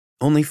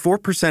Only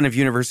 4% of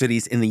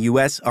universities in the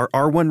U.S. are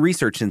R1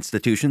 research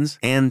institutions,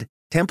 and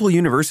Temple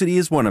University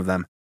is one of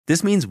them.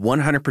 This means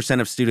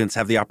 100% of students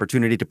have the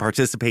opportunity to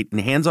participate in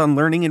hands-on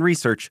learning and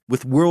research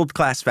with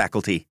world-class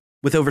faculty.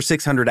 With over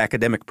 600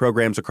 academic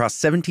programs across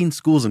 17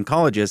 schools and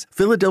colleges,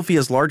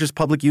 Philadelphia's largest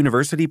public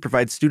university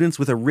provides students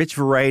with a rich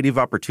variety of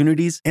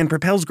opportunities and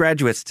propels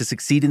graduates to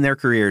succeed in their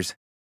careers.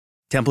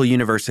 Temple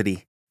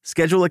University.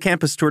 Schedule a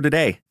campus tour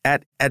today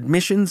at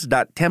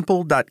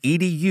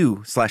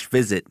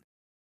admissions.temple.edu/visit.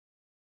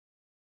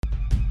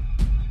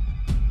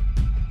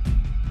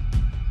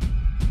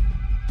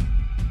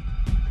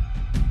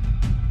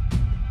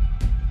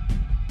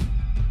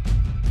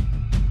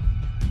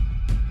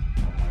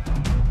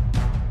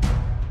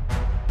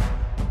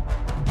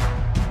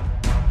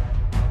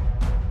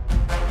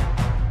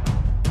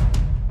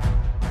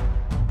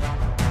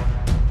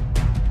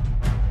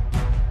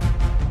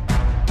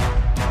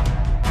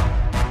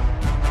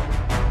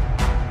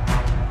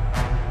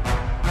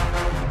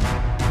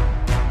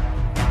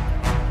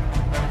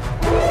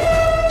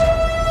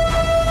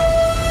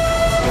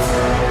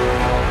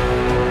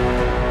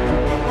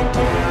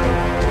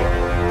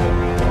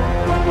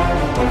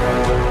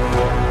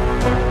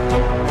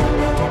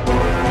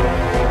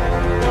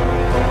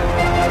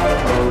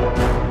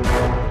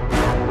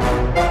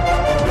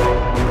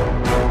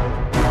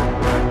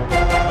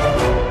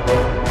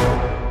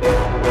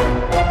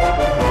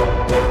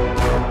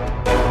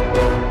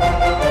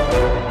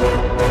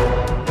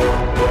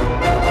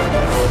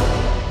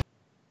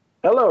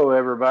 Hello,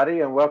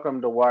 everybody, and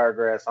welcome to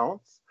Wiregrass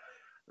Haunts.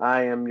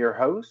 I am your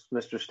host,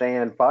 Mr.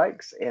 Stan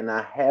Fikes, and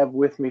I have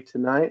with me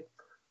tonight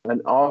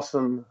an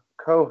awesome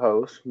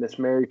co-host, Miss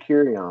Mary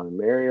Curion.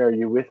 Mary, are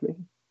you with me?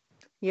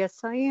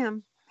 Yes, I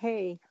am.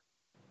 Hey.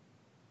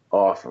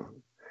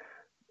 Awesome.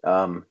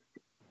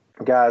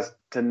 Guys,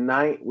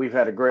 tonight we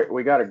got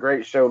a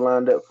great show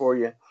lined up for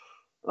you.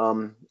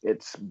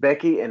 It's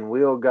Becky and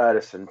Will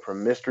Goddison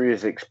from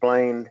Mysteries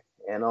Explained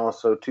and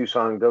also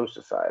Tucson Ghost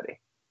Society.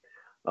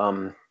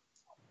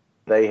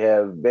 They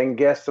have been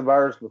guests of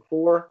ours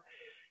before,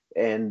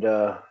 and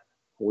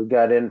we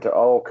got into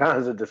all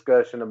kinds of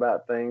discussion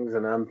about things,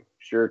 and I'm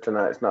sure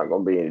tonight's not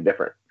going to be any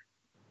different.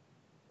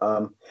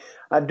 I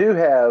do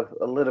have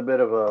a little bit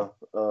of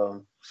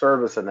a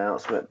service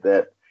announcement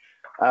that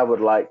I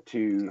would like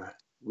to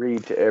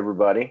read to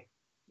everybody.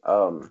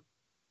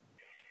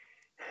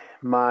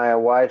 My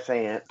wife's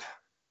aunt,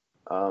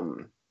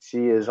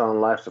 she is on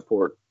life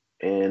support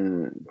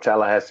in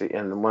Tallahassee,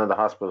 in one of the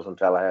hospitals in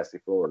Tallahassee,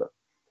 Florida.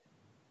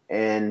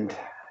 And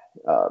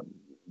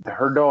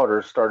her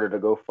daughter started a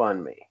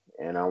GoFundMe,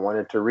 and I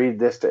wanted to read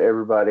this to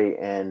everybody.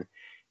 And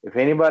if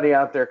anybody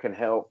out there can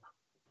help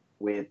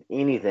with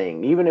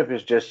anything, even if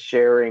it's just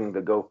sharing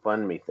the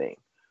GoFundMe thing,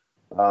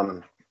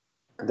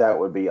 that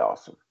would be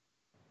awesome.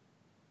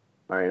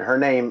 All right, her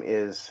name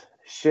is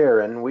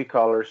Sharon. We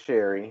call her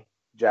Sherry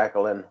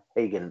Jacqueline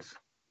Higgins.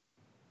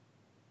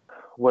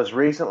 Was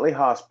recently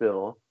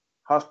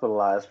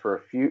hospitalized for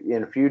a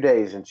few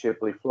days in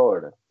Chipley,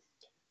 Florida.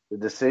 The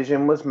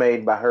decision was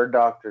made by her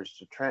doctors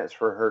to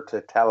transfer her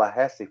to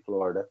Tallahassee,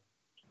 Florida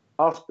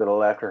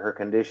hospital after her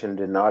condition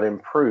did not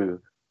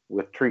improve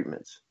with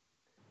treatments.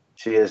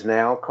 She is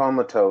now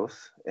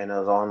comatose and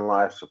is on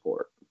life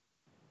support.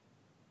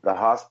 The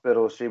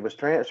hospital she was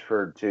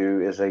transferred to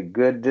is a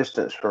good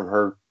distance from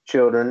her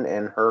children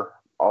and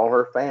all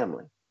her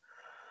family.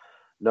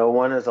 No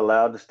one is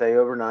allowed to stay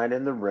overnight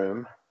in the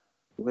room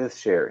with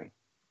Sherry,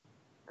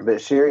 but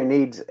Sherry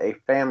needs a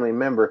family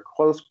member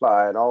close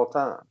by at all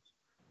times.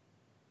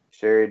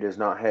 Sherry does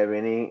not have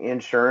any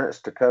insurance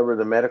to cover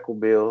the medical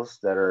bills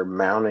that are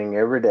mounting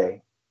every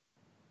day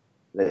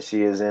that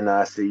she is in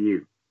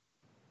ICU.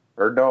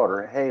 Her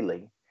daughter,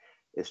 Haley,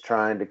 is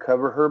trying to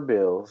cover her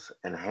bills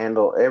and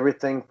handle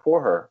everything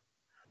for her,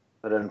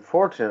 but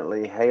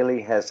unfortunately,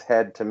 Haley has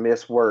had to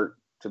miss work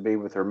to be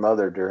with her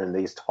mother during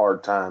these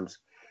hard times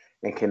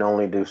and can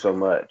only do so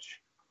much.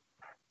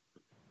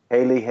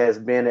 Haley has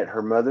been at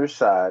her mother's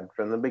side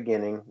from the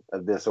beginning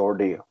of this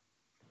ordeal.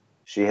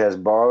 She has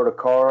borrowed a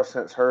car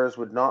since hers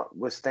would not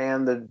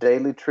withstand the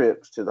daily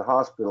trips to the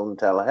hospital in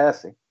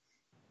Tallahassee.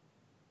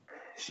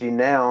 She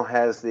now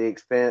has the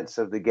expense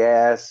of the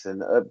gas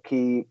and the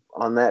upkeep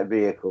on that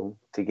vehicle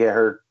to get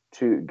her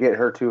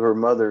to her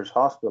mother's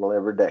hospital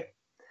every day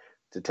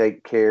to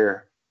take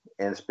care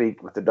and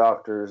speak with the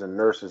doctors and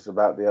nurses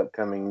about the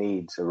upcoming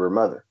needs of her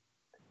mother.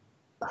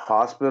 The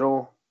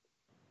hospital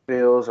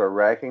bills are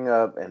racking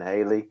up, and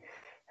Haley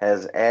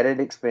has added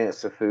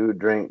expense to food,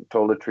 drink,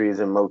 toiletries,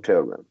 and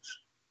motel rooms.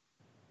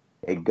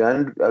 A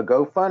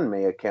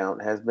GoFundMe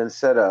account has been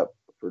set up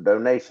for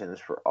donations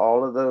for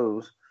all of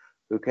those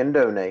who can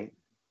donate.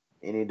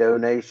 Any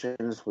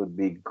donations would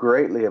be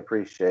greatly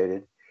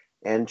appreciated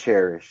and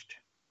cherished.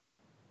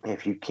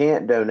 If you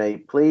can't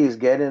donate, please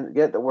get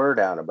the word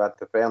out about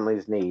the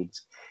family's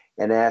needs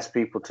and ask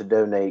people to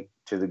donate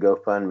to the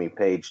GoFundMe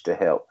page to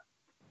help.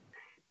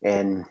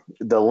 And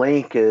the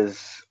link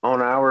is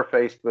on our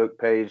Facebook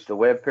page, the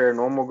Web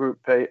Paranormal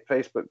Group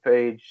Facebook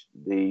page,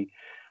 the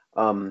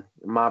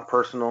my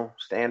personal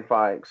Stan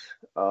Fikes.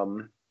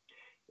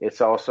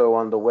 It's also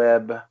on the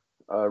web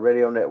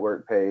radio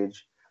network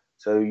page.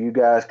 So you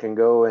guys can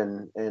go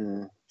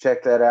and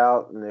check that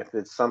out. And if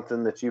it's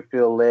something that you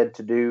feel led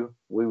to do,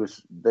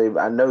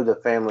 I know the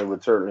family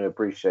would certainly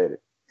appreciate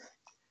it.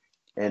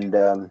 And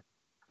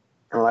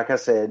like I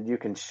said, you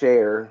can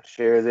share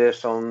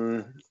this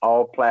on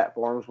all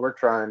platforms. We're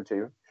trying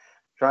to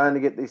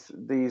get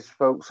these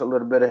folks a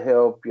little bit of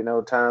help. You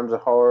know, times are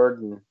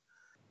hard, and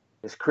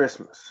it's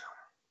Christmas,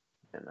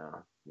 and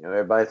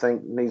everybody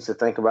needs to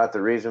think about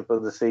the reason for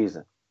the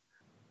season,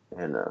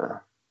 and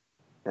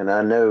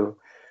I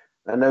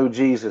know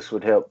Jesus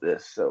would help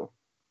this. So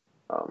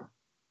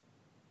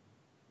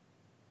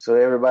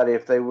everybody,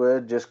 if they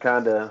would just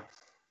kind of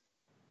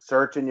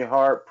search in your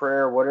heart,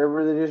 prayer,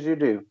 whatever it is you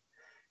do,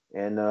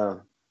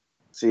 and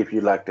see if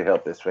you'd like to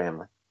help this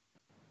family.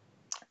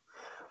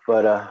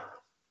 But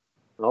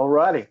all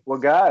righty. Well,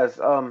 guys,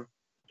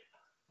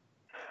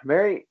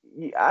 Mary,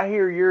 I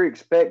hear you're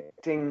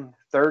expecting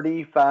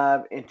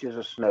 35 inches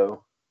of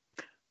snow.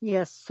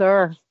 Yes,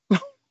 sir.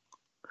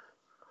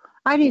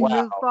 I didn't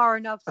move far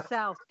enough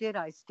south, did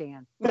I,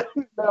 Stan?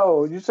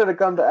 No, you should have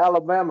come to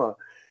Alabama.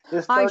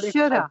 I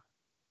should have.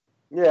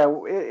 Yeah,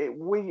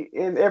 we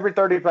in every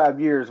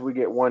 35 years we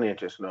get 1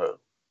 inch of snow.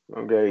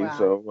 Okay, Wow.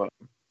 So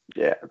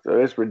so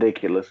it's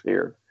ridiculous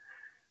here.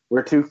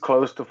 We're too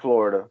close to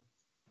Florida.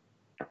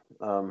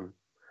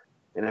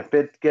 And if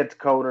it gets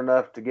cold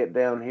enough to get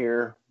down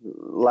here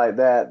like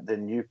that,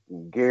 then you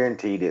can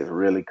guaranteed it's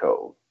really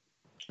cold.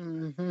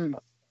 Mm-hmm.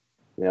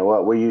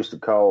 What we used to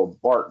call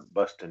bark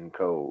busting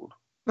cold.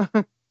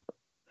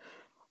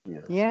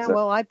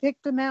 Well, I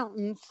picked the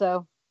mountains,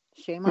 so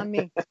shame on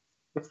me.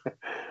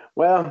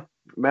 Well,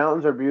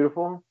 mountains are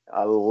beautiful.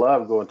 I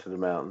love going to the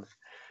mountains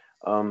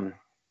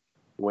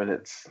when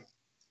it's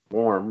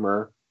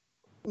warmer.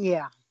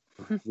 Yeah.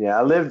 Yeah,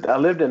 I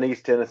lived in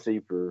East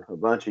Tennessee for a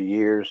bunch of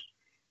years,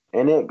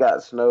 and it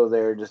got snow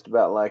there just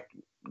about like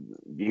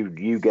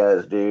you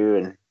guys do.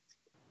 And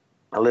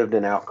I lived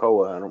in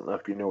Alcoa. I don't know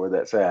if you know where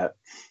that's at.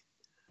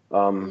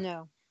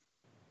 No.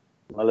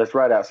 Well, it's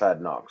right outside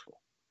Knoxville.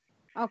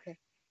 Okay.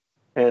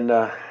 And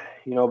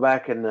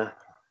back in the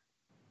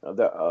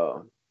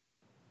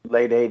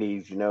late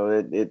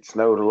 80s, it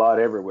snowed a lot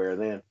everywhere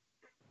then.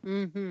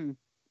 Mm-hmm.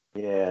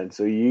 Yeah, and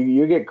so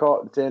you get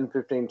caught in 10,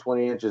 15,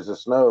 20 inches of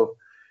snow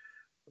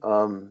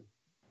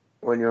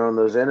when you're on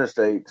those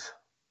interstates.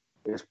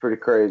 It's pretty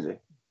crazy.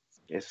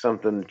 It's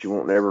something that you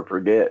won't ever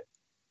forget.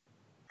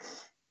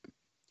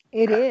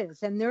 It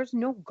is, and there's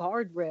no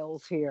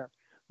guardrails here.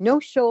 No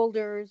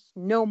shoulders,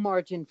 no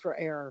margin for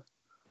error.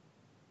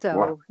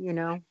 So,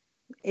 Wow.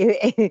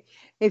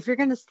 if you're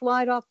going to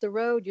slide off the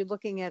road, you're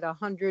looking at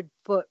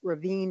 100-foot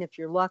ravine if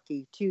you're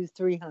lucky,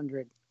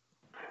 200-300.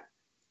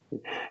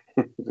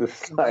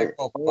 It's like,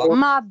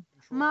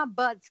 my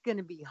butt's going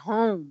to be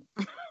home.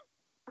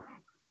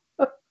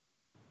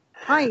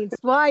 I ain't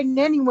sliding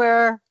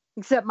anywhere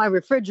except my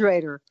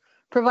refrigerator,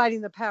 providing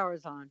the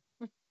power's on.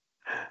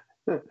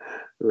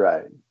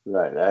 Right,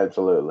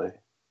 absolutely.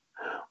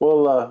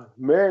 Well,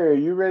 Mary, are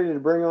you ready to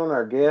bring on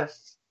our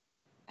guests?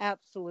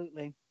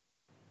 Absolutely.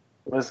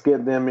 Let's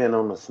get them in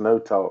on the snow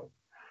talk.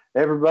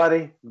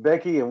 Everybody,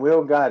 Becky and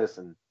Will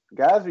Guidison.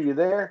 Guys, are you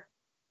there?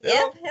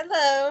 Yeah,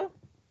 hello.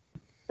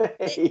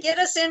 Hey. Get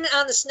us in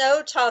on the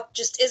snow talk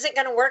just isn't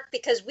going to work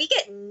because we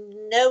get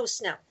no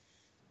snow.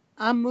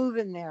 I'm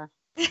moving there.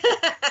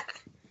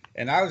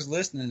 And I was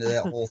listening to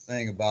that whole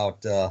thing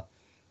about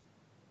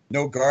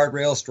no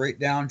guardrail, straight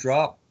down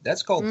drop.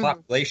 That's called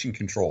population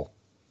control.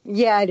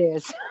 Yeah, it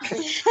is.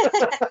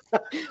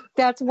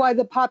 That's why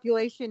the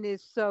population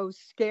is so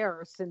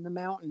scarce in the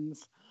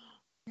mountains.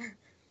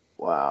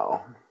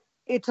 Wow.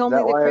 It's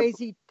only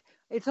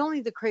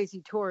the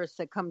crazy tourists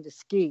that come to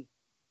ski.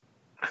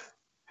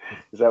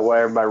 Is that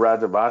why everybody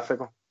rides a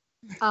bicycle?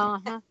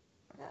 Uh-huh.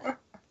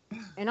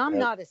 And I'm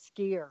not a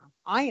skier.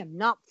 I am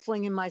not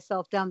flinging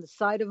myself down the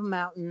side of a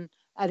mountain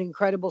at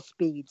incredible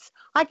speeds.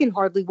 I can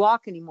hardly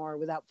walk anymore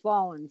without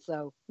falling,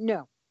 so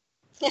no.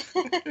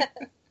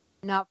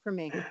 Not for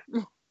me.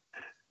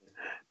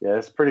 Yeah,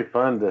 it's pretty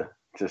fun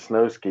to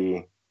snow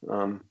ski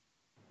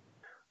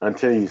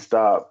until you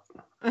stop.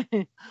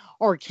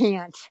 Or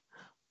can't.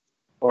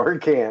 Or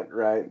can't,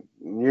 right?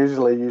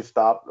 Usually you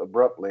stop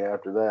abruptly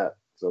after that.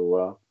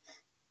 So,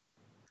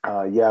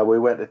 we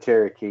went to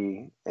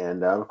Cherokee,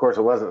 and of course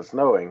it wasn't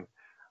snowing.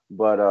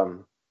 But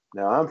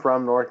now I'm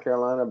from North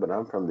Carolina, but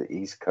I'm from the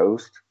East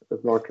Coast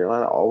of North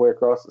Carolina, all the way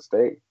across the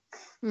state.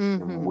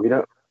 Mm-hmm.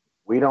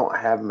 We don't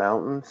have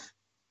mountains,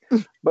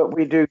 but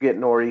we do get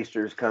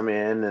nor'easters come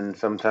in, and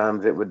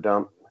sometimes it would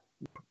dump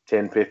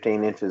 10,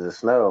 15 inches of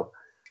snow.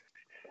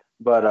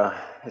 But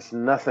it's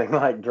nothing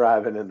like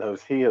driving in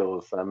those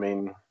hills. I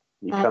mean,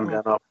 you come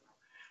down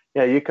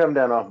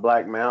off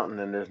Black Mountain,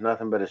 and there's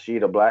nothing but a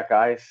sheet of black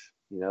ice.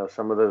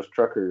 Some of those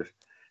truckers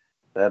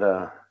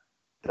that'll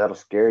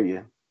scare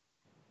you.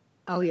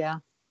 Oh yeah,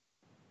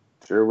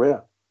 sure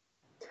will.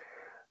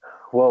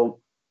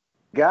 Well,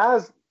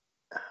 guys,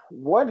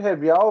 what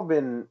have y'all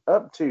been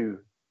up to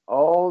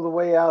all the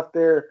way out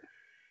there,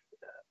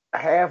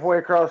 halfway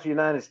across the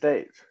United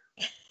States?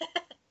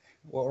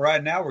 Well,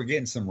 right now we're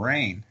getting some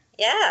rain.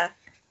 Yeah,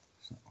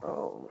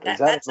 Oh,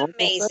 that's a normal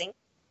amazing.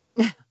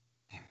 thing?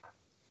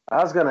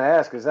 I was going to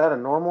ask, is that a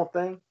normal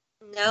thing?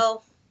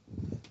 No,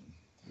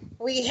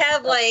 we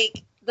have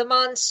like the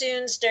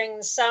monsoons during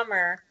the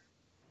summer,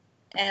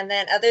 and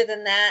then other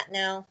than that,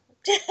 no.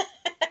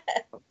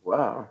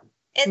 Wow.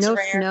 It's no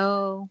rare.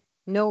 snow,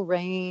 no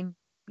rain.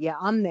 Yeah,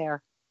 I'm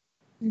there.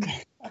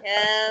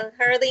 Yeah,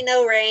 hardly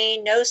no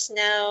rain, no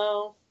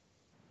snow.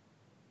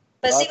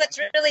 But see, what's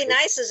really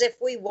nice is if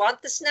we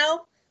want the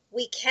snow,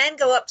 we can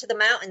go up to the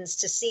mountains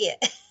to see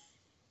it.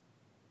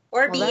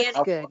 Or Well, be that's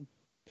in. good.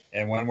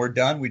 And when we're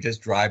done, we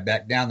just drive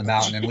back down the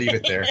mountain and leave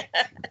it there.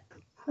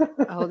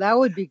 Oh, that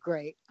would be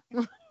great.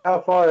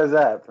 How far is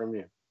that from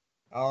you?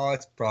 Oh,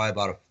 it's probably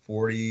about a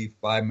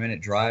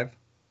 45-minute drive.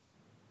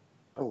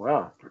 Oh,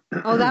 wow.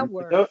 Oh, that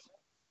works.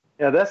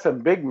 Yeah, that's some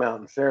big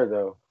mountains there,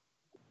 though.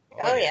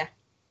 Oh, yeah.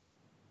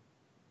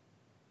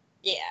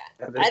 Yeah.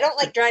 I don't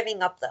like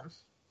driving up them.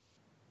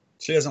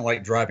 She doesn't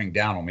like driving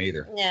down them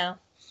either. No.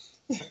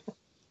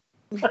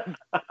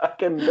 I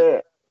can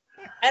bet.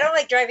 I don't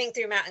like driving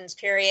through mountains,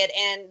 period.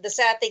 And the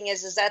sad thing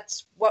is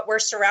that's what we're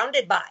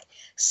surrounded by.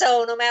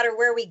 So no matter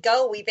where we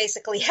go, we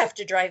basically have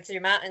to drive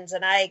through mountains,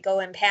 and I go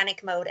in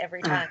panic mode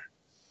every time.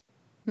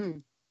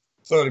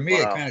 So to me,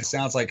 It kind of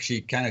sounds like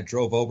she kind of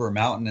drove over a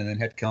mountain and then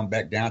had to come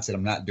back down, said,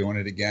 I'm not doing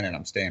it again, and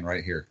I'm staying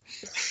right here.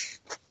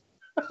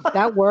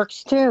 That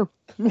works, too.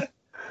 No,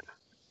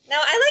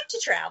 I like to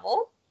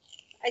travel.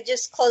 I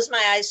just close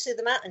my eyes through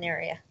the mountain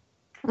area.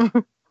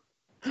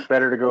 It's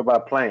better to go by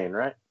plane,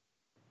 right?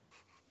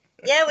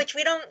 Yeah, which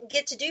we don't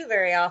get to do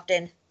very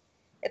often.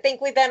 I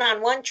think we've been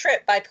on one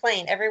trip by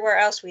plane. Everywhere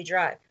else we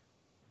drive.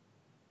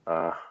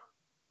 But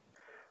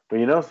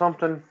you know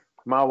something?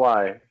 My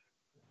wife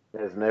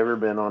has never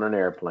been on an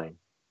airplane.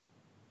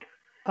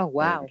 Oh,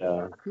 wow.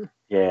 And,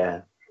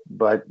 yeah.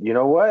 But you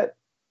know what?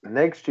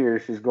 Next year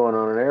she's going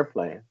on an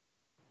airplane.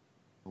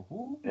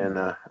 And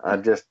I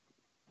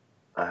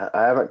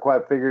haven't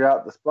quite figured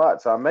out the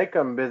spot. So I may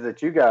come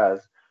visit you guys.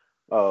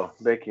 Oh,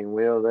 Becky and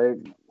Will,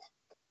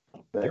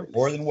 You're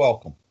more than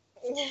welcome.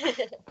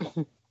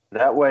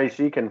 That way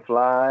she can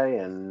fly.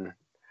 And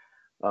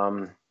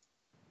the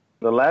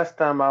last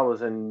time I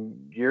was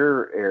in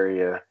your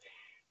area,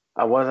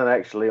 I wasn't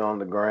actually on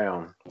the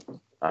ground.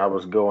 I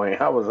was in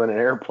an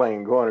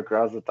airplane going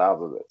across the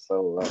top of it.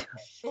 So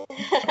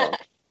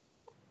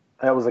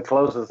that was the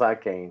closest I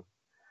came.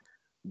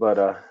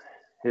 But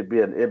it'd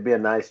be a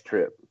nice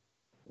trip.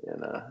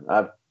 And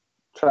I've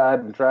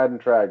tried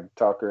to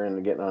talk her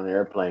into getting on the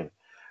airplane.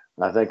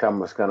 I think I'm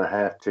just going to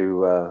have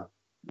to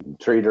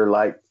treat her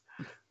like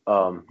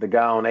the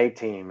guy on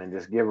A-Team and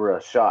just give her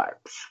a shot.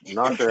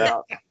 Knock her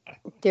out.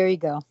 There you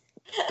go.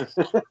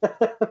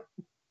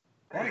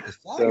 Right, because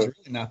flying's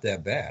really not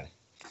that bad.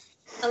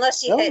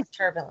 Unless you hit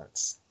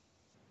turbulence.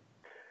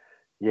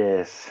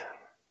 Yes.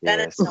 Then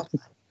it's no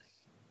fun.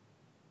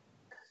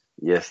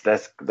 Yes,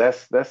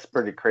 that's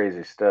pretty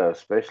crazy stuff,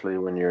 especially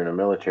when you're in a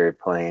military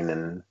plane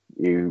and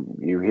you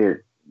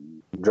hear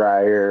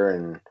dry air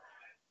and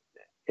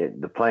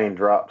the plane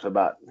drops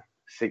about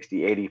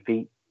 60, 80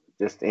 feet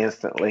just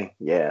instantly.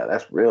 Yeah,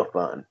 that's real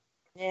fun.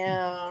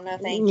 No,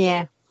 thank you.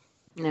 Yeah,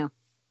 no.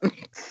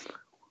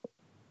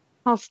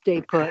 I'll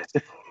stay put.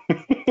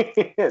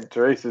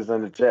 Teresa's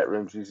in the chat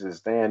room. She says,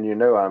 Stan, you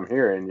know I'm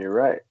here, and you're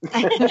right.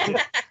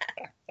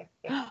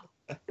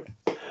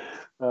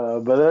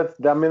 But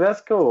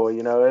that's cool.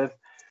 You know,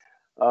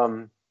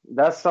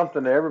 that's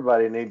something that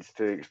everybody needs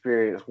to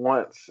experience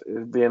once,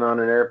 is being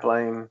on an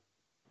airplane.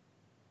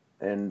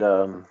 And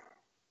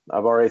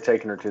I've already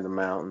taken her to the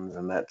mountains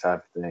and that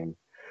type of thing.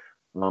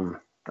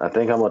 I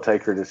think I'm going to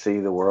take her to see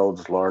the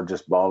world's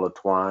largest ball of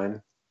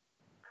twine.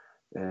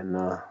 And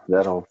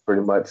that'll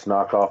pretty much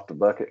knock off the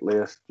bucket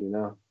list, you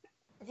know.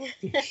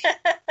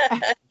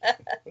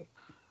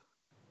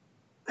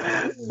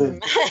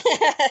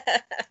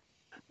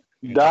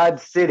 Dodge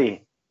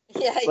City.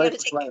 Yeah, you got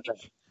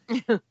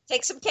to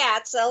take some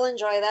cats. They'll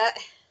enjoy that.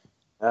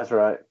 That's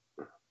right.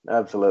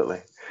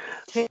 Absolutely.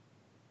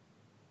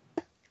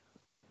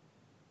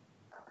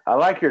 I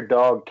like your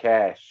dog,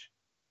 Cash.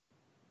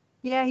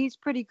 Yeah, he's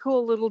pretty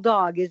cool little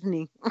dog, isn't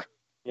he?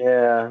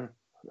 Yeah,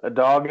 a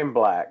dog in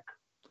black.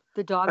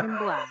 The dog in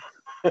black.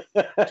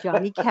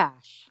 Johnny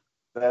Cash.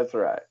 That's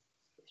right.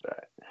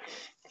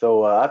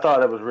 So I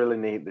thought it was really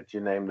neat that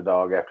you named the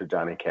dog after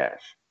Johnny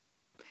Cash.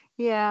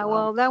 Yeah,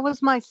 well, that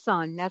was my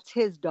son. That's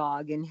his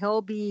dog, and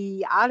he'll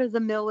be out of the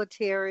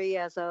military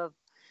as of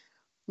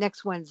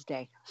next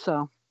Wednesday.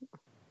 So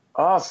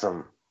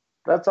awesome.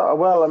 That's all.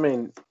 Well, I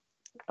mean,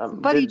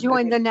 but he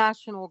joined the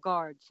National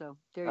Guard, so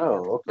there you go.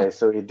 Oh, okay.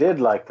 So he did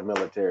like the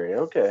military.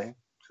 Okay.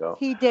 So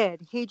he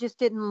did. He just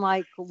didn't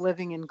like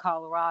living in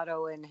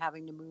Colorado and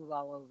having to move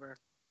all over.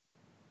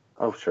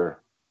 Oh, sure.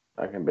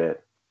 I can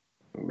bet.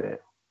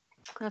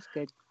 That's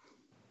good.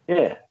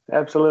 Yeah,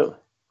 absolutely.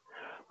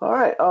 All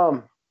right.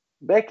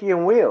 Becky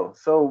and Will.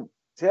 So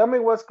tell me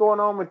what's going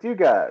on with you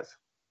guys.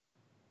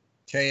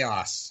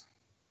 Chaos.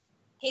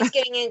 He's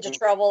getting into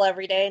trouble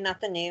every day.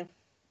 Nothing new.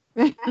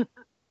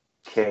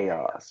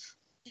 Chaos.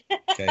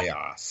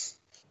 Chaos.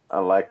 I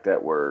like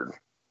that word.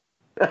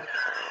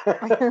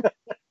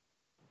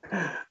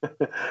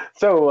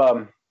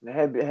 So,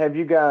 have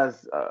you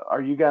guys?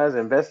 Are you guys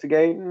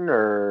investigating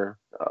or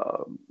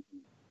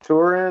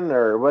touring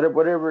or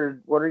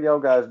whatever? What are y'all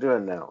guys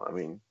doing now? I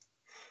mean,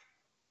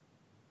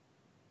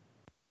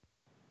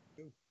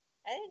 I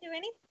didn't do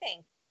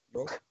anything.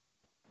 Nope.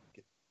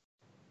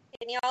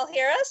 Can you all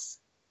hear us?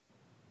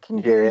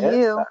 Can hear yes,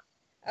 you.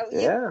 Oh,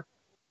 yeah.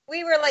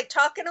 We were like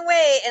talking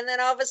away, and then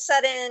all of a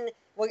sudden,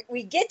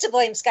 we get to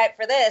blame Skype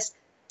for this.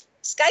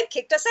 Skype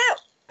kicked us out.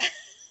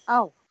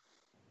 Oh,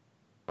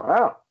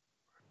 Wow.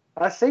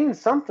 I seen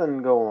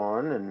something go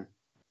on, and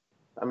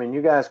I mean,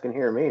 you guys can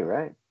hear me,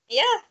 right?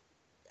 Yeah.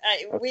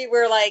 We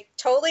were like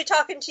totally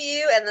talking to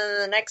you, and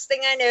then the next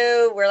thing I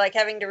know, we're like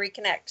having to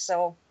reconnect.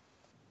 So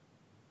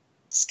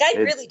Skype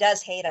really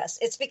does hate us.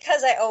 It's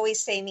because I always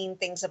say mean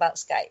things about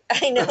Skype.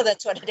 I know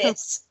that's what it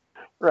is.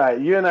 Right.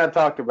 You and I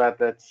talked about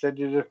that. Said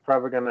you're just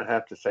probably going to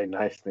have to say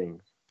nice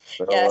things.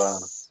 So,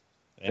 Yes.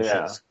 And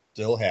yeah. she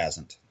still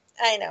hasn't.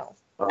 I know.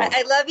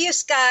 I love you,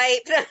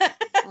 Skype.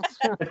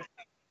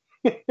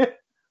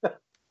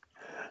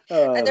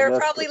 They're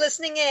probably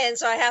listening in,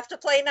 so I have to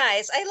play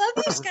nice. I love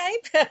you,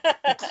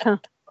 Skype.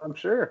 I'm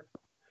sure.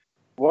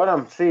 What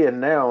I'm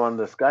seeing now on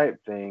the Skype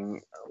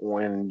thing,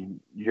 when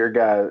you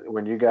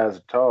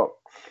guys talk,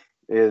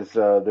 is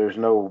there's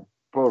no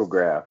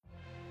photograph.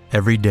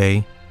 Every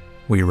day,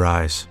 we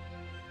rise,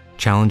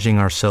 challenging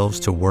ourselves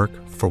to work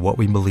for what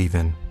we believe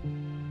in.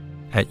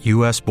 At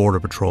U.S. Border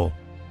Patrol,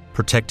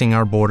 protecting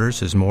our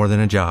borders is more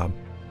than a job.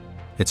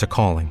 It's a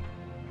calling.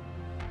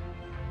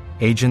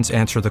 Agents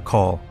answer the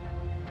call,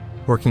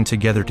 working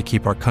together to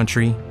keep our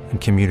country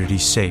and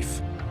communities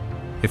safe.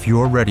 If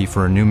you're ready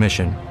for a new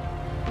mission,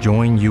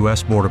 join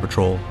U.S. Border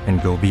Patrol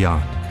and go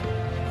beyond.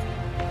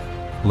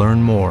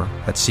 Learn more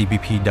at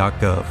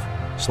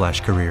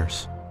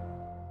cbp.gov/careers.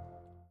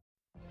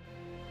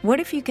 What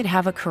if you could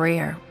have a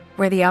career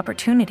where the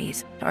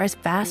opportunities are as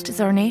vast as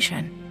our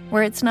nation,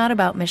 where it's not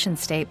about mission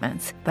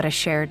statements, but a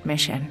shared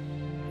mission?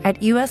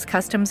 At U.S.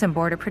 Customs and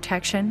Border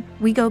Protection,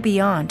 we go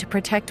beyond to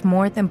protect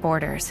more than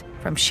borders.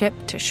 From ship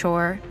to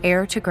shore,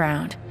 air to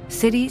ground,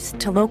 cities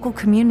to local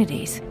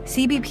communities,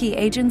 CBP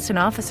agents and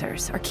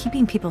officers are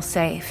keeping people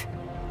safe.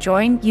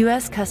 Join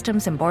U.S.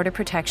 Customs and Border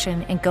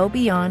Protection and go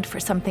beyond for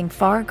something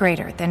far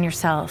greater than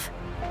yourself.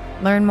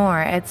 Learn more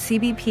at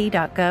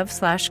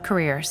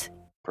cbp.gov/careers.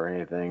 For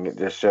anything, it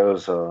just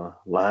shows a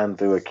line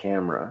through a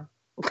camera.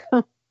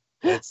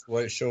 That's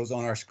what it shows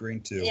on our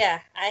screen, too.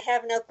 Yeah, I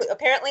have no clue.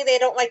 Apparently, they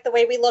don't like the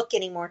way we look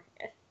anymore.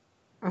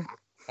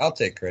 I'll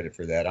take credit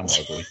for that. I'm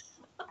ugly.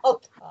 Oh,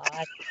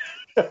 God.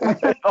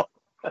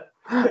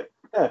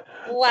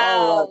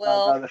 Wow,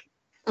 Will.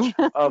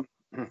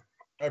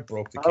 I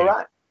broke the All cake.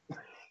 right.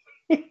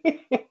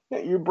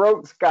 You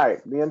broke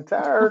Skype, the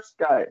entire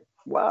Skype.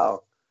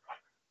 Wow.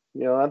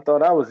 You know, I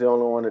thought I was the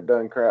only one that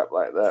done crap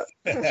like that.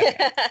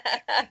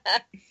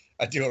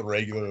 I do it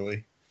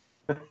regularly.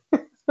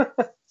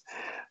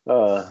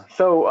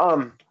 So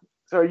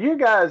are you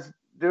guys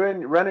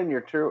running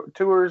your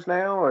tours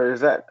now, or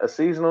is that a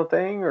seasonal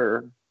thing,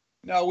 or?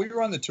 No, we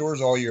run the tours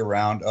all year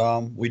round.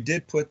 We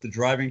did put the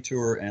driving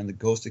tour and the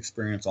ghost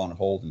experience on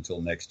hold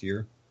until next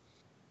year,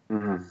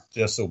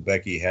 just so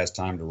Becky has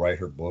time to write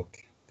her book.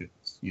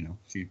 You know,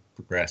 she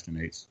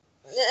procrastinates.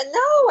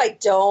 No, I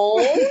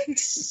don't.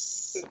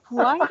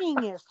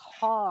 Writing is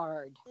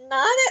hard.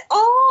 Not at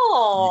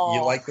all.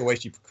 You like the way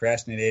she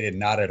procrastinated?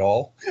 Not at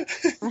all.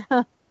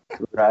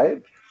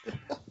 Right?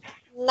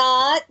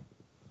 Not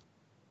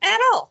at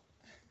all.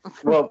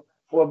 Well,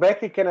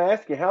 Becky, can I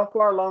ask you, how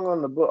far along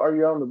on the book are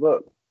you on the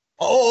book?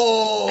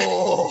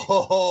 Oh.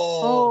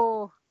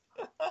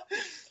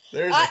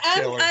 There's a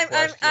killer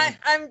question.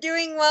 I'm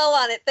doing well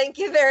on it. Thank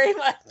you very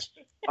much.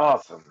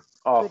 Awesome.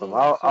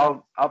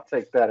 I'll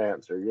take that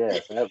answer.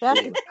 Yes, That's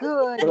absolutely.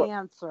 a good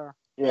answer.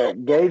 Yeah,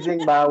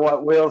 gauging by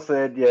what Will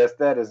said, yes,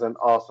 that is an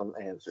awesome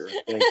answer.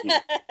 Thank you.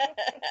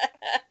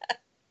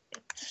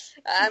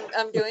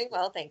 I'm doing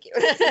well, thank you.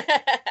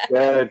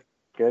 Good.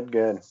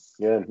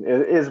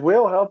 Is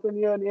Will helping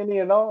you in any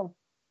at all?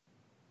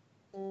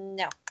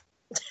 No.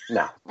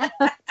 No.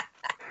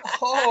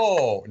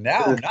 Oh,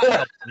 now I'm not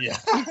helping you.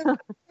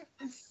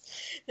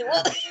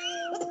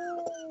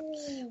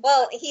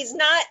 Well, he's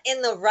not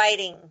in the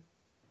writing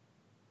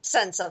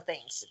sense of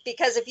things,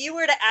 because if you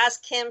were to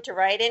ask him to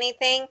write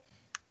anything,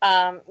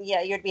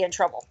 you'd be in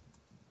trouble.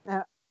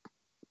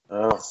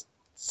 Oh.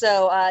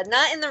 So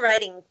not in the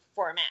writing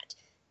format.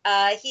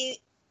 He's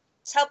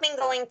helping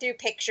going through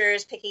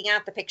pictures, picking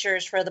out the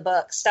pictures for the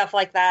book, stuff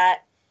like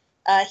that.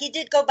 He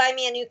did go buy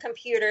me a new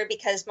computer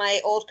because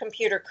my old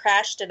computer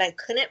crashed and I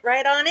couldn't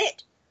write on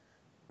it.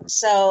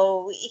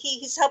 So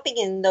he's helping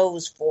in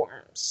those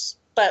forms.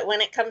 But when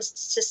it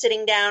comes to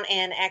sitting down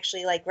and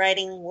actually like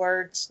writing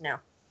words, no.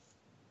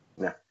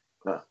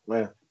 Well,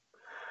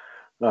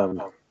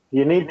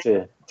 you need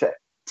to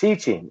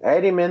teach him,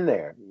 add him in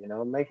there. You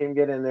know, make him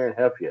get in there and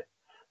help you.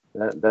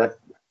 I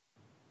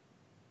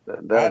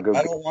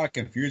don't want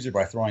to confuse you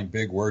by throwing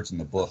big words in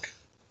the book.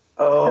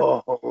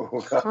 Oh,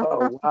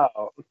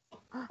 wow.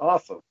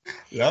 Awesome.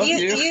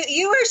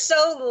 You are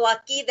so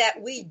lucky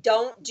that we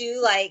don't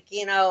do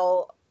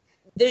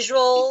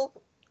visual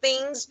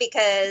things,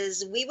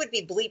 because we would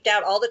be bleeped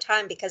out all the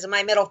time because of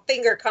my middle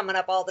finger coming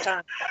up all the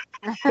time.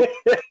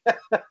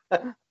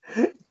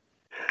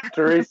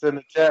 Teresa in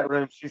the chat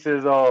room, she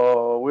says,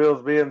 "Oh,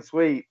 Will's being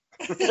sweet."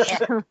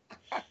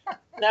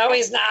 No,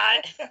 he's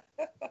not.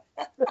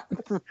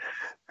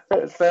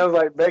 It sounds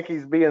like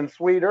Becky's being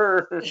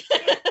sweeter.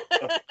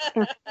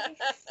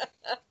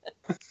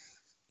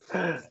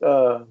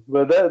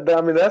 But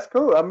that's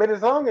cool. I mean,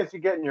 as long as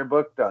you're getting your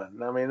book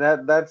done, I mean,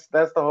 that's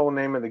the whole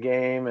name of the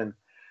game. And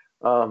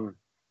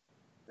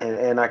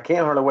I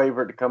can't hardly wait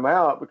for it to come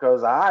out,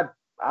 because I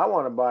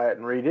want to buy it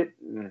and read it,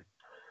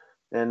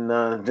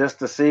 and just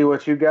to see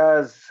what you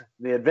guys,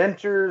 the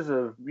adventures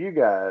of you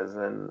guys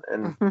and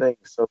things.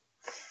 So,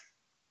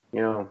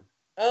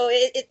 Oh,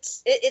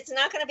 it's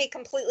not going to be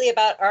completely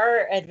about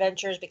our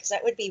adventures, because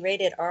that would be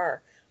rated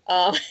R.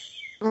 All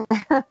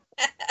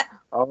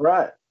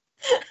right.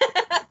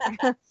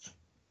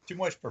 Too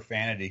much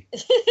profanity.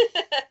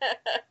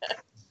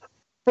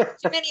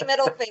 Too many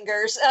middle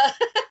fingers.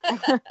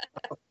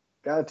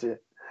 Gotcha.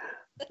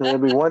 There'll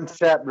be one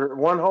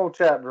whole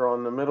chapter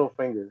on the middle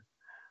finger.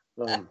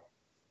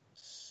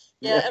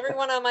 Yeah,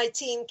 everyone on my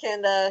team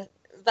can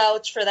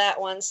vouch for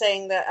that one,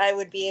 saying that I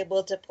would be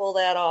able to pull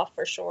that off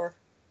for sure.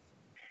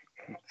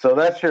 So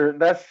that's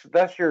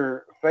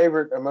your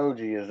favorite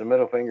emoji, is the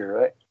middle finger,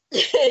 right?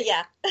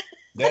 Yeah.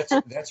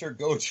 That's her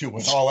go-to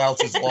when all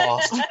else is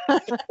lost.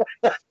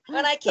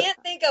 When I can't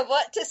think of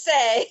what to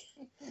say.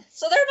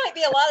 So there might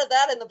be a lot of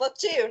that in the book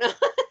too.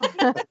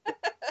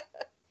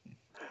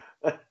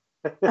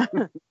 No?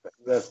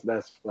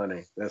 That's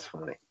funny. That's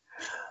funny.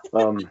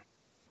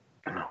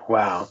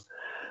 Wow.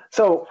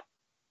 So,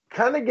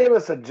 kind of give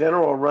us a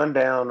general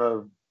rundown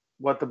of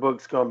what the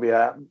book's going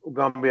to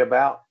be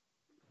about.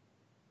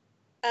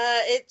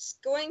 It's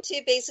going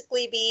to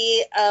basically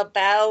be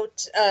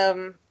about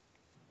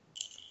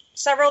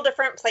several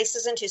different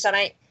places in Tucson.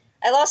 I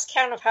lost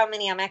count of how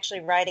many I'm actually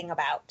writing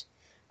about.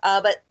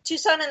 But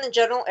Tucson in the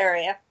general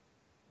area.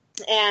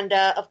 And,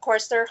 of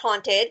course, they're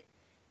haunted.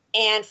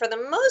 And for the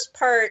most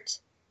part,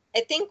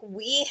 I think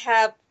we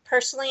have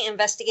personally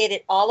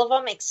investigated all of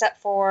them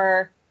except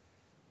for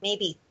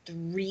maybe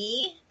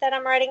 3 that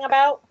I'm writing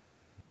about.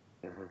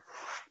 Mm-hmm.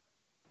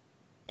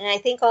 And I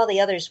think all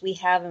the others we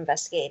have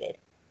investigated.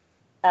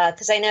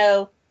 Because I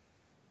know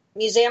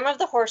Museum of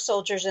the Horse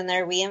Soldiers in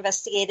there, we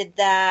investigated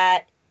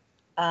that.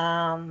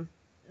 The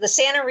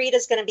Santa Rita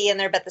is going to be in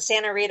there, but the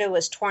Santa Rita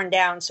was torn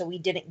down, so we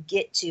didn't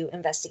get to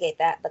investigate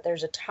that. But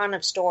there's a ton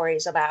of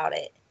stories about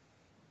it.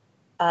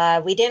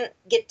 We didn't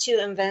get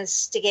to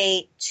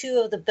investigate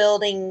 2 of the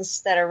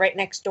buildings that are right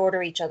next door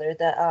to each other.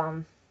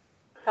 The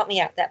help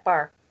me out, that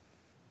bar.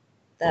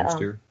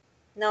 Bumsteer?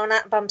 No,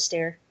 not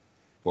Bumsteer.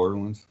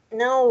 Borderlands?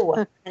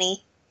 No,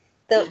 honey.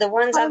 The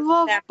ones I on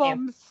love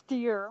Avenue.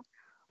 Bumsteer.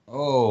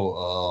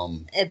 Oh,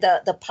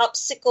 the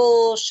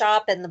popsicle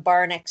shop and the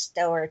bar next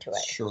door to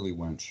it. Shirley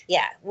Winch.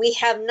 Yeah, we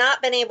have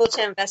not been able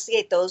to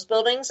investigate those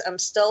buildings. I'm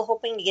still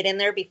hoping to get in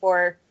there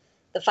before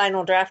the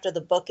final draft of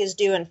the book is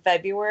due in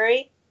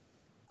February.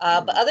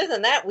 But other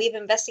than that, we've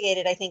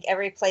investigated, I think,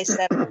 every place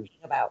that I'm reading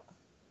about.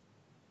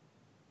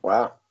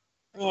 Wow.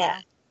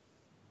 Yeah.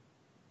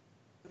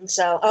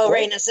 So,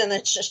 Raina's in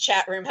the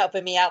chat room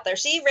helping me out there.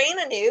 See,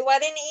 Raina knew. Why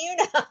didn't you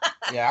know?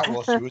 Yeah,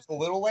 well, she was a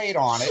little late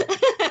on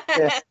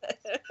it.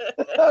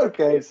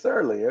 Okay,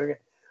 certainly. Okay.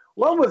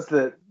 What was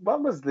the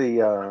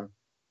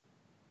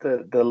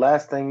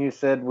last thing you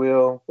said,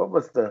 Will? What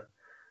was the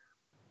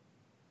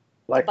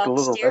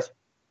little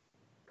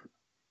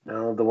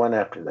No, the one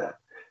after that.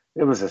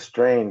 It was a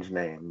strange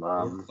name.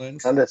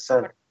 Borderlands?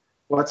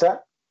 What's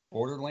that?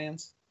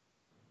 Borderlands?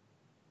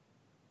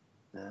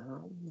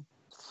 No.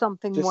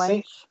 Something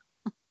wench.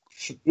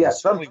 Yeah,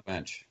 Shirley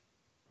Winch.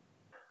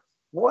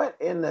 What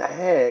in the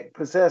heck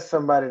possessed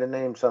somebody to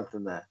name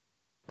something that?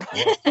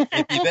 Well,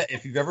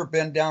 if you've ever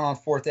been down on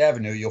 4th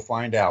Avenue, you'll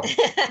find out.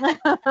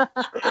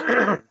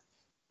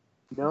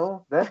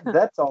 No,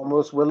 that's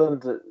almost willing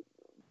to,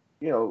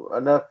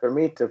 enough for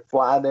me to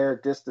fly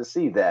there just to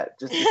see that,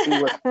 just to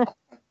see what.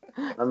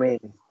 I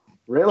mean,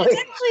 really?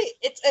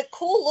 It's a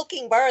cool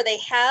looking bar. They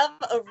have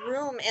a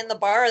room in the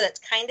bar that's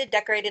kind of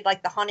decorated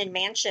like the Haunted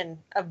Mansion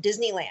of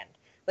Disneyland,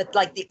 with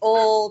like the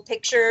old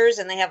pictures,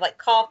 and they have like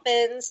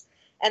coffins,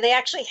 and they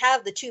actually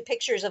have the 2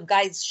 pictures of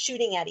guys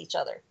shooting at each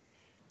other.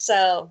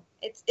 So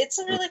it's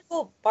a really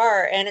cool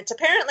bar, and it's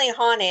apparently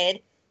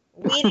haunted.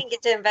 We didn't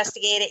get to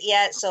investigate it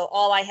yet, so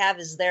all I have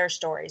is their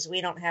stories.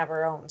 We don't have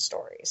our own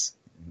stories.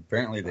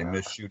 Apparently they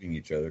miss shooting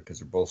each other because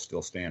they're both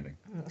still standing.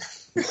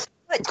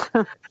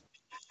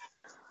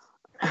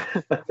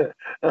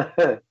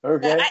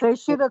 Okay. They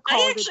should have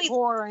called it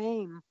poor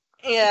aim.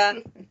 Yeah.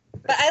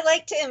 But I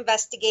like to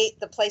investigate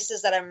the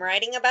places that I'm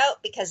writing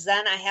about, because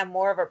then I have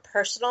more of a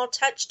personal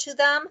touch to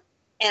them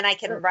and I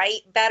can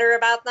write better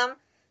about them.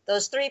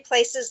 Those 3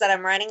 places that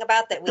I'm writing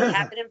about that we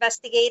haven't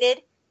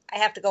investigated, I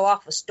have to go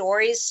off with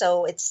stories.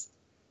 So it's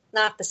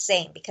not the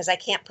same because I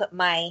can't put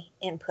my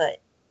input.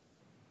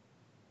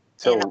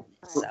 So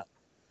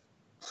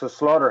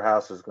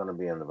Slaughterhouse is going to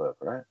be in the book,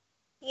 right?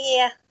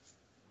 Yeah.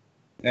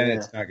 And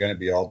it's not going to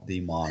be all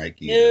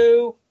demonic either.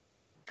 No.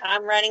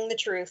 I'm writing the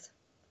truth.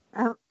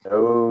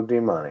 No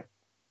demonic.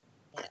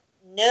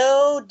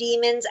 No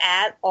demons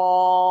at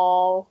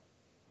all.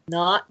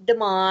 Not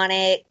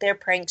demonic. They're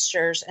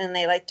pranksters, and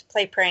they like to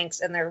play pranks,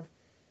 and they're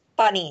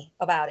funny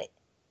about it.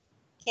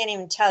 Can't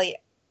even tell you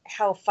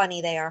how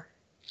funny they are.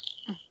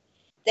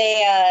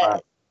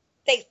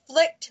 They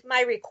flicked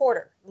my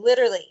recorder.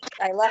 Literally.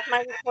 I left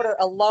my recorder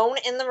alone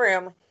in the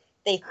room.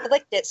 They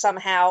flicked it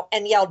somehow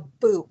and yelled,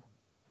 boo.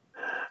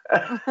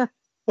 I'm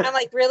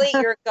like, really?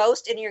 You're a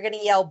ghost and you're going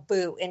to yell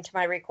boo into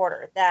my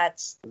recorder.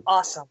 That's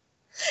awesome.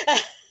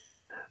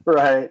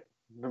 Right.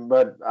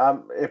 But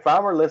if I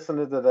were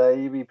listening to the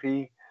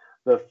EVP,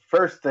 the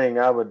first thing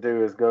I would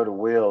do is go to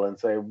Will and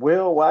say,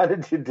 Will, why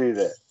did you do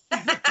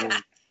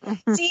that?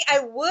 See,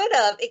 I would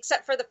have,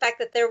 except for the fact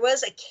that there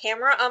was a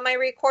camera on my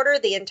recorder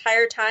the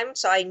entire time,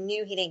 so I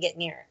knew he didn't get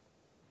near.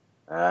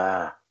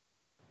 Ah.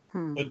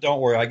 But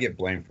don't worry, I get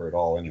blamed for it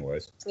all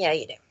anyways. Yeah,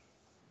 you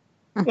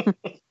do.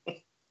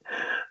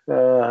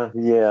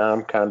 Yeah,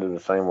 I'm kind of the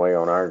same way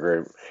on our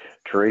group.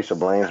 Teresa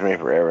blames me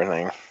for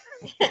everything.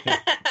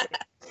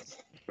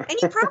 And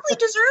you probably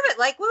deserve it,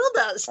 like Will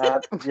does.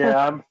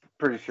 Yeah, I'm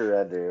pretty sure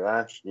I do.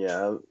 I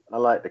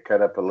like to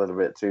cut up a little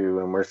bit too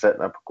when we're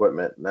setting up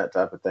equipment and that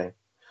type of thing.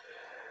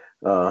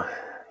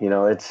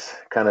 It's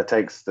kind of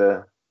takes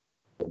the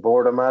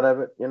boredom out of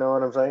it. You know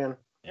what I'm saying?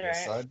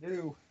 Yes, I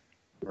do.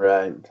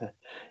 Right.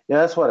 Yeah,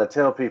 that's what I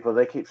tell people.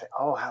 They keep saying,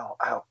 "Oh,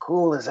 how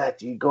cool is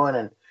that? You going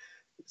and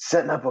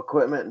setting up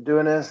equipment and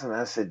doing this?" And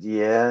I said,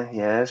 "Yeah,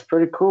 it's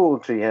pretty cool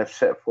till you have to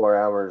set 4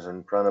 hours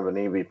in front of an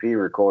EVP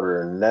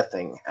recorder and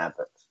nothing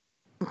happens.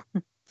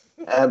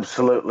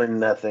 Absolutely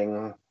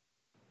nothing.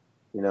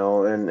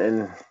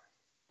 And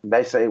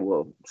they say,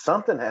 well,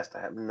 something has to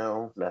happen.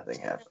 No, nothing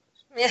happens.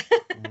 Yeah.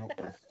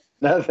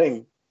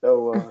 Nothing.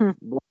 So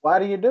why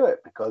do you do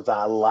it? Because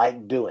I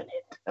like doing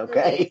it.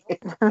 Okay.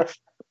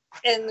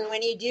 And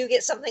when you do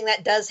get something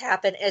that does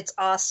happen, it's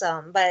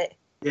awesome. But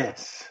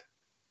yes,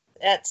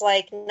 that's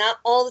like not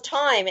all the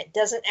time. It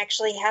doesn't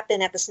actually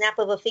happen at the snap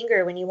of a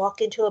finger when you walk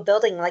into a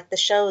building like the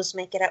shows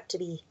make it out to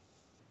be.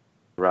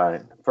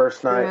 Right.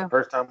 First time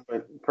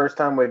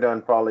we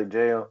done Pauly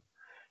Jail,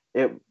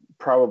 it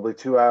probably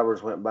 2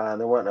 hours went by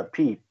and there wasn't a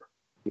peep,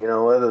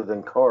 other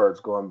than cars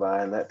going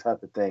by and that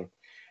type of thing.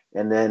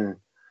 And then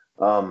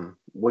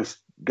we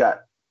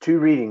got 2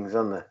 readings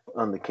on the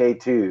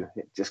K2.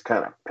 It just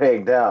kind of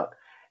pegged out,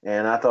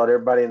 and I thought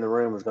everybody in the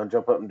room was going to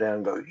jump up and down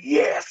and go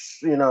yes,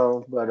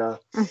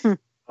 But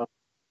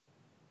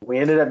we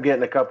ended up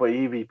getting a couple of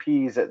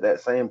EVPs at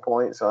that same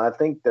point, so I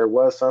think there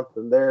was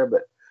something there.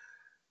 But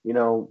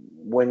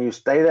when you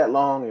stay that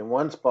long in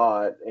one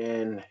spot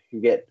and you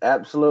get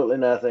absolutely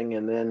nothing,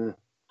 and then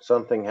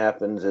something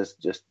happens, it's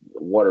just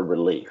what a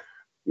relief,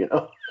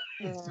 Yeah.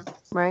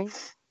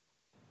 Right.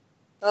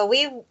 Well,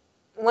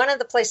 one of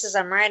the places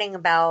I'm writing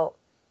about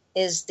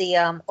is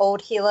the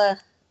Old Gila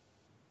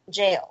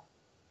jail.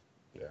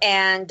 Yeah.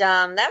 And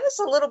that was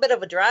a little bit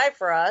of a drive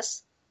for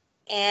us.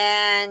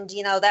 And,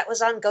 that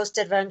was on Ghost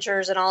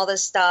Adventures and all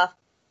this stuff.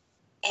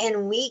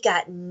 And we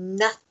got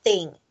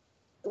nothing.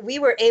 We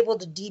were able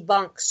to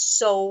debunk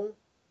so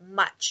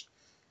much.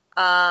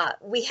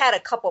 We had a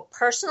couple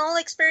personal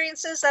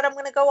experiences that I'm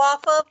going to go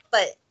off of,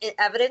 but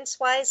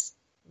evidence-wise,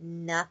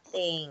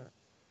 nothing.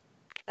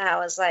 I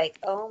was like,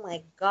 oh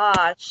my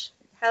gosh,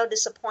 how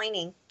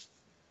disappointing.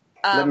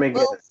 Let me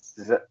guess.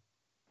 Go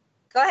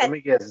ahead. Let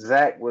me guess.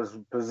 Zach was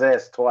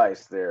possessed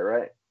twice there,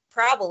 right?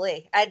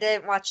 Probably. I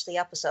didn't watch the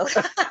episode.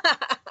 Zach.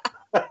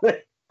 I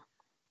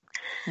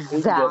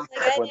didn't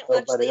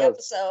watch the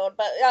episode,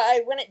 but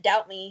I wouldn't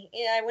doubt me.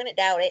 Yeah, I wouldn't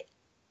doubt it.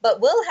 But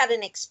Will had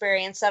an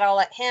experience that I'll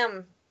let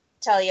him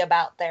tell you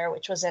about there,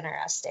 which was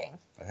interesting.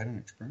 I had an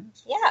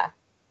experience? Yeah.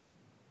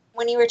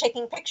 When you were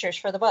taking pictures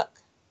for the book.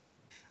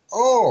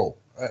 Oh!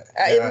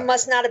 It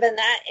must not have been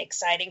that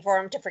exciting for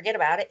him to forget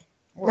about it.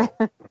 Well,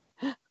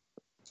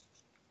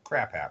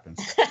 crap happens.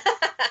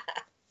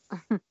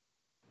 I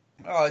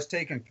was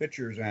taking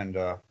pictures and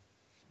I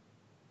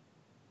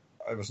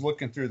was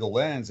looking through the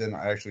lens and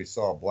I actually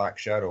saw a black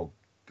shadow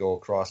go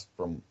across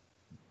from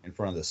in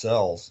front of the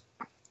cells.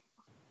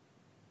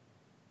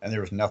 And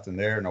there was nothing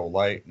there, no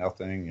light,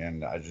 nothing.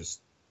 And I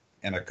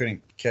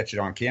couldn't catch it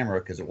on camera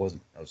because I was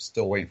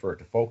still waiting for it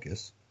to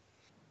focus.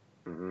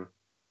 Mm-hmm.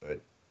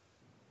 But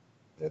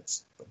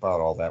that's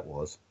about all that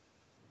was.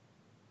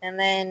 And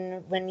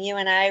then when you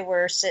and I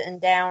were sitting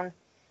down,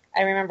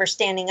 I remember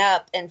standing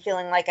up and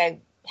feeling like I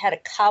had a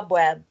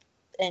cobweb,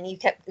 and you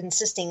kept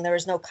insisting there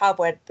was no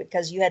cobweb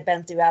because you had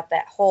been throughout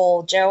that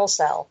whole jail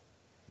cell.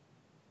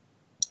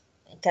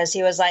 Because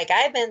he was like,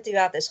 I've been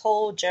throughout this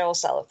whole jail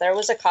cell. If there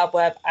was a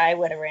cobweb, I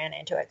would have ran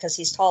into it because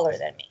he's taller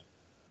than me.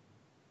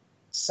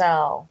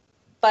 So,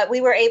 but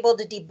we were able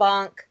to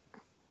debunk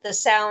the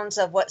sounds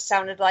of what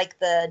sounded like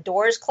the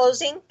doors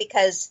closing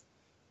because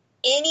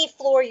any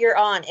floor you're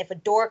on, if a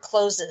door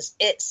closes,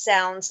 it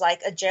sounds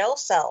like a jail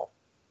cell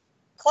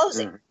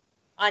closing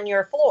on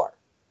your floor.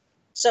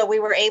 So we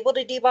were able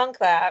to debunk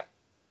that.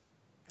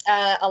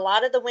 A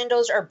lot of the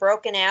windows are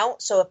broken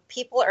out, so if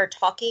people are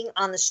talking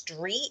on the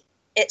street,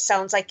 it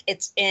sounds like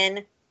it's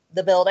in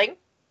the building.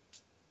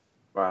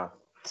 Wow.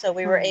 So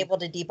we were able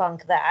to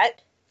debunk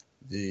that.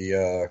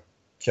 The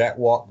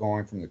catwalk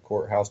going from the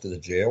courthouse to the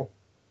jail,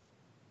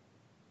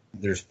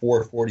 there's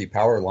 440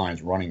 power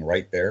lines running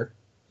right there.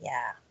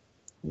 Yeah.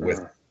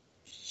 With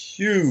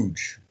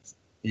huge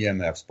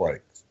EMF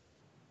spikes.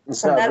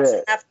 So that's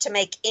enough to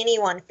make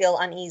anyone feel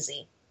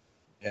uneasy.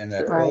 And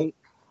that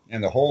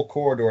and the whole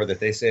corridor that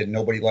they said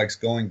nobody likes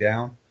going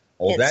down,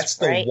 that's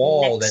the right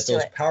wall that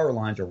those power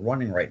lines are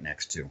running right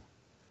next to.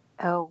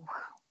 Oh.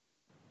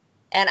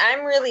 And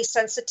I'm really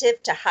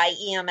sensitive to high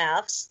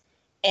EMFs.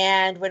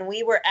 And when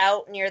we were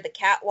out near the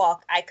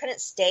catwalk, I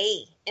couldn't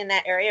stay in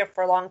that area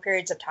for long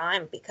periods of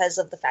time because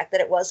of the fact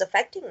that it was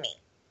affecting me.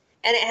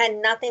 And it had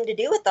nothing to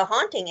do with the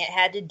haunting. It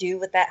had to do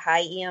with that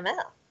high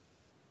EMF.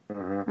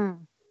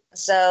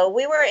 So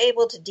we were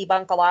able to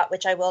debunk a lot,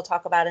 which I will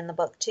talk about in the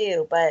book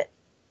too. But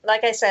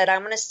like I said,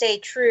 I'm going to stay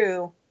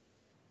true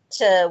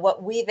to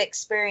what we've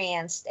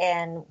experienced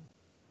and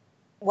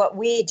what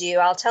we do.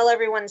 I'll tell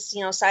everyone's,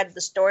 side of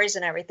the stories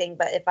and everything.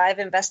 But if I've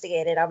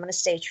investigated, I'm going to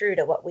stay true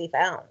to what we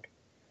found.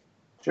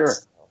 Sure.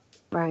 So,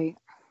 right.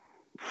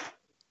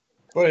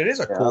 But it is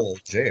a cool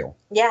jail.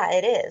 Yeah,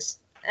 it is.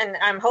 And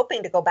I'm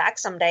hoping to go back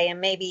someday, and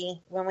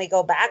maybe when we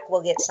go back,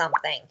 we'll get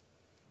something.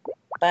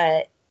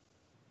 But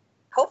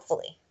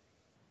hopefully.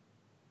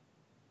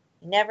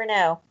 You never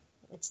know.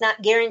 It's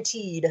not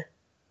guaranteed.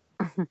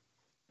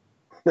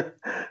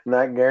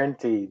 Not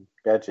guaranteed.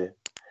 Gotcha.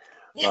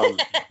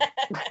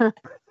 Nothing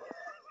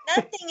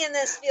in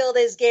this field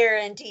is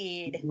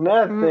guaranteed.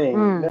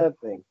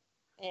 Nothing.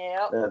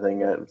 Yeah.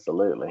 Nothing,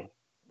 absolutely.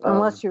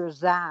 Unless you're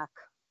Zach.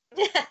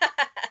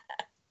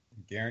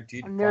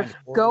 Guaranteed. And there's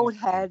goat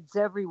heads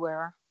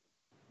everywhere.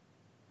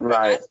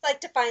 Right. I'd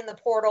like to find the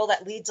portal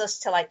that leads us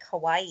to like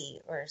Hawaii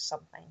or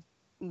something.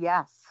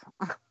 Yes.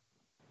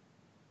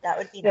 That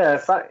would be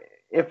nice.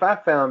 If I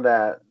found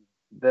that,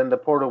 then the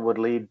portal would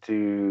lead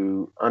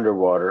to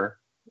underwater,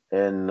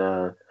 and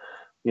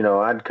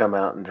I'd come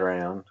out and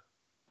drown.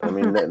 I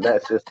mean,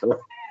 that's just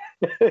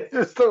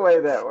the way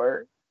that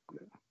works.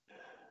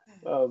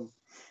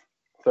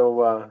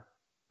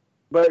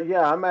 But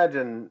yeah, I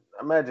imagine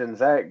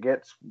Zach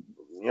gets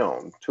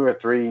 2 or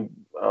 3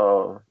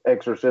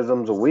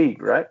 exorcisms a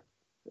week, right?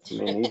 I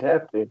mean, he'd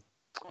have to.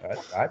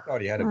 I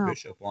thought he had a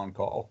bishop on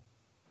call.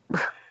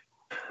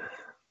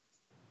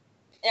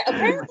 Yeah,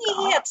 apparently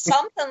he had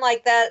something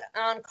like that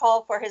on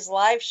call for his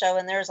live show,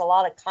 and there's a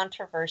lot of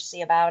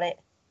controversy about it.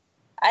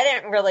 I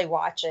didn't really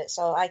watch it,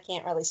 so I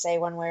can't really say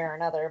one way or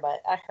another, but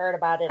I heard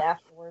about it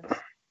afterwards.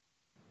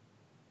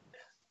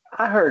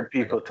 I heard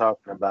people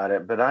talking about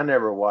it, but I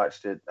never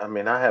watched it. I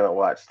mean, I haven't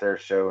watched their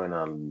show in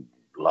a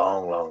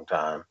long, long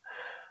time.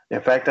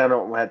 In fact, I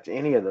don't watch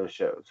any of those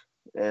shows.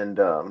 And,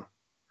 if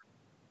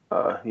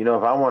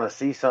I want to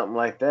see something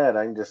like that,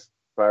 I can just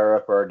fire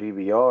up our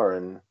DVR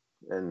and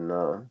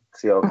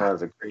see all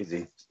kinds of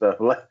crazy stuff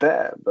like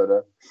that.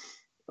 But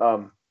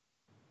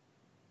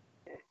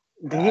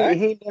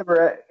he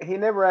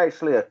never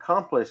actually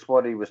accomplished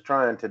what he was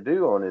trying to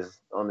do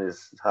on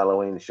his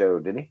Halloween show,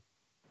 did he?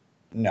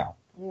 No,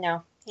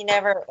 he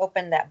never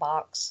opened that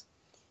box.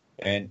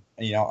 And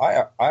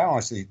I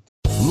honestly.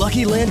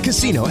 Lucky Land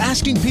Casino,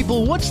 asking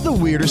people, what's the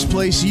weirdest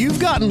place you've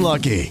gotten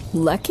lucky?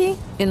 Lucky?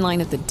 In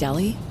line at the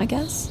deli, I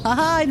guess?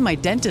 Aha, in my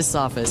dentist's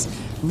office.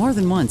 More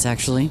than once,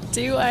 actually.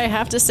 Do I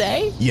have to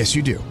say? Yes,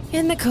 you do.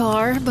 In the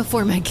car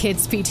before my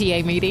kids'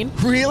 PTA meeting.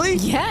 Really?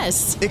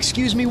 Yes.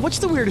 Excuse me, what's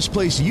the weirdest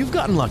place you've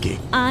gotten lucky?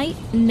 I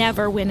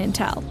never win and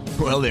tell.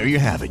 Well, there you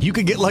have it. You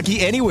can get lucky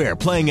anywhere,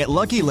 playing at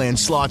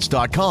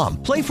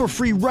LuckyLandSlots.com. Play for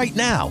free right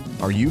now.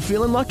 Are you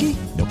feeling lucky?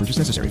 No purchase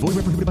necessary. Void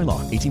where prohibited by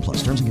law.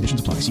 18+. Terms and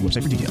conditions apply. See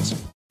website for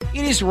details.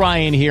 It is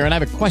Ryan here, and I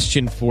have a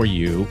question for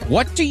you.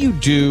 What do you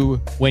do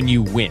when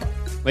you win?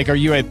 Like, are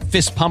you a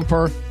fist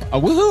pumper, a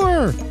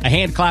woohooer, a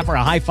hand clapper,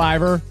 a high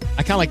fiver?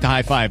 I kind of like the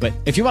high five, but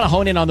if you want to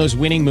hone in on those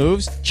winning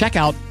moves, check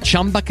out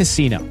Chumba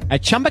Casino.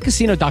 At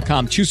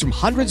ChumbaCasino.com, choose from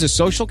hundreds of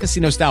social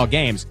casino-style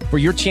games for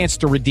your chance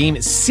to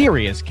redeem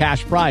serious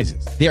cash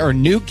prizes. There are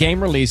new game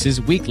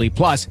releases weekly,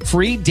 plus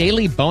free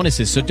daily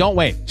bonuses. So don't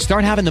wait.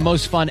 Start having the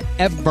most fun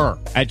ever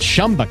at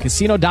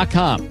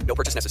ChumbaCasino.com. No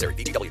purchase necessary.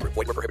 VGW. Void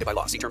where prohibited by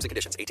law. See terms and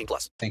conditions. 18+. I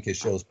think his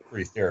show's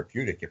pretty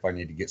therapeutic if I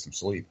need to get some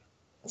sleep.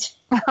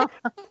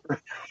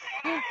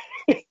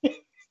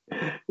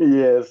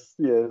 Yes.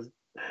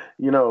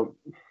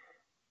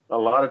 A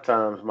lot of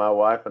times my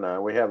wife and I,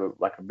 we have a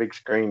big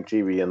screen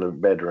TV in the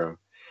bedroom,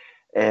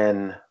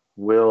 and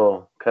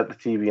we'll cut the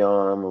TV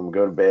on when we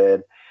go to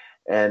bed,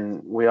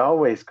 and we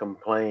always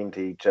complain to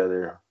each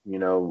other,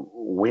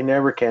 we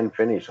never can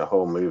finish a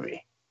whole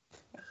movie.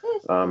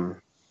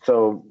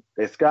 So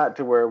it's got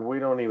to where we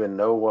don't even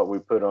know what we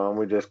put on.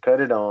 We just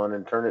cut it on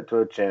and turn it to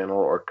a channel,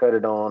 or cut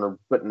it on or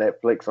put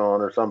Netflix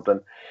on or something,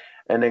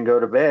 and then go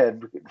to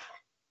bed.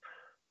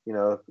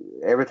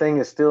 everything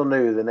is still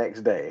new the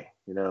next day,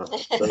 so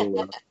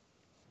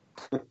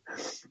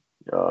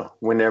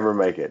we never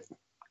make it.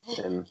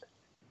 And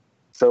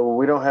so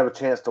we don't have a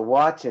chance to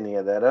watch any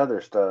of that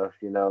other stuff,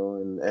 and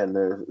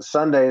the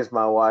Sundays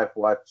my wife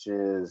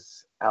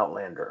watches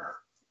Outlander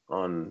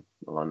on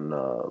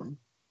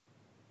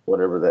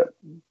whatever that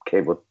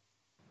cable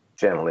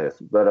channel is.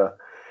 But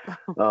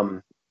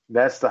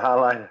that's the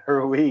highlight of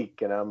her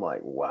week, and I'm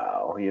like,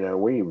 wow,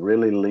 we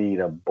really lead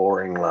a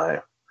boring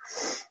life.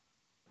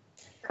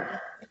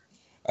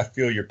 I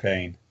feel your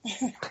pain.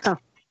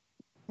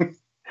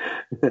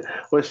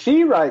 Well,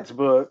 she writes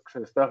books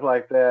and stuff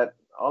like that.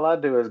 All I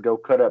do is go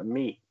cut up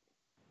meat.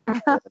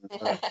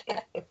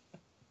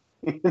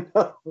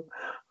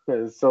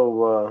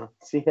 So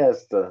she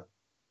has the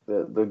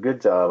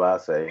good job, I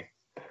say.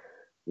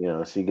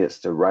 She gets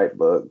to write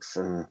books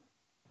and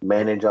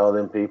manage all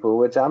them people,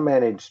 which I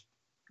manage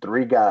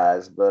 3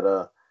 guys,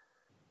 but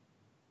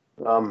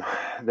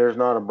there's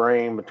not a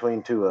brain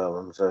between 2 of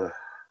them. So,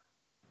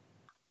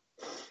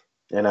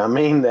 and I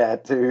mean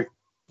that too.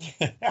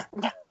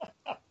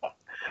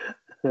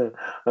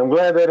 I'm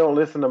glad they don't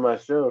listen to my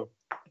show.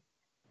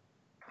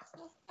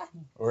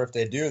 Or if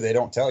they do, they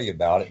don't tell you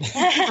about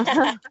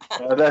it.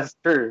 That's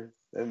true.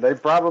 And they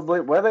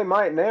probably, they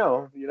might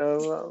now,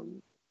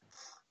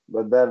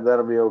 but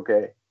that'll be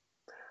okay.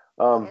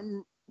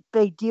 And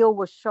they deal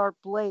with sharp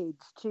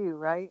blades too,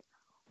 right?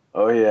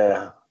 Oh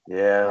yeah.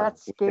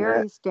 That's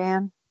scary,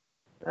 Stan.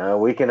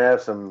 We can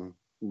have some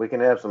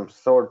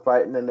sword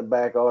fighting in the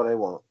back all they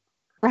want.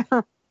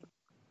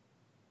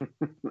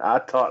 I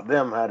taught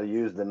them how to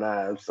use the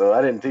knives, so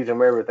I didn't teach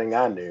them everything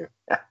I knew.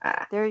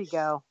 There you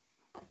go.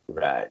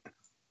 Right.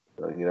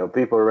 So,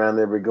 people around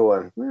there be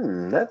going,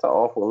 that's an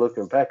awful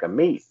looking pack of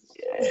meat.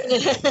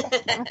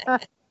 Yeah.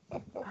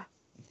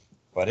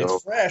 But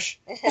it's fresh.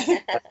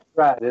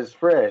 Right, it's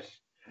fresh.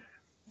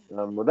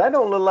 Well, that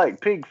don't look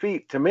like pig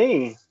feet to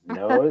me.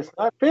 No, it's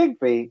not pig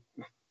feet.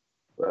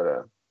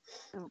 But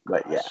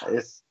yeah,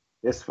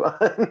 it's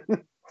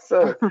fun.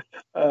 So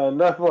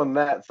enough on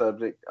that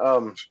subject.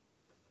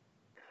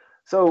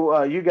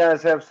 So you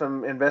guys have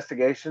some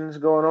investigations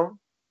going on?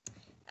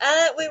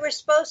 We were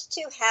supposed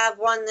to have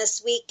one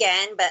this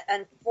weekend, but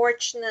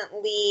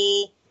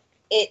unfortunately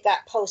it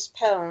got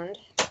postponed.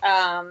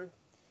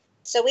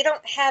 So we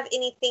don't have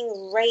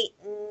anything right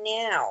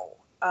now.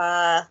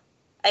 I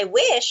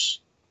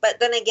wish, but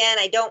then again,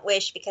 I don't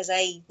wish because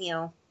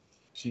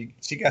She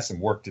got some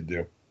work to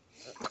do.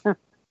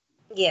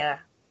 Yeah.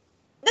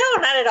 No,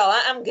 not at all.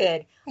 I'm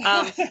good.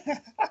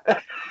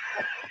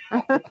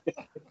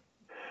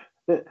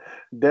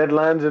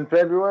 Deadlines in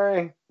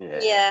February?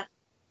 Yeah.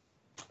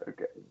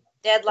 Okay.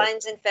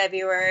 Deadlines in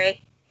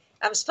February.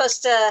 I'm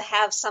supposed to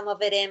have some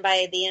of it in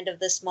by the end of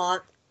this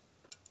month.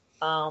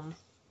 I'm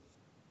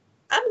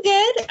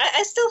good.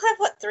 I still have,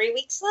 3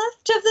 weeks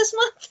left of this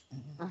month?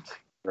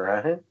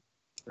 Right.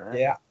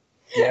 Yeah.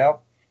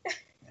 Yep.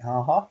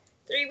 Uh-huh.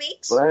 3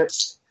 weeks?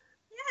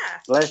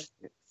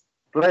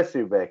 Bless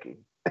you, Becky.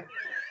 I'm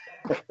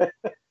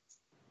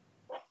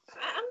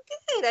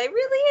good. I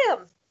really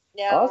am.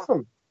 Yeah.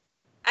 Awesome.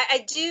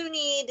 I do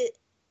need...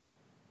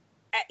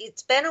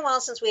 It's been a while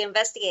since we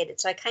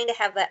investigated, so I kind of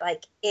have that,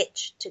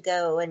 itch to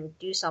go and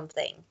do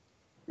something.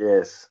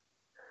 Yes.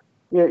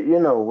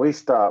 Yeah, we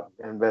stopped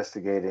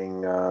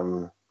investigating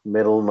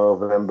middle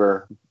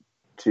November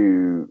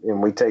and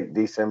we take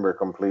December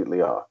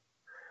completely off.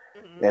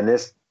 Mm-hmm. And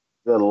it's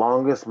the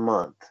longest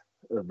month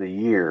of the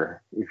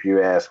year, if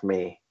you ask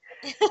me.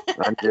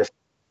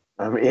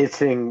 I'm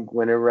itching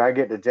whenever I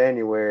get to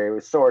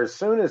January. So as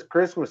soon as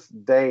Christmas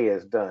Day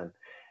is done,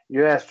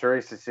 you ask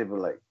Teresa,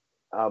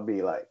 I'll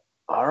be like,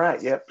 all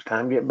right, yep, it's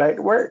time to get back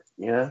to work.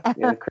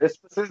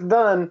 Christmas is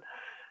done.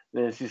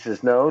 And she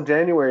says, no,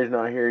 January's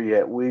not here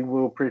yet. We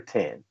will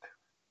pretend.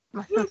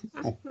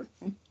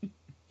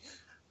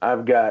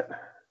 I've got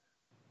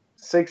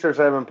 6 or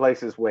 7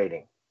 places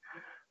waiting.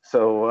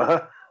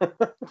 So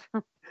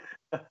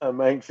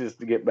I'm anxious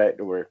to get back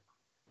to work.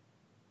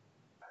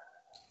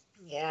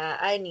 Yeah,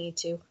 I need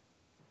to.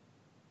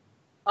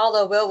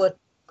 Although Will would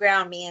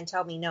ground me and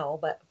tell me no,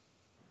 but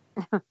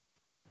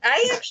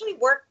I actually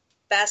work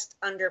best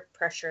under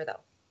pressure,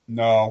 though.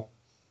 No.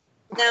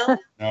 No?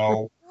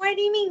 No. Why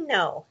do you mean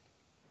no?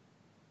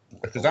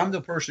 Because I'm the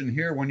person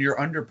here when you're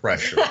under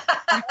pressure.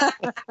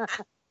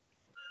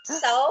 So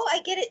I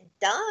get it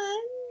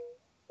done.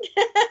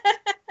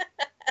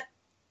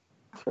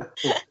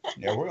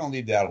 Yeah, we're going to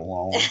leave that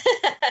alone.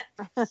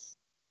 Well,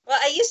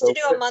 I used to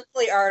do a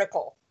monthly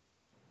article.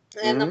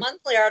 And the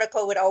monthly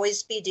article would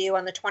always be due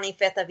on the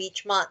 25th of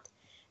each month.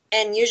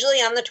 And usually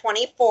on the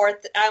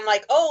 24th, I'm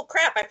like, oh,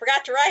 crap, I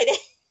forgot to write it.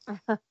 And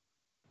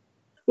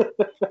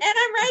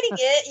I'm writing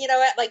it,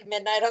 at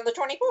midnight on the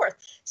 24th.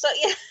 So,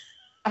 yeah.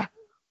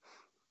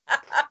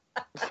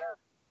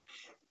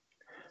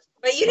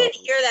 But you didn't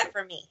hear that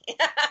from me.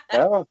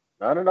 No,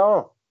 not at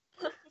all.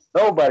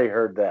 Nobody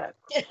heard that.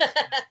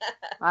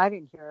 I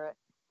didn't hear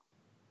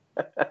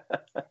it.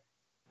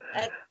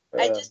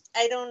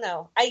 I don't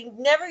know. I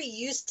never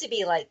used to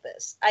be like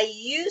this. I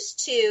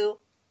used to,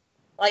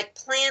 like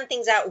plan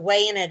things out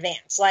way in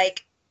advance.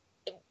 Like,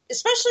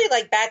 especially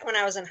like back when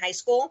I was in high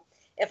school,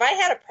 if I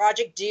had a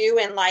project due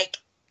in like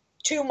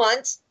 2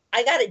 months,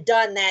 I got it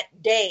done that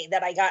day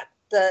that I got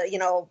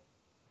the,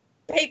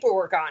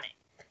 paperwork on it.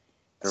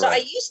 Right. So I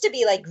used to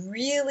be like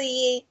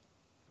really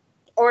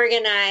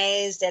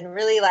organized and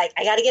really like,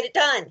 I got to get it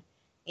done,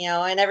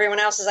 and everyone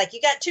else is like,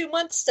 you got 2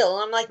 months still.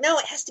 And I'm like, no,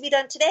 it has to be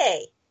done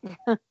today.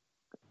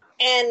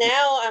 And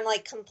now I'm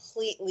like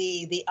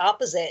completely the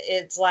opposite.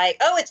 It's like,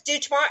 oh, it's due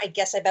tomorrow. I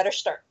guess I better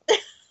start.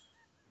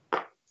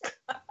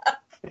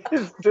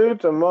 It's due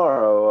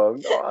tomorrow.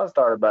 I'll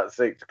start about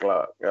 6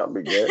 o'clock. That'll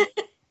be good.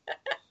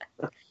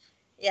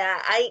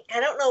 Yeah, I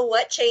don't know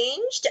what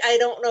changed. I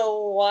don't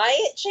know why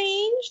it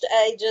changed.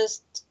 I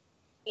just,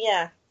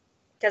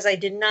 because I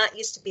did not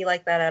used to be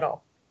like that at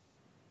all.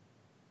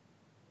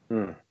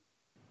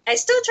 I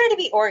still try to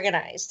be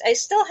organized. I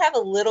still have a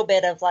little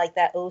bit of like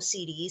that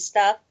OCD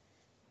stuff,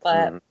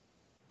 but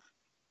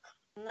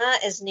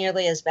not as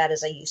nearly as bad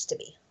as I used to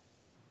be.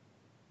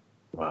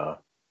 Wow.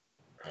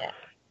 Yeah.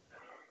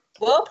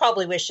 Will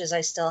probably wishes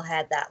I still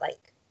had that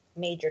like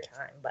major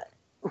time, but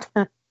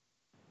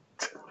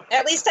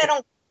at least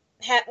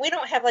we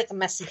don't have like a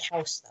messy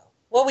house though.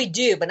 Well, we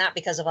do, but not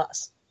because of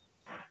us.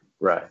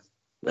 Right.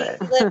 We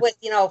live with,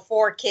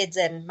 4 kids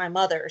and my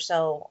mother,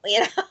 so,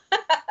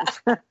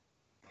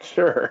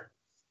 Sure.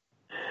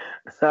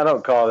 I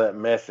don't call that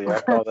messy.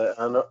 I call that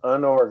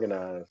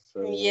unorganized.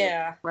 So.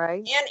 Yeah.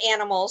 Right. And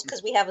animals,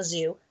 because we have a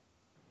zoo.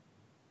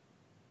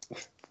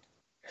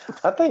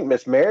 I think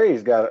Miss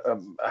Mary's got a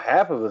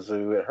half of a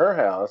zoo at her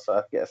house.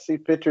 I see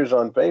pictures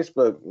on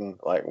Facebook and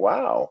like,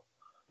 wow.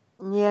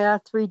 Yeah,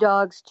 3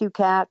 dogs, 2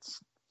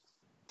 cats.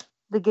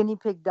 The guinea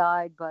pig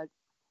died, but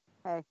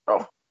hey.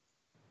 Oh.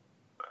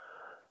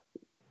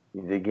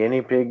 The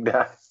guinea pig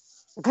died?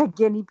 The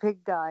guinea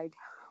pig died.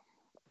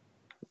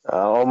 I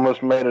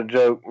almost made a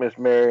joke, Miss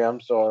Mary. I'm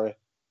sorry.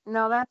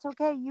 No, that's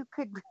okay. You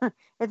could.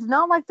 It's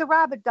not like the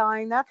rabbit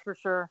dying, that's for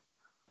sure.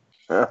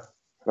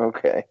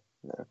 Okay.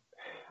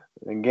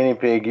 The guinea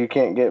pig, you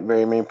can't get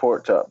very many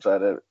pork chops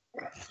out of it.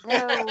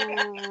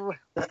 No.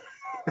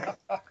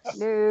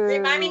 No.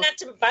 Remind me not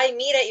to buy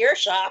meat at your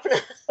shop.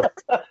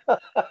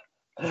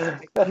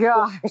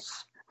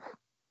 Gosh.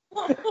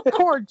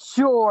 Poor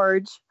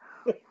George.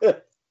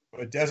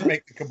 It does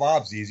make the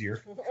kebabs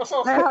easier.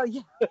 Oh,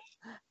 yeah.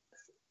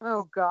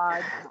 Oh,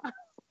 God.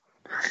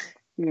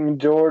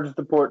 George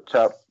the pork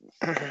chop.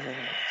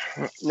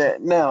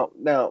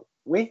 Now,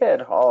 we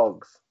had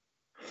hogs.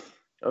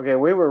 Okay,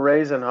 we were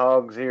raising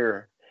hogs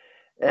here,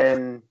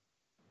 and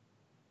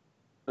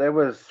there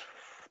was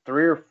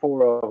 3 or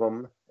 4 of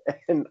them,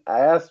 and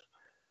I asked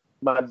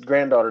my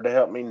granddaughter to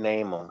help me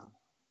name them.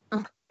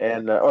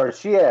 And or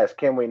she asked,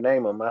 "Can we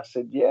name them?" I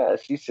said, "Yeah."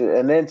 She said,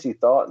 and then she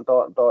thought,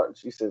 and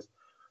she says,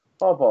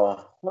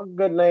 "Papa, what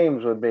good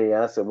names would be?"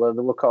 I said, "Well,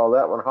 we'll call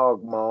that one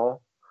Hog Maw.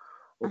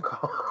 We'll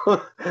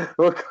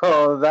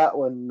call that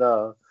one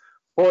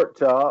Pork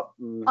Chop,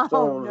 and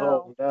so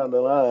on down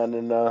the line."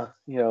 And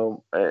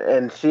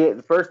and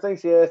the first thing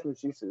she asked me,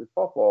 she said,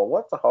 "Papa,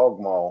 what's a Hog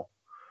Maw?"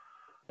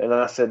 And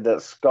I said,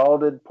 "That's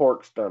scalded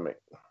pork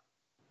stomach."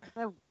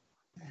 Oh.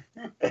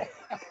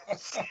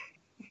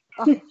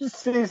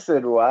 She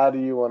said, "Why do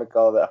you want to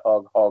call that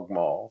hog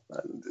maw?"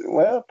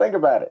 Well, think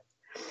about it.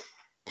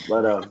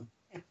 But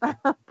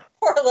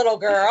poor little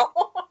girl.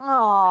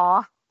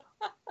 Aw.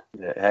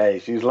 Hey,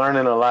 she's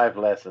learning a life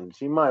lesson.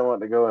 She might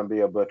want to go and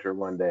be a butcher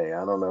one day.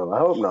 I don't know. I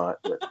hope not.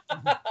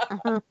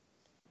 But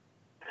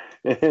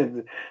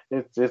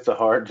it's a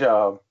hard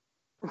job.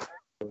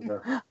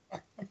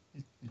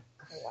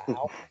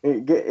 Wow.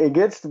 It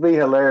gets to be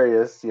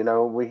hilarious.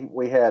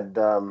 We had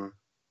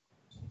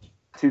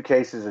 2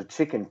 cases of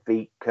chicken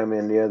feet come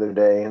in the other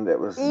day, and that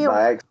was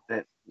by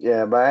accident.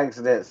 Yeah, by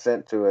accident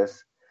sent to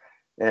us.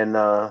 And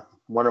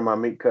one of my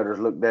meat cutters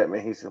looked at me.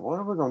 He said, "What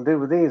are we going to do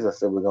with these?" I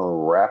said, "We're going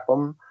to wrap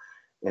them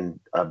in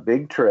a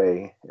big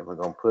tray, and we're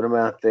going to put them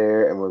out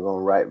there, and we're going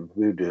to write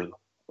voodoo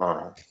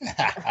on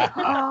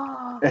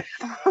them."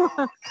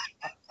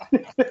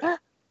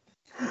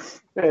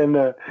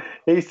 And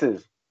he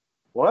says,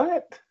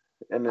 "What?"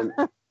 And then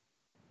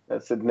I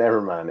said,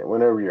 "Never mind. It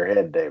went over your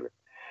head, David."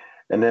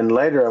 And then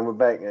later I went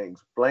back and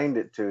explained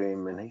it to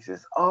him, and he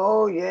says,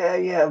 "Oh,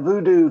 yeah,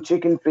 voodoo,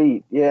 chicken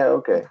feet. Yeah,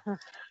 okay."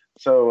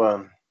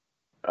 So,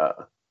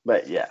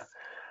 but yeah.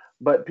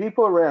 But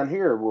people around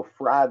here will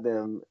fry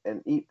them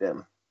and eat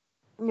them.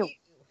 No.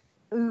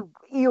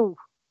 Ew.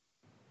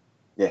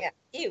 Yeah.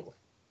 Ew.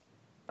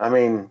 I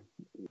mean,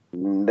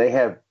 they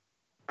have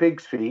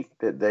pig's feet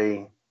that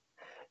they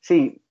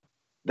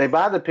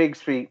buy the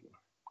pig's feet,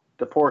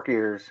 the pork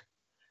ears,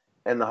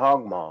 and the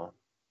hog maw,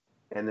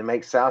 and they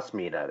make souse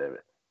meat out of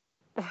it.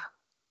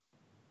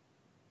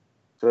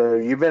 So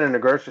you've been in the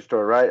grocery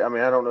store, right? I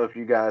mean, I don't know if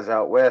you guys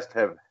out west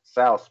have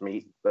souse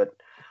meat, but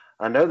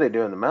I know they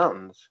do in the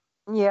mountains.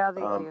 Yeah,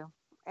 they do.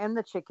 And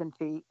the chicken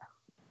feet.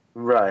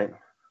 Right.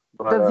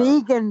 But, the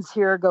vegans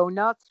here go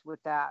nuts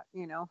with that.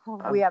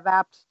 We have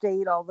App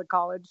State, all the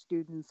college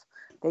students,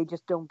 they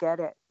just don't get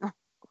it.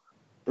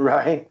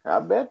 Right. I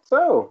bet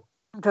so.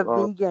 The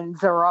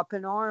vegans are up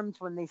in arms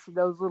when they see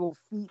those little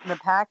feet in the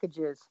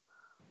packages.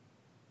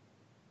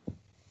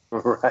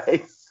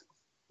 Right?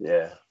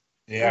 Yeah.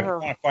 Yeah, if you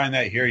want to find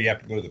that here, you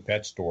have to go to the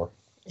pet store.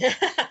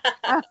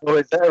 Oh,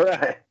 is that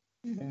right?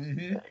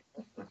 Mm-hmm.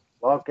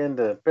 Walk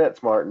into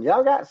PetSmart and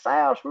y'all got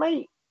sow's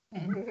meat.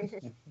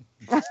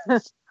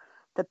 The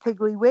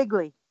Piggly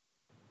Wiggly.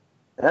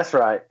 That's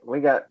right. We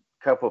got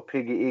a couple of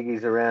Piggy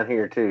Iggies around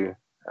here too.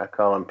 I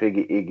call them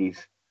Piggy Iggies.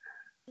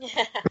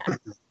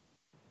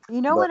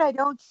 You know what I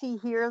don't see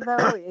here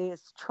though is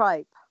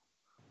tripe.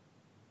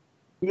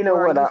 You know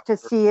what? I used to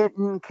see it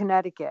in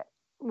Connecticut,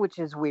 which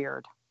is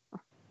weird.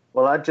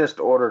 Well, I just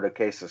ordered a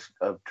case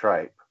of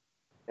tripe.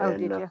 Oh,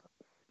 did you?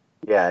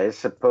 Yeah, it's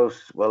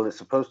supposed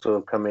to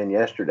have come in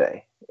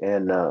yesterday,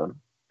 and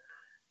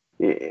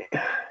it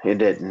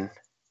didn't.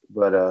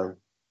 But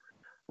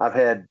I've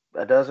had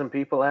a dozen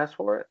people ask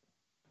for it.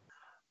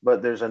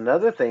 But there's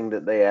another thing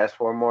that they ask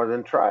for more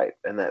than tripe,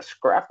 and that's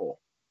scrapple.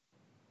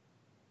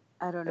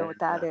 I don't know what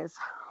that is.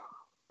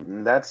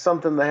 That's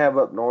something they have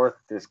up north.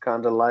 It's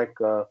kind of like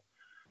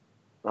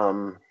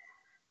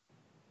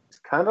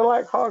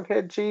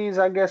hoghead cheese,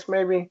 I guess,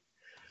 maybe.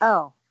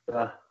 Oh.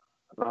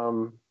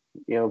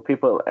 You know,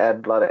 people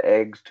add a lot of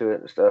eggs to it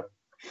and stuff,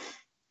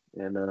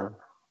 and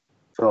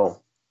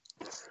so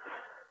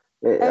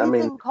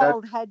anything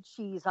called head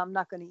cheese, I'm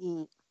not going to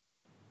eat.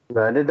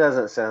 But it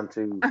doesn't sound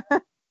too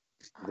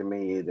to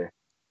me either.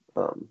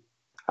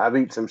 I've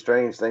eaten some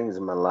strange things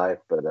in my life,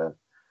 but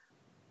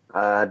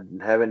I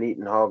haven't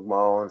eaten hog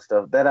maw and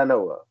stuff that I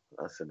know of.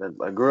 I said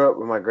I grew up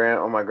with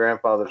on my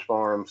grandfather's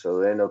farm, so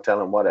there ain't no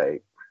telling what I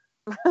ate.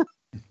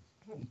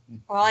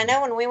 Well, I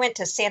know when we went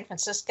to San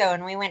Francisco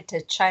and we went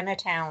to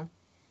Chinatown,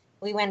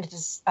 we went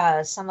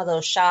to some of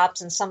those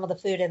shops and some of the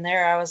food in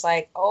there. I was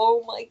like,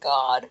 oh my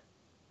God.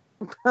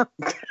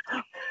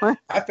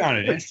 I found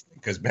it interesting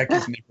because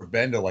Becky's never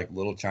been to like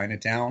Little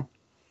Chinatown.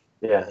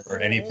 Yeah. Or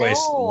any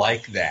place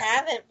like that. I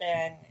haven't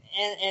been.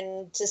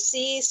 And to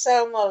see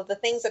some of the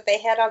things that they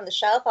had on the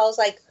shelf, I was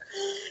like,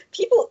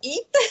 people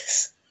eat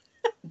this?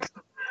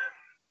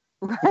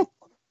 Right.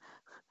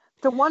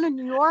 The one in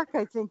New York,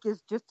 I think,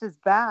 is just as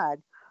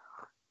bad.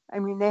 I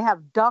mean, they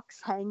have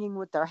ducks hanging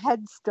with their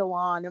heads still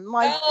on. I'm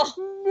like,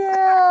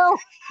 no.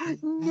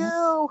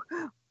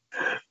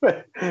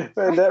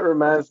 That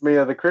reminds me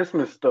of the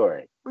Christmas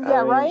Story.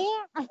 Yeah, right?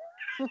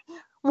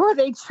 Where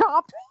they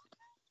chop.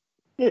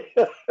 Yeah.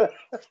 That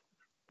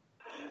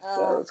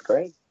was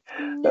crazy.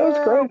 That was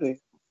crazy.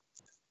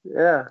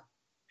 Yeah.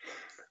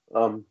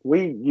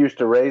 We used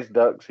to raise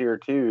ducks here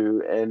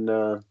too, and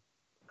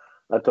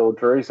I told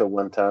Teresa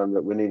one time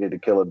that we needed to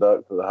kill a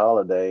duck for the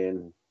holiday,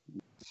 and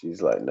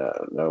she's like, no,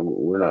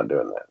 we're not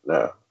doing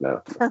that.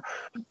 No.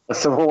 I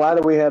said, well, why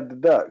do we have the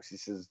ducks? She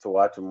says, to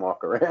watch them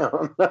walk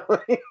around.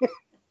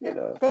 You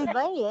know. They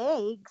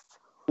lay eggs.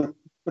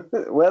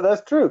 Well,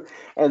 that's true.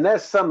 And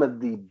that's some of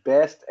the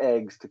best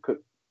eggs to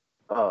cook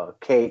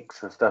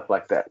cakes and stuff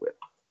like that with.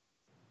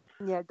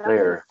 Yeah,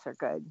 ducks are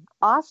good.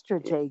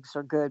 Ostrich eggs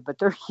are good, but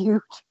they're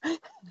huge.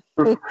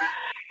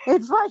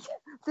 It's like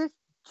this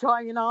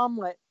giant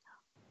omelet.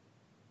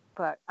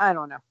 But I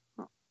don't know.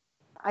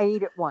 I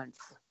ate it once.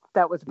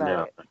 That was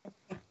about it.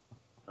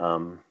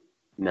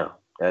 No.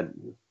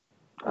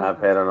 I've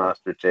had an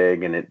ostrich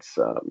egg, and it's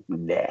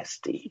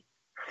nasty.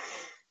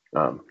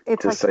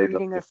 It's like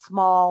eating a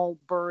small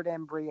bird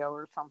embryo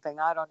or something.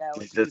 I don't know.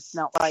 It's just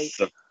not right.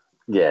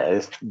 Yeah,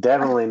 it's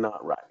definitely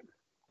not right.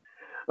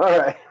 All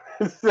right.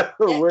 So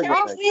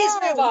please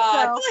move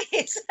on,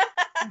 please.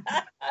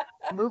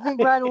 Moving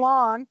right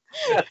along.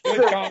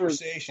 Good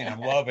conversation. I'm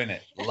loving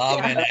it.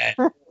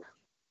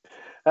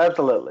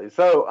 Absolutely.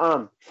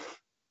 So,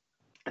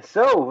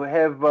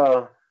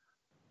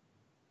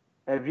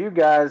 have you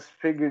guys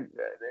figured?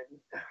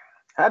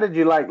 How did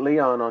you like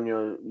Leon on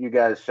you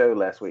guys' show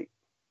last week?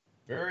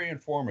 Very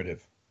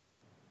informative.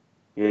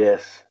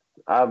 Yes,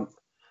 I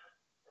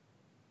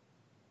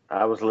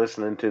was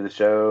listening to the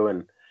show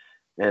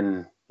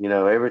and you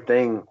know,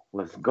 everything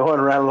was going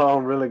right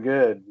along really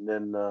good. And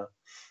then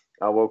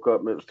I woke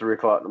up and it was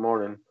 3:00 in the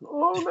morning.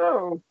 Oh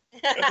no!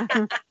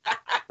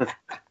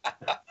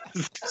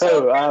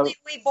 So apparently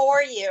we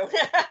bore you.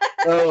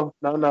 No.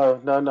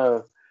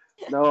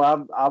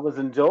 I was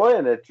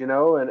enjoying it, you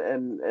know,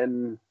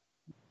 and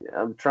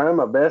I'm trying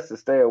my best to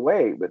stay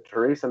awake. But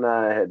Teresa and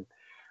I had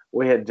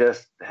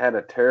just had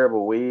a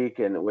terrible week,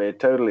 and we had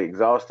totally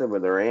exhausted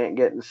with her aunt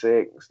getting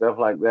sick and stuff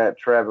like that,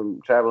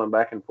 traveling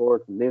back and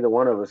forth. And neither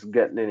one of us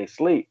getting any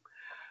sleep.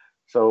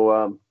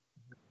 So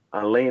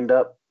I leaned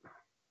up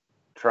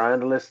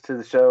trying to listen to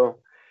the show,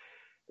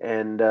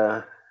 and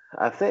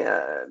I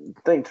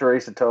think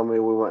Teresa told me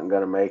we weren't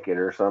going to make it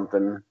or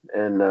something,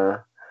 and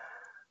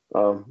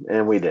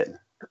we didn't.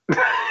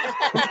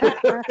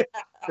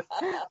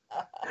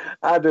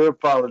 I do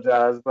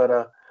apologize,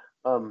 but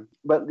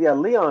yeah,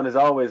 Leon is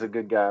always a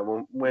good guy.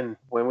 When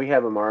we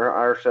have him on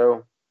our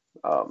show,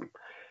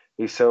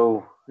 he's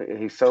so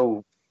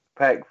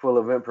packed full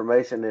of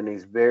information, and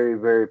he's very,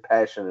 very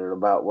passionate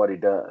about what he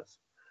does.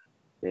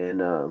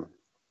 And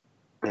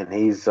and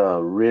he's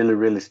really,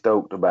 really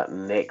stoked about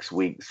next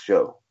week's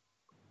show.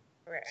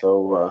 Right.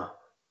 So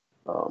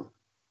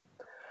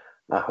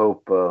I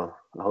hope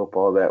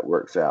all that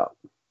works out.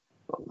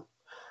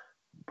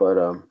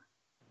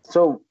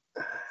 So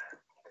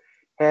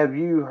have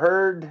you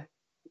heard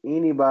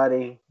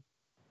anybody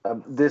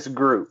this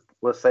group?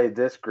 Let's say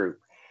this group.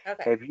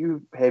 Okay.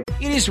 It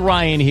is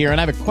Ryan here, and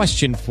I have a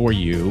question for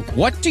you.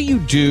 What do you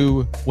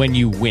do when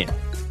you win?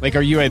 Like,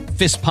 are you a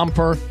fist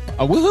pumper,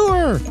 a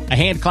woohooer, a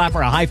hand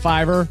clapper, a high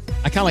fiver?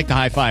 I kind of like the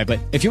high five, but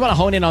if you want to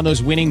hone in on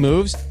those winning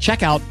moves,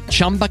 check out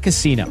Chumba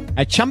Casino.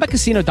 At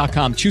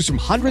ChumbaCasino.com, choose from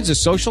hundreds of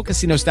social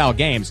casino-style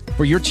games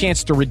for your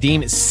chance to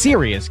redeem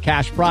serious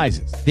cash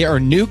prizes. There are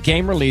new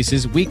game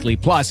releases weekly,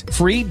 plus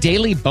free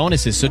daily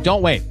bonuses. So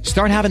don't wait.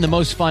 Start having the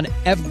most fun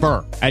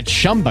ever at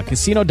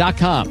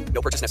ChumbaCasino.com.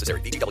 No purchase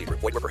necessary. VGW Group.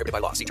 Void where prohibited by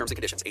law. See terms and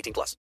conditions.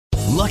 18+.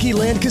 Lucky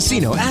Land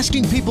Casino,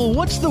 asking people,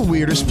 what's the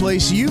weirdest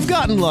place you've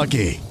gotten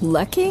lucky?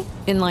 Lucky?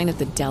 In line at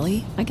the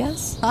deli, I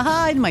guess?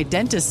 Aha, in my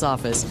dentist's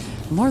office.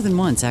 More than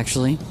once,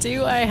 actually.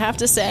 Do I have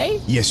to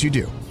say? Yes, you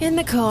do. In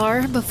the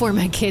car before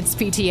my kids'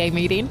 PTA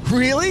meeting.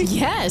 Really?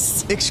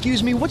 Yes.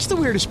 Excuse me, what's the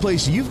weirdest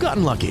place you've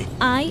gotten lucky?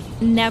 I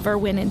never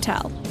win and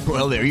tell.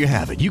 Well, there you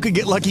have it. You can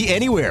get lucky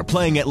anywhere,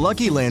 playing at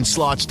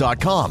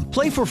LuckyLandSlots.com.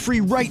 Play for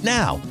free right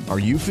now. Are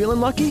you feeling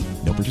lucky?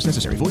 No purchase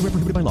necessary. Void where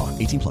prohibited by law.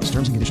 18+.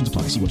 Terms and conditions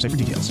apply. See website for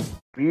details.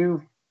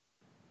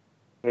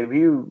 Have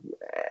you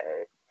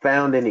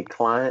found any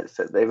clients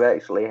that they've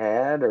actually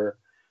had, or?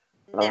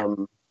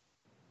 No.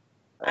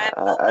 I'm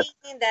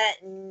hoping that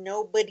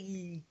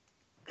nobody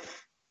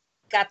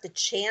got the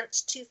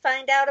chance to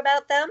find out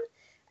about them.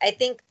 I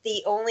think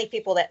the only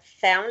people that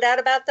found out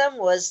about them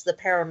was the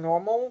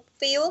paranormal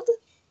field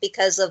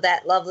because of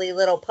that lovely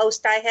little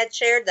post I had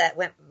shared that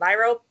went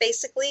viral,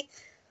 basically.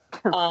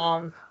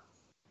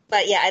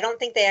 But yeah, I don't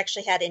think they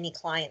actually had any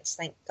clients,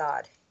 thank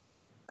God.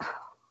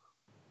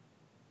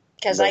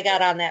 Because I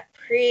got on that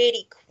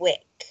pretty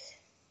quick.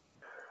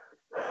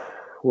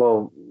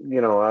 Well,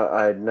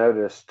 I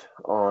noticed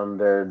on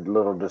their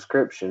little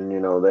description,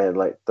 they had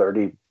like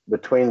 30,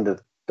 between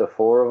the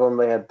four of them,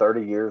 they had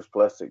 30 years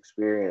plus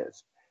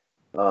experience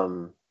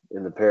in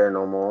the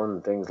paranormal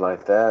and things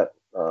like that.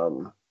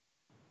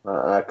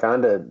 I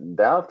kind of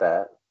doubt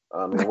that.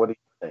 I mean, what do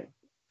you think?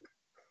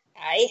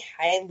 I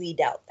highly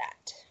doubt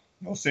that.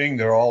 Well, seeing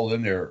they're all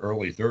in their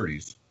early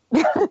 30s.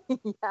 Yeah,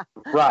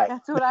 right.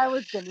 That's what I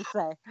was going to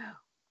say.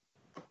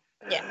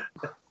 Yeah.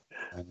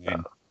 I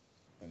mean,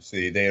 let's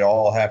see, they'd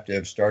all have to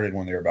have started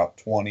when they were about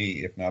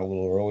 20, if not a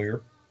little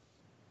earlier.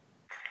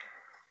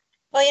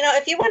 Well,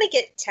 if you want to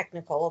get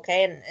technical,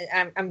 okay,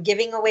 and I'm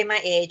giving away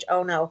my age.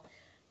 Oh, no.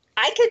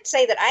 I could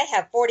say that I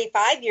have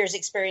 45 years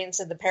experience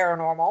in the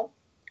paranormal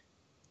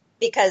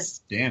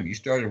because... Damn, you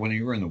started when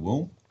you were in the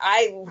womb?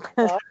 You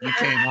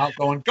came out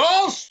going,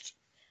 ghost!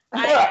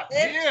 Yeah.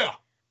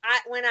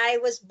 When I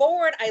was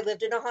born, I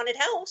lived in a haunted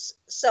house.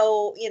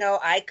 So,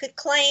 I could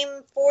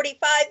claim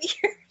 45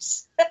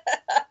 years.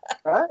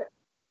 Right.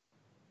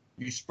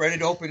 You spread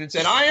it open and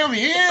said, I am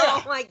here!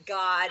 Oh, my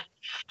God.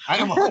 I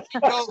am a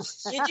haunted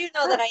ghost. Did you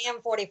know that I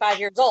am 45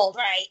 years old,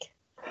 right?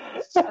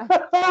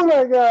 Oh,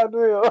 my God,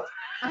 Will.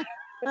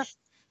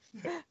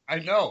 I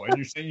know, and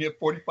you're saying you have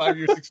 45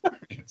 years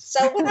experience.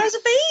 So when I was a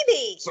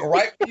baby. So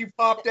right when you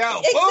popped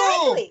out,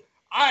 exactly. Boom!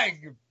 I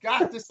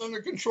got this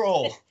under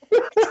control.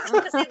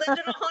 Because I lived in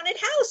a haunted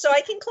house, so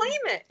I can claim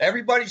it.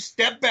 Everybody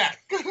step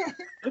back.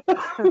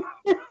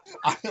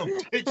 I am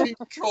taking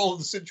control of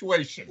the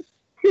situation.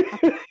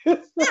 Yeah,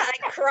 I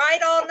cried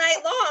all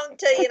night long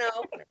to,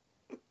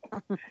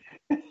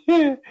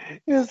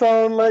 You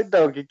sound like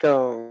Donkey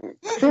Kong.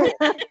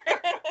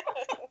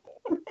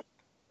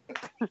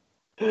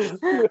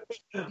 Well,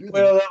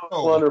 that was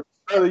wonderful.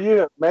 Brother, you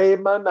have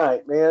made my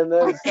night, man.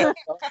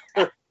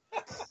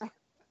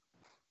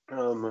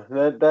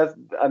 That's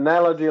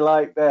analogy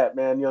like that,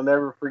 man. You'll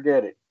never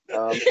forget it.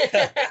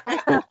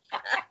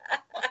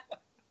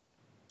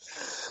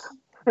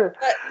 But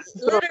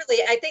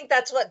literally, I think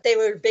that's what they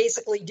were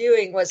basically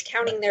doing was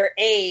counting their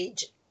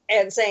age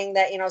and saying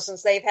that,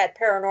 since they've had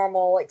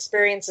paranormal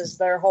experiences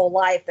their whole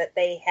life, that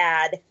they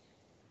had,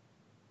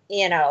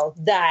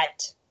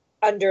 that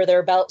under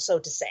their belt, so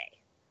to say.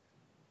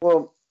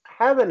 Well,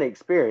 having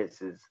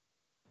experiences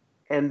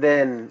and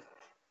then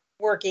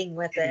working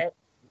with it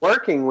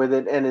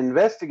and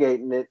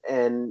investigating it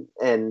and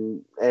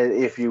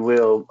if you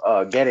will,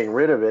 getting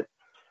rid of it,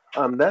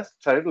 that's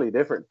a totally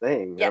different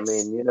thing. Yes. I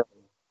mean,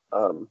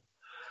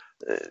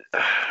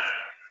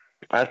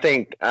 I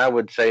think I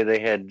would say they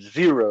had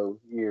 0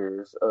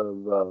 years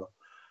of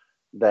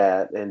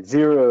that and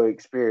 0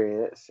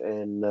 experience,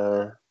 and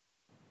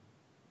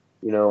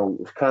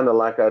it's kind of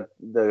like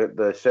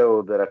the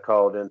show that I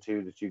called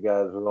into that you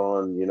guys were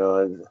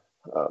on.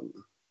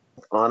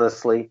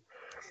 Honestly,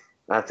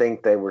 I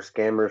think they were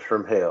scammers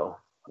from hell.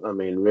 I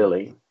mean,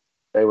 really,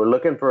 they were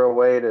looking for a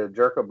way to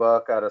jerk a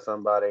buck out of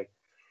somebody,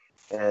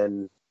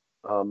 and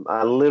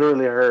I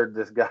literally heard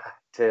this guy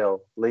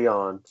tell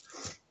Leon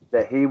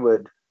that he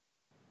would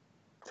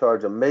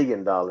charge $1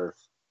 million,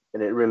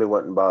 and it really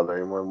wasn't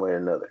bothering him one way or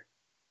another.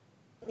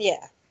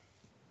 Yeah.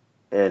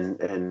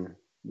 And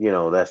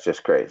that's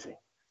just crazy.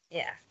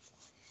 Yeah.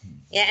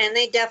 Yeah, and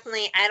they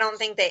definitely, I don't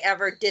think they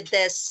ever did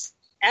this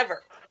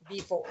ever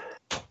before.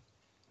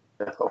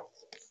 No.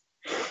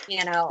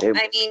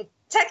 I mean,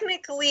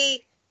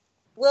 technically,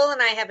 Will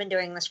and I have been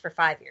doing this for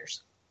 5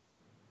 years.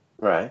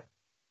 Right.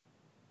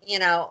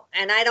 And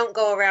I don't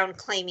go around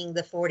claiming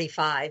the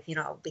 45,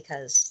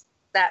 because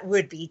that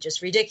would be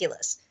just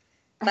ridiculous.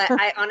 But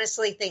I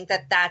honestly think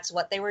that that's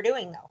what they were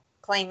doing, though.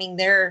 Claiming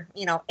their,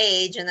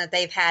 age and that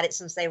they've had it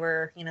since they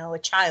were, a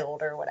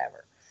child or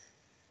whatever.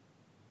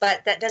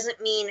 But that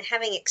doesn't mean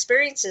having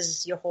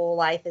experiences your whole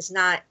life is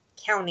not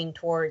counting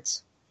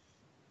towards,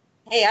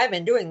 hey, I've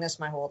been doing this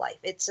my whole life.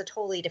 It's a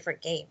totally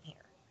different game here.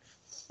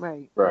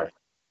 Right. Right.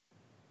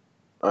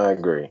 I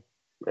agree.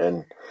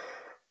 And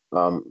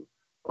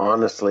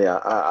honestly,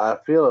 I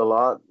feel a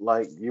lot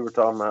like you were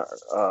talking about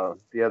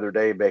the other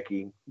day,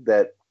 Becky,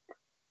 that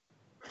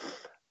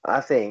I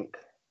think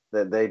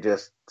that they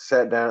just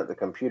sat down at the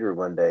computer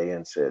one day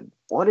and said,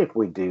 what if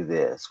we do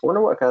this?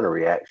 Wonder what kind of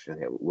reaction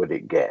would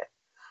it get?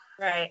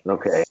 Right.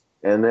 Okay.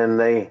 And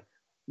then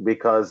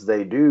because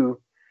they do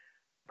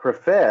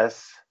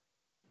profess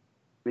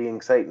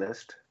being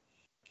Satanist,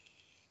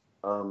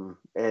 and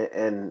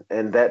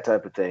that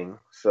type of thing.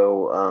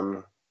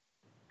 So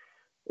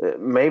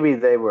maybe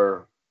they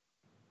were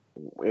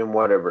in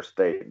whatever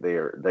state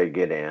they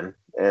get in,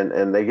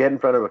 and they get in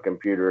front of a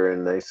computer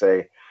and they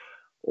say,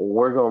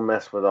 we're going to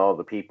mess with all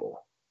the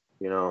people,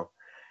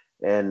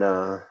 and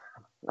I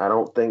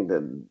don't think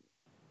that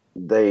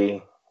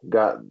they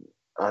got,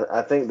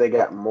 I think they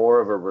got more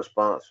of a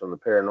response from the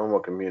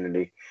paranormal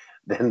community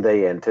than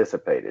they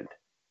anticipated.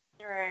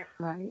 Right.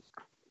 Right.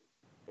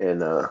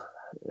 And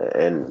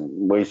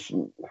we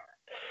should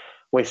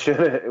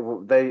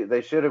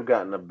they should have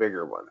gotten a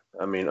bigger one.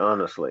 I mean,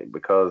 honestly,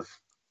 because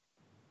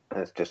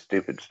that's just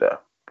stupid stuff.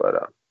 But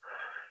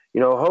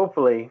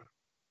hopefully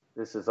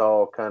this is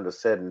all kind of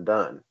said and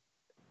done.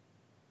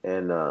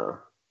 And I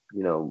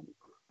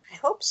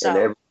hope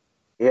so.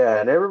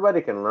 And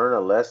everybody can learn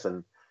a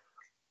lesson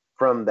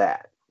from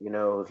that.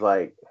 It's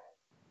like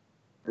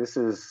this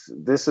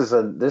is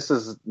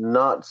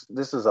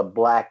a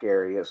black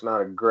area. It's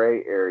not a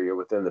gray area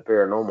within the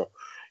paranormal.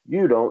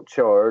 You don't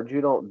charge. You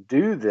don't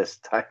do this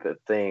type of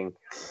thing.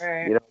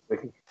 Right.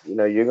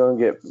 You're going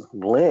to get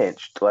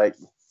lynched, like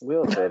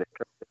Will said,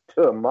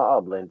 to a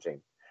mob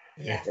lynching.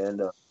 Yeah.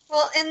 And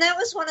and that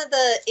was one of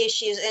the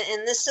issues,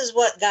 and this is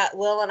what got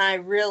Will and I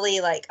really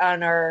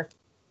on our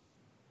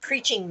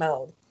preaching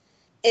mode,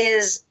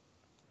 is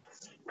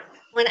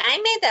when I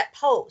made that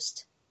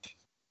post,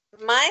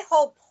 my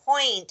whole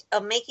point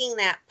of making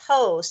that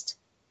post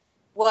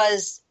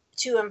was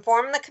to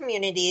inform the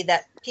community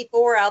that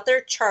people were out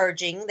there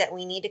charging, that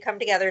we need to come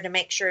together to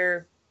make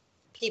sure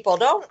people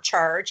don't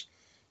charge,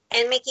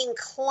 and making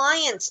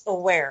clients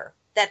aware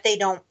that they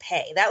don't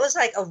pay. That was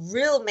a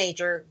real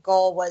major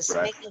goal, was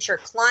making sure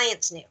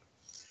clients knew.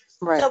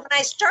 Right. So when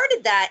I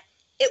started that,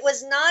 it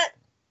was not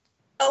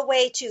a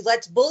way to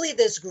let's bully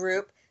this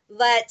group,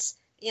 let's,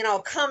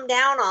 come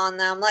down on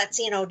them, let's,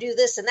 do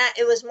this and that.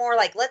 It was more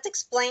like, let's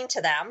explain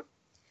to them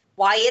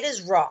why it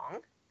is wrong.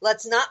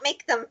 Let's not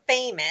make them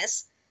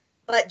famous,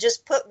 but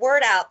just put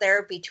word out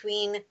there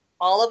between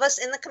all of us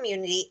in the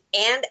community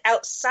and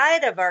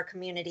outside of our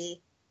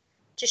community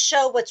to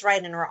show what's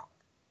right and wrong.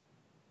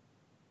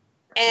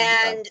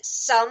 And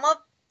some of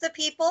the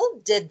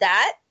people did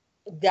that.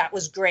 That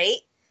was great.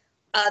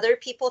 Other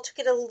people took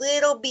it a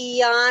little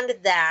beyond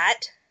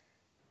that.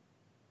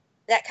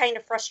 That kind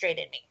of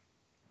frustrated me.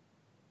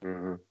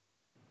 Mm-hmm.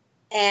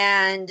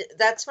 And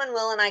that's when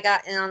Will and I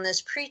got in on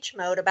this preach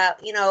mode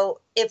about,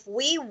 if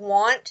we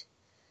want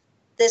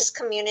this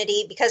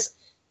community, because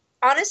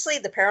honestly,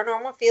 the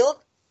paranormal field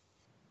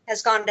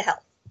has gone to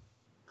hell.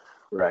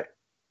 Right.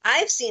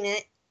 I've seen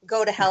it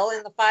go to hell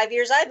in the 5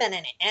 years I've been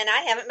in it, and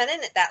I haven't been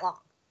in it that long.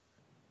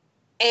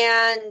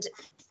 And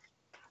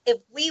if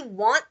we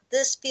want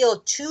this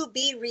field to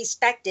be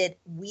respected,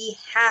 we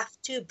have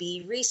to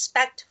be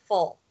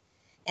respectful.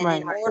 And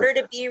in order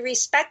to be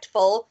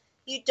respectful,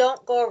 you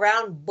don't go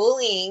around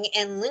bullying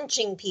and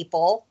lynching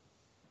people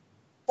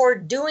for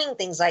doing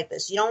things like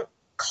this. You don't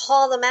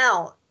call them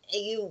out.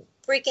 You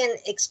freaking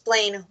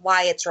explain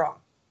why it's wrong.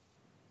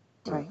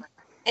 Right.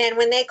 And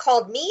when they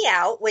called me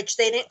out, which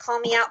they didn't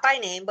call me out by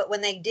name, but when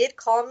they did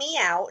call me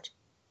out,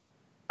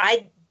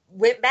 I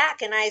went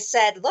back and I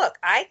said, look,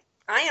 I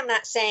am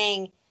not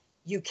saying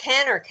you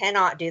can or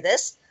cannot do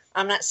this.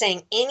 I'm not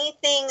saying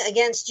anything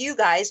against you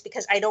guys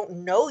because I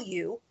don't know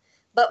you.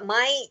 But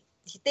my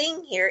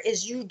thing here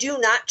is you do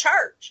not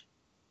charge.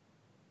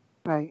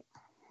 Right.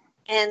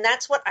 And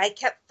that's what I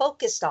kept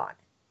focused on.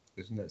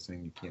 Isn't that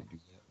saying you can't do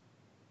that?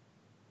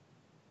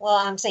 Well,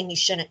 I'm saying you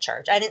shouldn't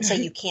charge. I didn't say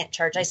you can't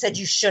charge. I said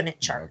you shouldn't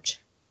charge.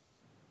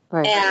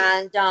 Right.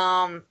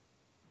 And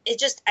it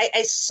just,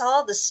 I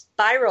saw the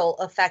spiral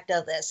effect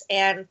of this.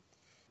 And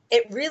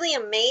it really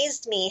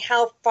amazed me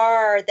how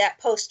far that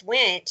post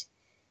went.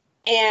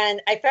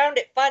 And I found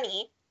it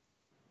funny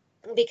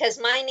because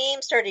my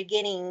name started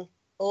getting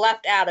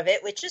left out of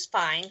it, which is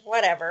fine,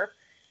 whatever.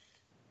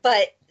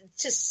 But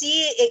to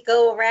see it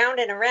go around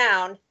and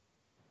around,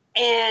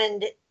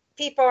 and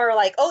people are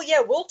like, oh,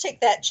 yeah, we'll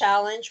take that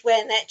challenge,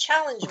 when that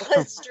challenge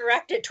was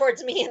directed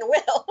towards me and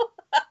Will.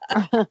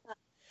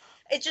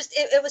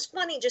 It was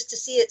funny just to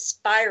see it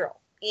spiral,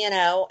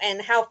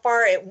 and how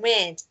far it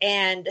went,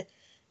 and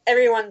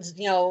everyone's,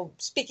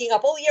 speaking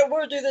up, oh, yeah,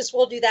 we'll do this,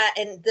 we'll do that.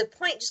 And the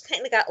point just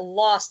kind of got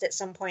lost at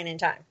some point in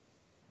time.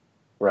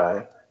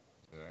 Right.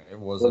 It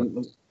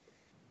wasn't.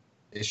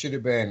 It should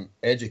have been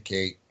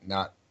educate,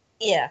 not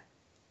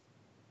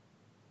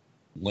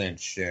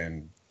lynch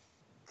and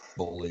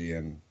bully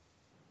and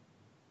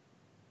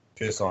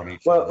piss on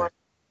each other.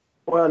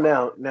 Well,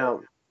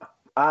 now,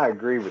 I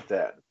agree with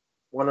that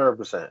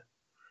 100%.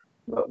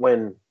 But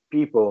when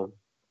people,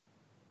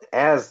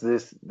 as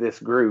this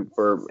group,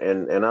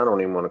 and I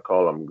don't even want to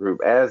call them a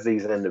group, as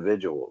these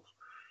individuals,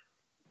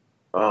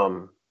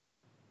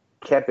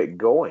 kept it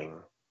going,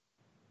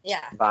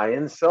 by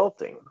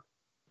insulting,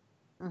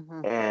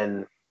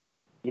 and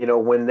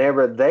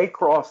whenever they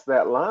crossed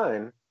that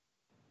line,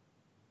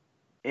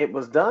 it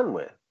was done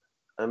with.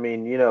 I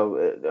mean,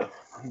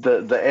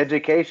 the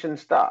education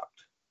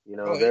stopped.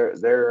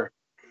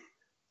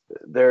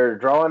 They're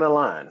drawing a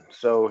line.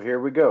 So here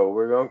we go.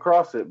 We're going to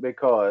cross it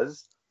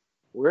because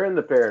we're in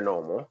the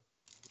paranormal.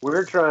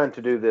 We're trying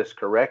to do this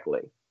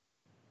correctly.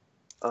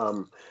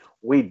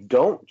 We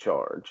don't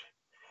charge.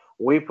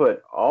 We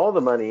put all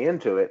the money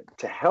into it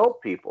to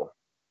help people.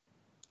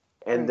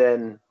 And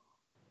then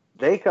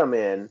they come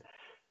in,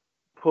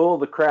 pull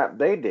the crap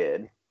they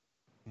did,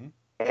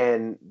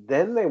 and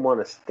then they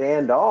want to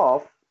stand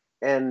off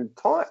and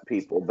taunt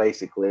people,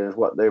 basically, is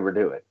what they were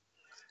doing.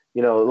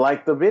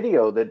 Like the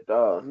video that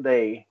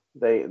they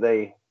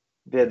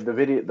did,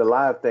 the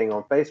live thing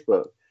on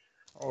Facebook.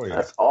 Oh, yeah.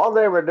 That's all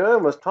they were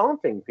doing was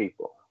taunting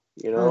people,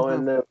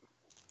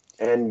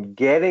 and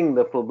getting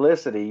the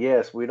publicity.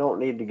 Yes, we don't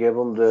need to give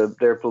them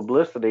their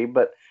publicity,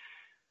 but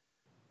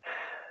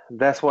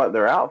that's what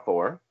they're out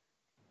for.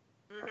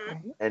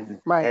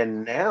 And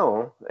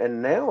now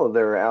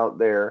they're out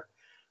there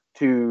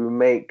to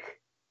make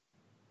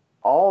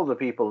all the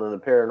people in the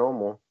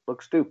paranormal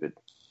look stupid.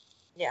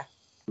 Yeah.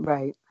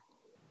 Right.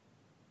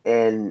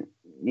 And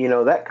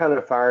that kind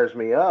of fires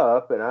me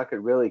up, and I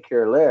could really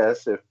care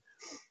less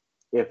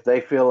if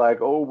they feel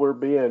like, oh, we're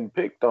being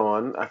picked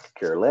on. I could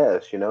care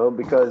less,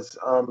 because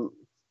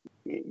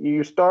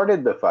you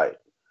started the fight,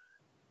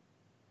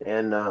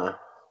 and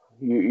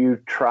you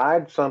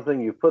tried something,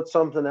 you put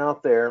something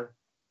out there.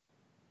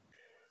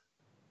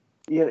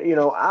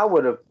 I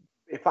would have,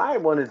 if I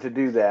wanted to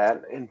do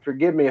that, and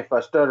forgive me if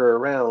I stutter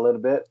around a little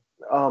bit,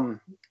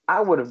 I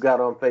would have got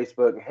on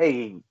Facebook,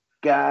 hey,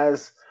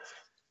 guys,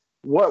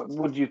 what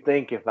would you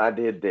think if I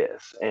did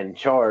this and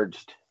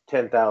charged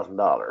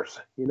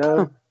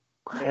 $10,000,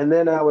 And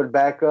then I would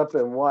back up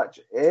and watch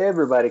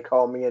everybody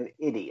call me an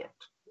idiot,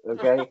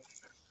 okay?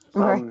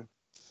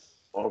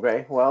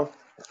 Okay, well,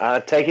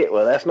 I take it,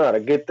 well, that's not a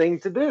good thing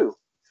to do.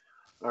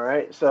 All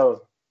right,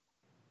 so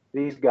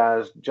these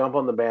guys jump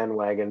on the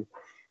bandwagon,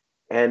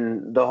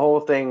 and the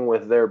whole thing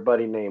with their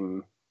buddy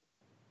name,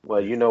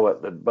 well, you know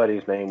what the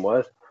buddy's name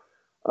was,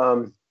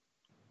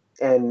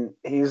 and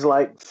he's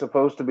like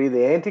supposed to be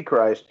the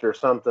Antichrist or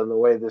something, the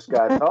way this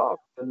guy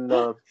talks, and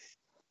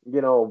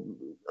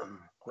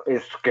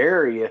it's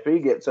scary if he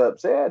gets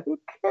upset. Who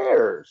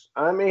cares?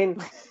 I mean,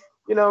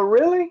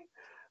 really,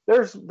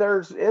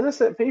 there's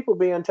innocent people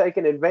being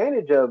taken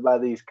advantage of by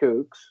these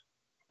kooks,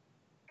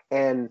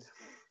 and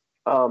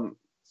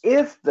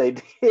if they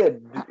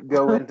did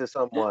go into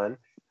someone,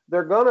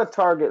 they're going to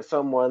target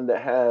someone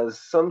that has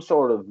some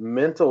sort of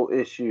mental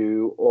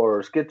issue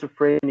or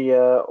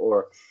schizophrenia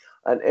or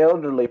an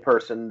elderly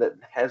person that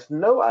has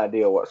no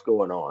idea what's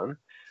going on.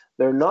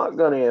 They're not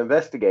going to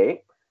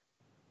investigate.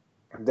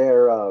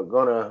 They're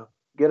going to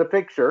get a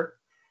picture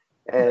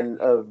and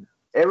of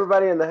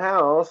everybody in the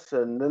house,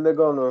 and then they're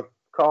going to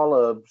call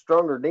a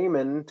stronger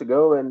demon to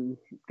go and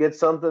get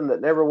something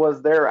that never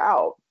was there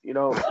out.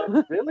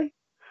 Really?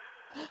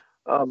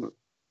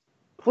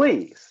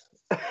 Please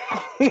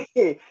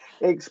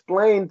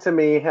explain to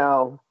me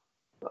how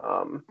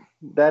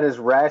that is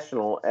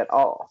rational at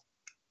all.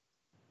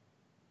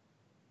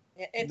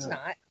 It's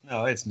not.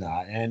 No, it's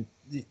not. And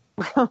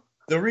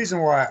the reason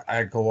why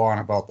I go on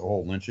about the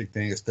whole lynching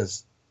thing is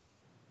because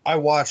I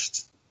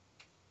watched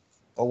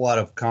a lot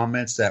of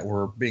comments that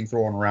were being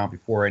thrown around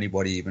before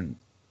anybody even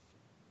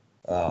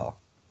got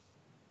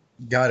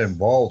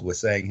involved with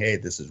saying, hey,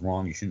 this is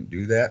wrong, you shouldn't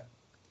do that.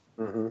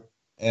 Mm-hmm.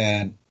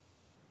 And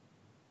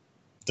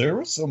there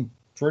was some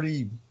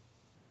pretty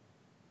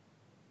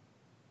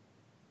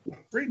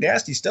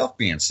nasty stuff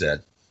being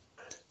said.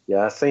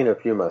 Yeah, I've seen a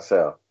few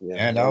myself. Yeah.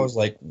 And I was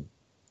like,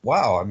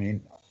 wow. I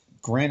mean,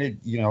 granted,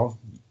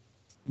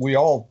 we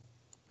all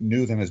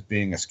knew them as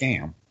being a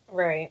scam.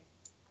 Right.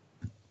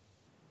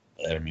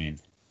 I mean,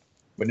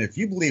 but if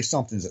you believe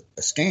something's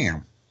a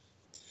scam,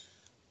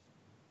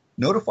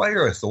 notify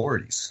your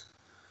authorities.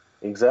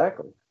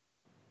 Exactly.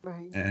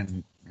 Right.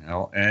 And,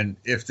 and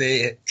if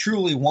they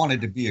truly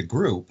wanted to be a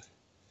group,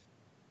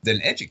 then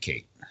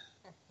educate.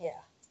 Yeah.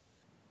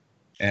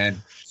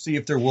 and see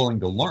if they're willing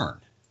to learn.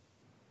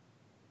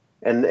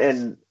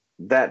 And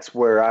that's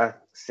where I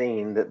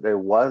seen that they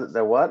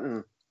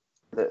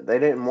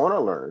didn't want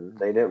to learn.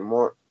 They didn't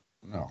want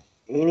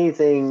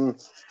anything.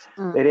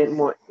 They didn't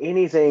want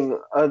anything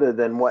other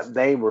than what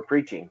they were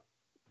preaching.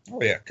 Oh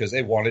yeah, because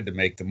they wanted to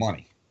make the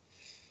money.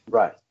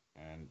 Right.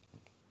 And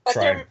but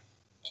there,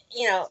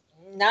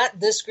 not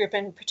this group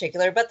in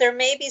particular, but there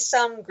may be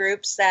some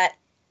groups that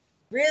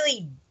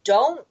really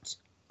don't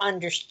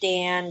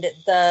understand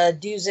the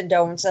do's and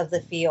don'ts of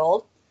the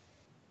field.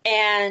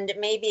 And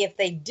maybe if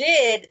they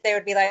did, they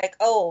would be like,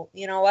 oh,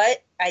 you know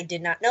what? I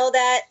did not know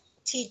that.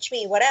 Teach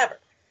me, whatever.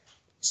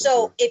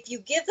 So if you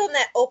give them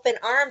that open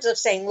arms of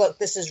saying, look,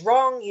 this is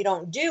wrong, you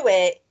don't do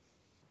it,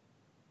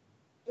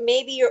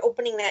 maybe you're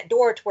opening that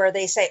door to where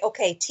they say,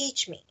 okay,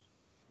 teach me.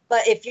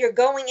 But if you're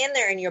going in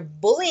there and you're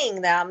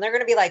bullying them, they're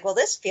going to be like, well,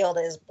 this field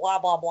is blah,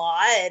 blah,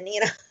 blah. And,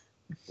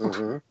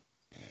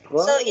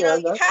 Well, so, you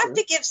have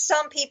to give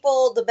some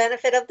people the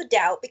benefit of the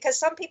doubt because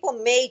some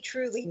people may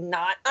truly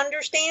not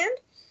understand.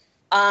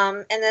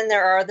 And then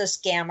there are the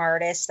scam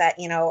artists that,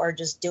 are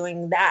just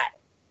doing that.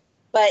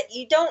 But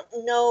you don't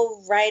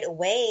know right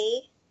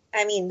away.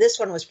 I mean, this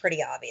one was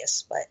pretty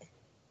obvious, but.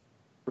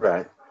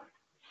 Right.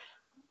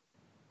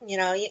 You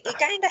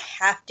kind of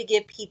have to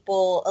give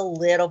people a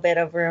little bit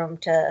of room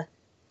to,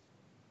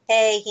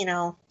 hey,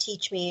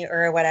 teach me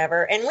or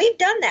whatever. And we've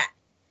done that.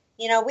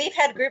 We've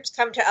had groups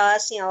come to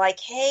us, like,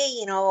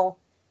 hey,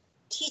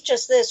 teach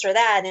us this or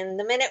that. And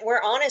the minute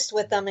we're honest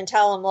with them and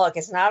tell them, look,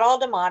 it's not all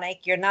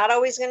demonic. You're not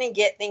always going to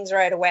get things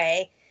right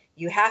away.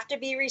 You have to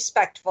be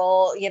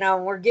respectful.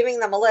 We're giving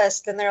them a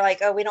list and they're like,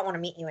 oh, we don't want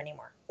to meet you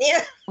anymore.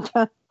 Yeah.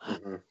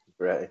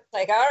 Right.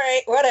 Like, all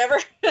right, whatever.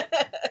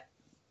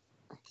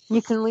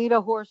 You can lead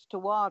a horse to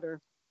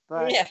water,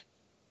 but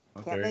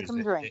can't make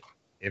them drink.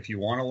 If you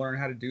want to learn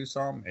how to do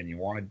something and you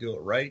want to do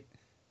it right,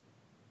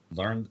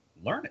 learn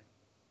it.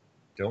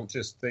 Don't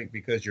just think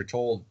because you're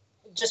told.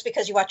 Just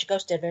because you watch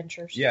Ghost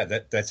Adventures. Yeah,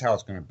 that's how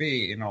it's going to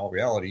be. In all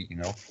reality,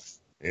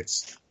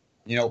 it's,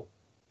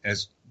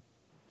 as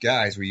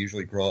guys, we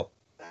usually grow up,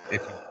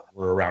 if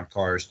we're around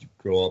cars, you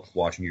grow up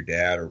watching your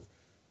dad or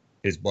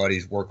his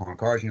buddies work on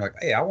cars, and you're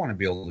like, hey, I want to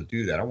be able to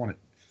do that. I want to.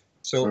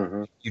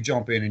 So you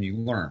jump in and you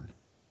learn.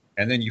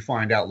 And then you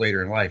find out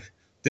later in life.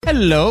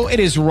 Hello, it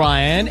is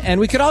Ryan, and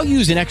we could all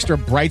use an extra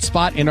bright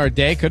spot in our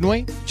day, couldn't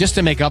we? Just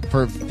to make up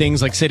for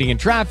things like sitting in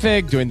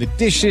traffic, doing the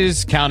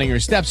dishes, counting your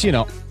steps,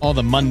 all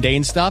the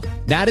mundane stuff.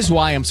 That is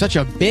why I'm such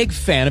a big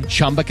fan of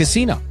Chumba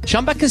Casino.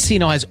 Chumba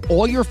Casino has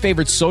all your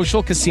favorite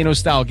social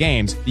casino-style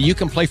games that you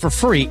can play for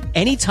free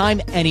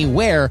anytime,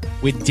 anywhere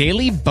with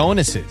daily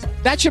bonuses.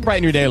 That should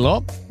brighten your day a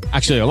little.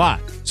 Actually, a lot.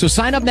 So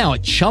sign up now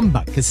at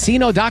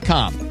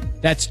ChumbaCasino.com.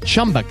 That's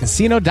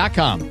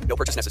ChumbaCasino.com. No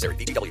purchase necessary.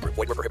 VGW Group.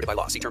 Void where prohibited by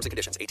law. See terms and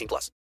conditions.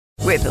 18+.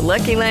 With the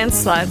Lucky Land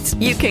Slots,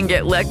 you can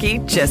get lucky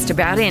just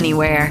about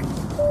anywhere.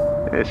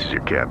 This is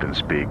your captain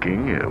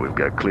speaking. We've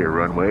got clear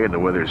runway and the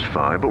weather's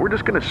fine, but we're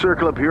just going to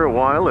circle up here a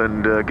while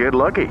and get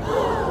lucky.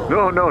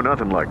 No,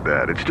 nothing like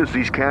that. It's just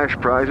these cash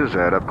prizes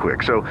add up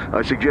quick. So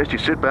I suggest you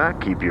sit back,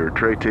 keep your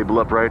tray table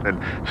upright, and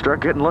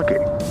start getting lucky.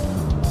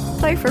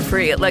 Play for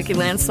free at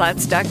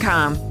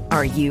LuckyLandSlots.com.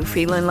 Are you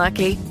feeling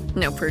lucky?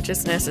 No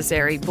purchase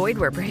necessary. Void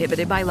where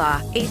prohibited by law.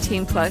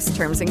 18+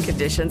 terms and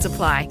conditions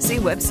apply. See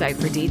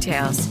website for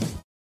details.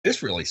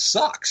 This really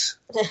sucks.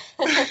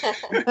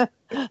 It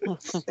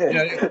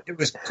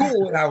was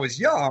cool when I was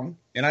young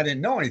and I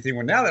didn't know anything.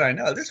 Well, now that I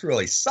know, this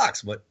really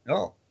sucks. But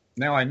now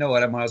I know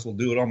it. I might as well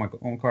do it on my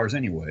own cars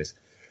anyways.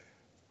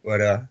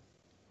 But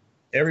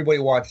everybody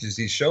watches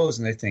these shows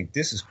and they think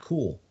this is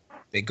cool.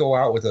 They go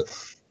out with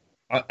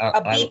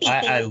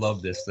I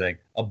love this thing.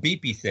 A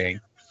beepy thing.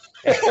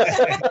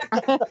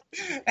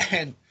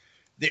 And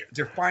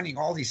they're finding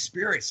all these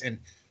spirits and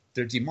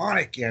they're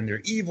demonic and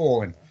they're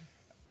evil and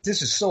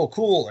this is so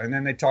cool. And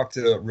then they talk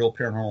to real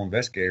paranormal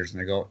investigators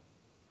and they go,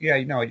 yeah,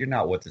 you're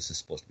not what this is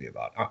supposed to be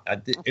about.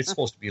 It's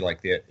supposed to be like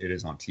it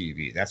is on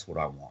TV. That's what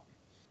I want.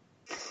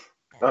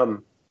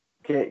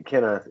 Can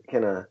I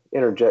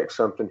interject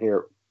something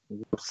here?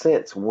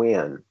 Since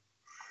when,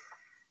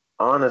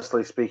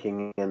 honestly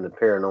speaking, in the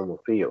paranormal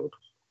field,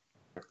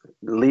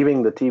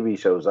 leaving the TV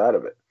shows out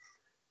of it,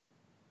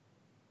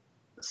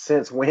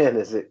 since when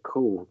is it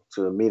cool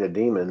to meet a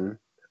demon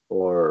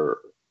or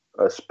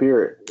a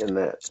spirit in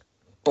that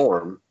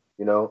form?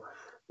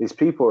 These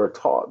people are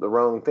taught the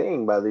wrong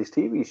thing by these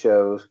TV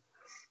shows.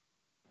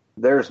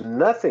 There's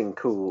nothing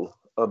cool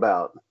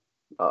about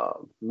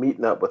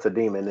meeting up with a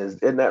demon.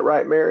 Isn't that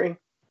right, Mary?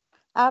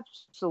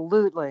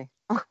 Absolutely.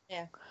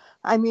 Yeah.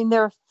 I mean,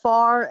 they're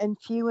far and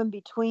few in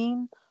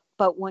between,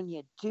 but when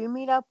you do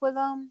meet up with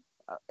them,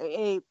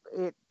 it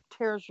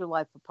tears your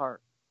life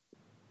apart.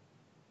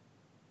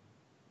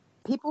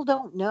 People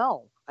don't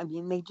know. I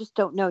mean, they just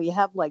don't know. You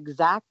have like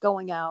Zach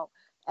going out.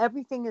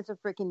 Everything is a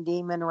freaking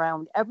demon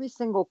around every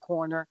single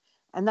corner.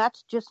 And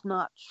that's just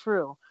not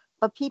true.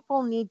 But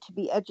people need to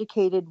be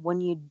educated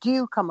when you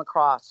do come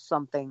across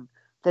something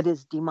that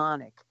is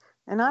demonic.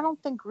 And I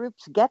don't think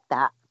groups get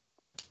that.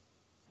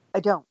 I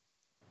don't.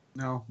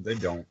 No, they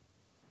don't.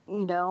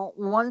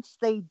 once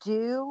they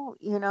do,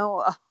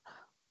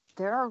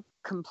 they're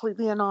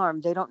completely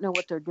unarmed. They don't know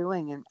what they're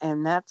doing,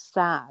 and that's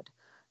sad.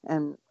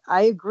 And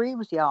I agree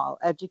with y'all.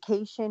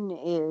 Education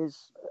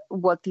is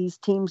what these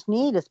teams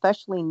need,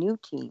 especially new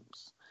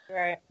teams.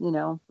 Right.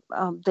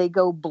 They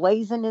go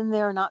blazing in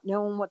there not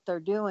knowing what they're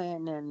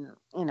doing, and,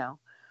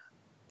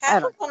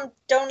 half of them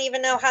don't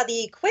even know how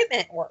the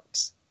equipment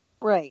works.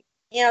 Right.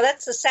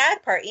 That's the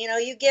sad part.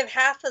 You give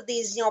half of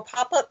these,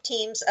 pop-up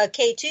teams a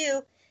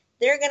K2,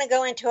 they're going to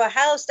go into a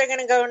house, they're going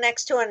to go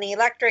next to an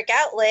electric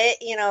outlet,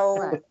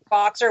 right.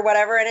 box or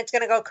whatever, and it's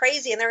going to go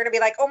crazy, and they're going to be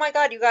like, oh my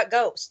God, you got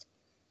ghost.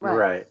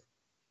 Right.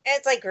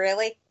 It's like,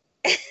 really?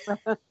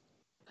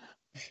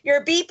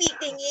 Your beepy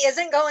thingy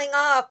isn't going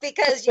off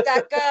because you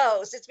got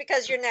ghost. It's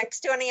because you're next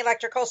to an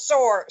electrical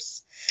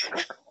source.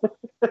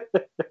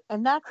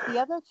 And that's the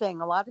other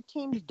thing. A lot of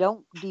teams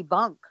don't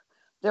debunk.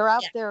 They're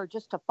out there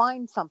just to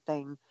find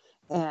something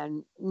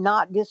and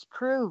not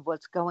disprove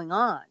what's going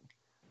on.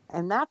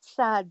 And that's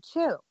sad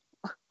too.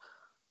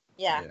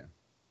 Yeah.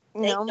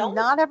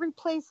 Not every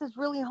place is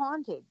really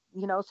haunted.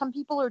 Some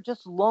people are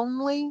just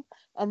lonely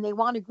and they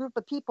want a group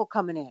of people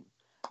coming in.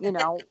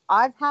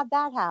 I've had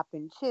that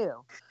happen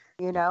too.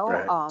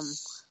 Right.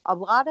 A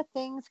lot of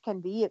things can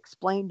be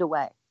explained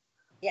away.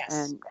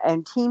 Yes.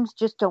 And teams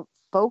just don't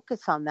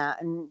focus on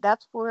that. And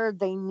that's where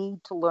they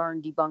need to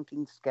learn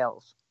debunking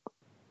skills.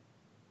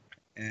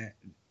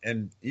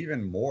 And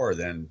even more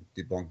than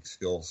debunking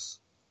skills,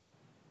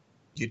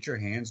 get your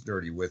hands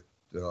dirty with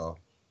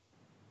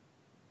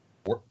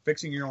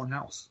fixing your own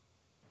house.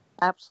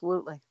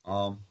 Absolutely.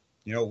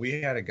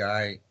 We had a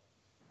guy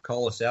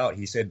call us out.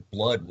 He said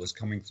blood was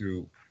coming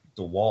through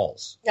the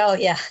walls. Oh,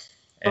 yeah.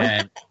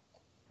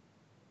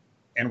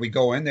 And we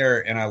go in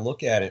there and I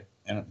look at it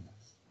and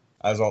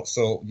I was all,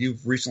 so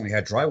you've recently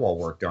had drywall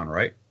work done,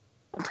 right?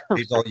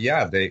 He's all,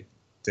 yeah, they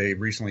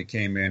recently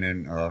came in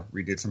and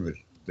redid some of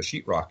the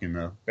sheetrock in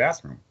the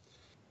bathroom.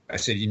 I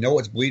said,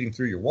 it's bleeding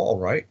through your wall,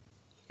 right?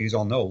 He's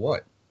all, no,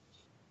 what?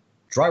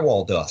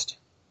 Drywall dust.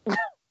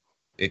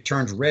 It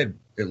turns red.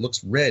 It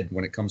looks red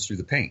when it comes through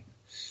the paint.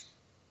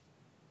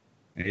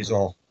 And he's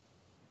all,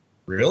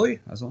 really?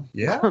 I was all,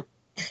 yeah.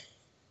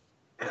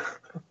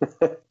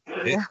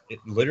 It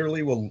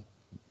literally will,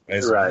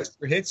 as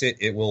moisture hits it,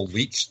 it will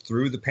leach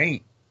through the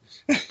paint.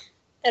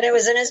 And it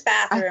was in his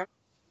bathroom.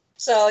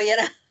 So,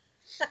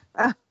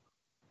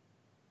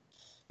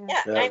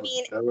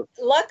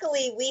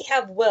 luckily we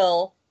have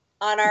Will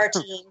on our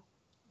team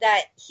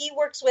that he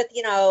works with,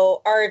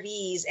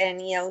 RVs and,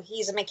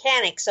 he's a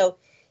mechanic. So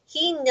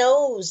he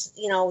knows,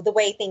 the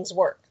way things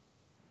work.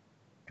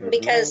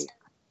 Because,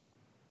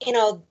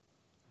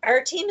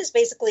 our team is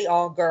basically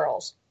all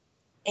girls.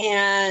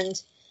 And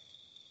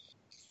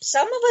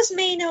some of us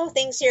may know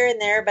things here and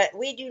there, but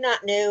we do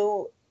not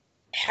know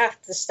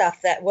half the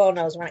stuff that Will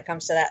knows when it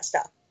comes to that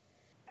stuff.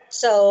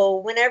 So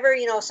whenever,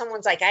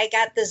 someone's like, I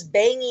got this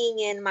banging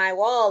in my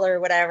wall or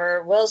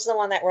whatever, Will's the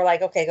one that we're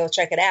like, okay, go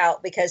check it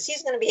out, because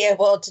he's going to be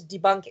able to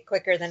debunk it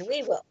quicker than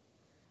we will.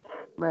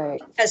 Right.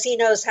 Because he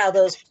knows how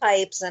those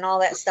pipes and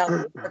all that stuff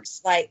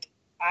works. Like,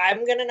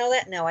 I'm going to know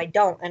that? No, I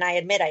don't. And I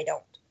admit I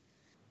don't.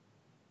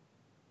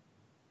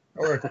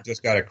 Or if you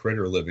just got a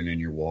critter living in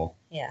your wall.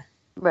 Yeah.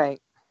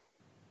 Right.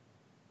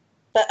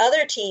 But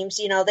other teams,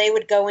 they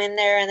would go in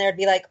there and they'd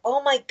be like,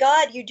 oh my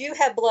God, you do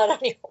have blood on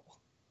your wall.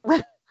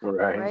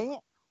 Right.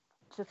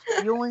 Just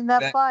fueling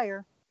that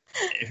fire.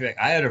 In fact,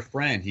 I had a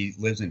friend, he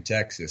lives in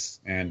Texas,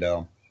 and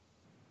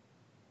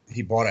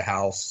he bought a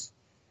house,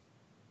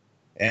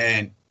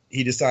 and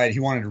he decided he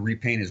wanted to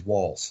repaint his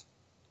walls.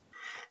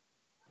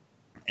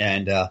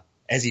 And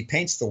as he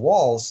paints the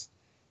walls,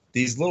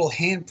 these little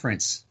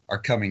handprints are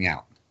coming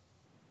out.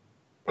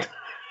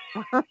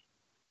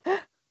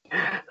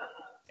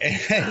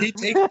 And he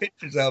takes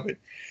pictures of it,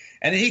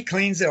 and he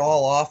cleans it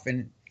all off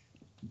and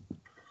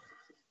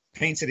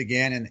paints it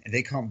again, and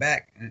they come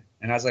back.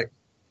 And I was like,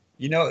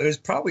 it was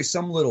probably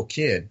some little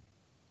kid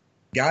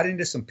got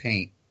into some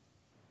paint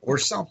or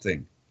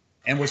something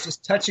and was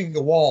just touching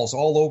the walls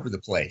all over the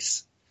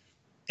place.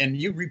 And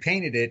you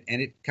repainted it,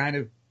 and it kind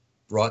of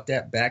brought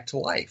that back to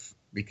life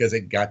because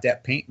it got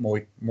that paint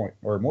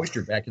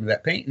moisture back into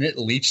that paint, and it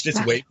leached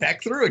its way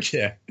back through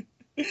again.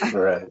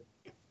 Right.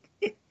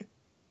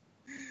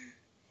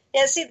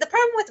 Yeah, see, the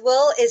problem with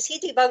Will is he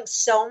debunks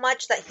so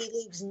much that he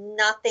leaves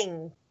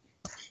nothing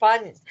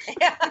fun.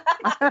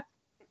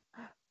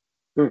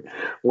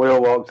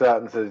 Will walks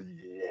out and says,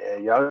 yeah,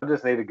 y'all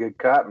just need a good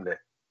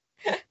carpenter.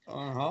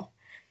 Uh-huh.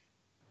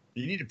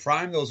 You need to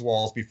prime those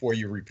walls before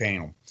you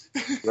repaint them.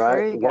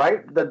 Right?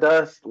 Wipe the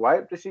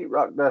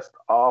sheetrock dust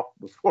off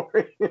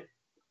before you...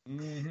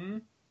 Mm-hmm.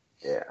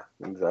 Yeah,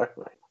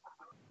 exactly.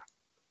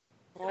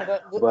 No,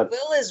 but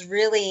Will is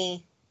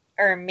really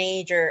our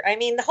major... I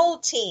mean, the whole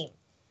team.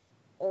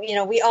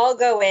 We all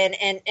go in,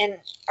 and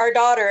our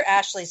daughter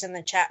Ashley's in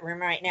the chat room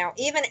right now.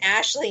 Even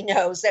Ashley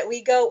knows that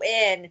we go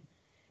in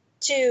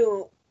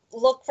to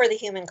look for the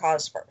human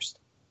cause first.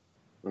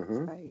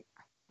 Mm-hmm.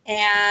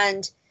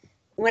 And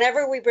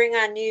whenever we bring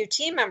on new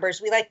team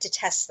members, we like to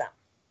test them.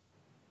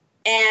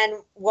 And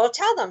we'll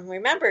tell them,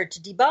 remember,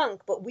 to debunk,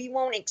 but we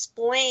won't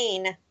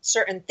explain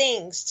certain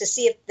things to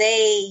see if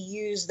they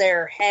use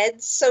their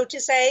heads, so to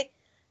say,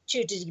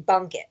 to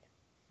debunk it.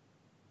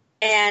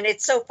 And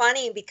it's so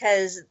funny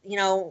because, you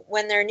know,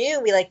 when they're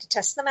new, we like to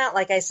test them out,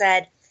 like I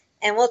said,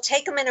 and we'll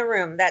take them in a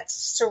room that's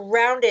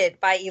surrounded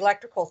by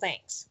electrical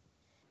things.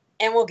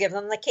 And we'll give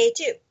them the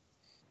K2.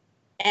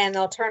 And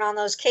they'll turn on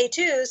those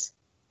K2s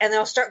and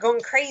they'll start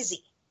going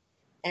crazy.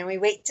 And we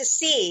wait to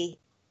see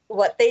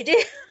what they do.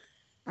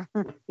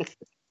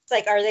 It's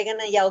like, are they going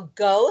to yell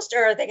ghost,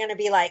 or are they going to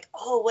be like,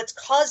 oh, what's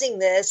causing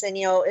this? And,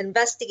 you know,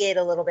 investigate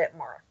a little bit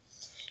more.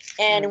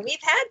 And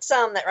we've had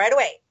some that right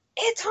away,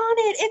 it's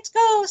haunted, it's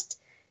ghost.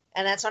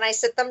 And that's when I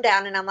sit them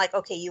down and I'm like,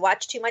 okay, you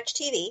watch too much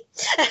TV.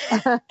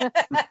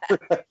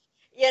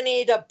 You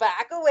need to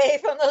back away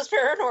from those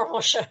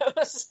paranormal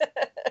shows.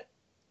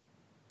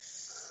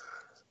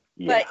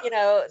 Yeah. But, you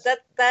know,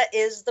 that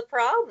is the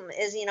problem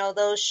is, you know,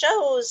 those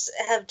shows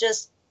have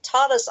just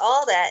taught us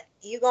all that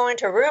you go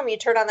into a room, you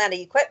turn on that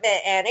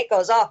equipment and it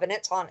goes off and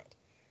it's haunted.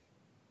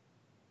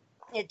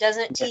 It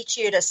doesn't teach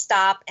you to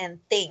stop and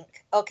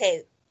think,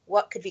 okay,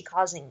 what could be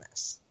causing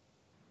this?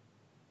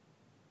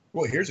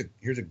 Well, here's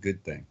a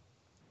good thing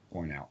to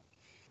point out.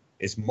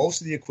 It's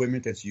most of the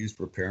equipment that's used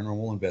for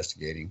paranormal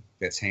investigating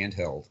that's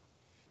handheld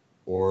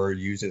or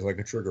used as like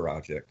a trigger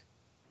object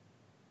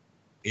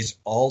is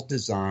all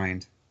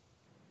designed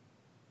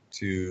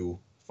to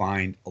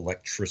find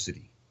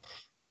electricity.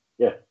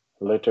 Yeah,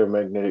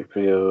 electromagnetic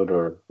field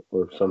or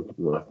something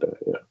like that,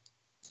 yeah.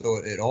 So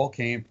it all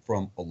came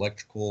from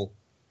electrical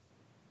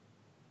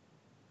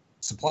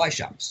supply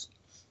shops.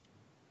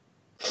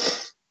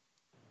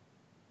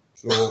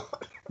 So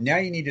now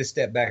you need to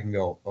step back and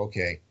go,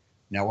 okay,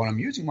 now when I'm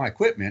using my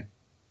equipment,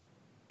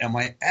 am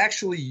I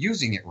actually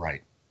using it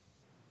right?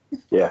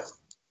 Yeah.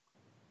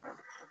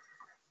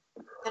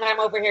 And I'm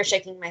over here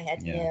shaking my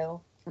head. Yeah.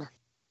 No.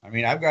 I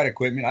mean, I've got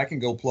equipment. I can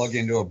go plug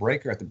into a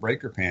breaker at the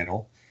breaker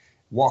panel,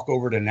 walk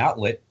over to an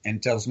outlet, and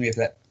it tells me if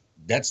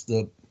that's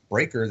the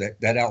breaker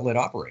that outlet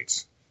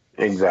operates.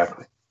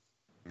 Exactly.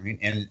 I mean,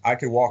 and I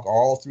could walk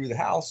all through the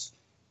house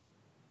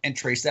and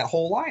trace that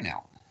whole line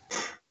out.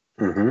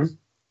 Mm-hmm.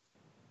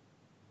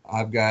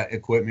 I've got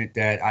equipment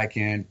that I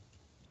can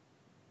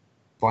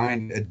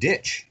find a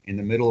ditch in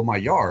the middle of my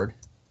yard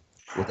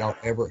without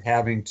ever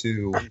having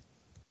to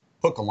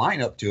hook a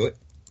line up to it,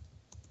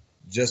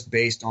 just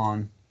based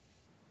on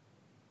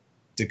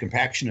the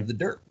compaction of the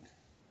dirt.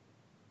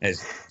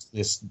 As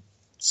this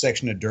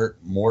section of dirt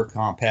more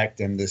compact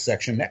than the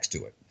section next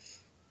to it.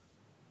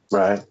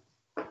 Right.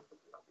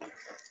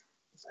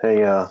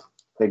 Hey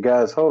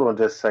guys, hold on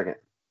just a second.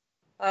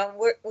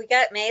 We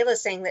got Mayla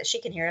saying that she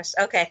can hear us.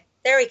 Okay,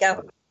 there we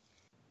go.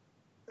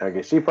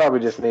 Okay, she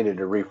probably just needed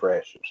a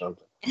refresh or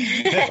something.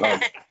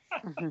 It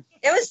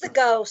was the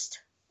ghost.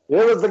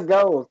 It was the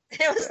ghost.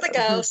 It was the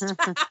ghost.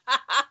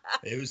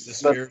 It was the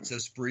spirits of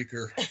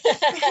Spreaker.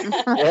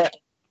 Yeah.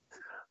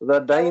 The I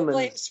will demons.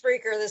 blame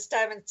Spreaker this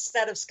time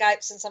instead of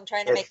Skype, since I'm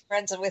trying to make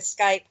friends with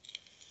Skype.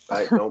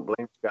 Right, don't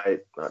blame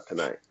Skype, not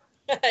tonight.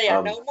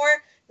 Yeah,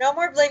 no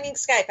more blaming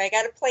Skype. I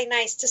got to play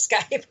nice to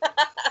Skype.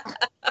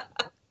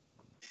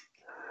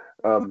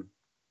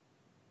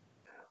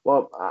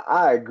 Well,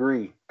 I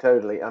agree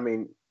totally. I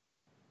mean,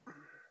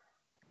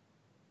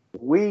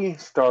 we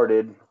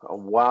started a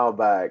while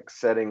back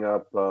setting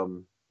up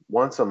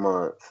once a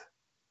month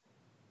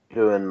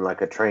doing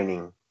like a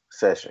training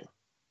session.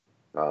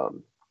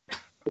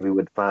 We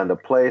would find a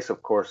place,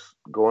 of course,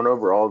 going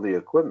over all the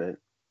equipment,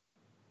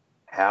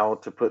 how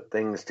to put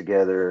things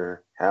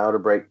together, how to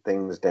break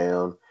things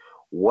down,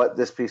 what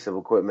this piece of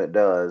equipment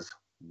does,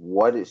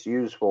 what it's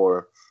used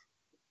for,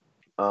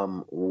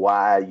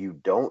 why you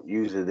don't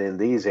use it in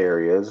these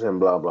areas,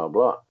 and blah, blah,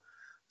 blah.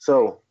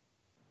 So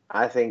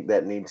I think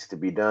that needs to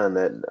be done.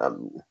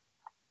 That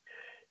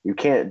you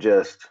can't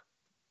just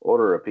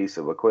order a piece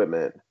of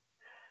equipment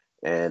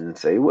and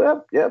say,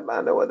 well, yep,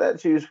 I know what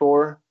that's used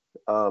for.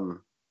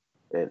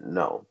 And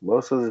no,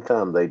 most of the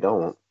time they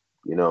don't,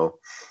 you know.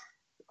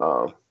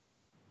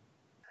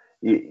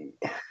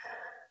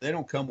 They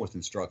don't come with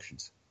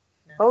instructions.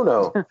 Oh,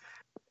 no.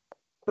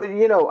 But,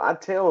 you know,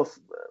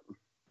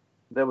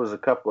 there was a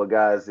couple of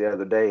guys the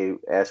other day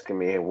asking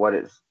me what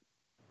it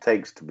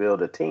takes to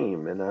build a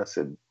team. And I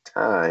said,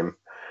 time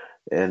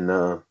and,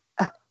 you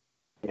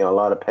know, a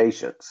lot of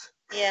patience.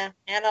 Yeah,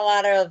 and a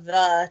lot of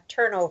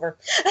turnover.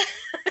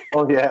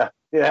 Oh, yeah.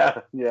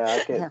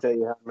 I can't tell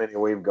you how many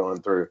we've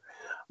gone through.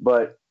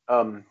 But,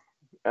 and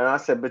I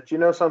said, but you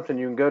know something,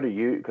 you can go to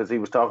you, because he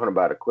was talking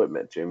about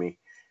equipment to me.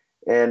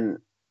 And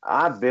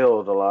I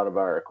build a lot of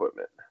our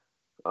equipment.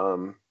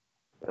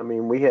 I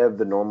mean, we have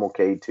the normal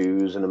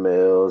K2s and the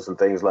mills and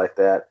things like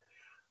that.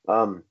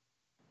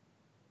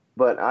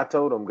 But I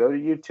told him, go to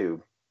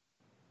YouTube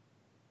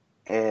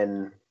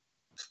and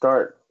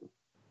start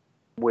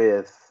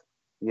with,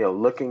 you know,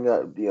 looking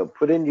up, you know,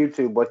 put in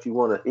YouTube what you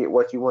want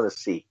to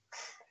see.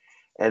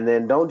 And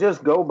then don't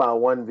just go by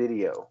one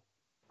video.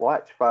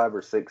 Watch 5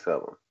 or 6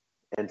 of them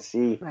and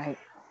see,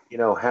 you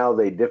know, how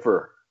they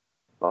differ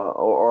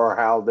or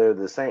how they're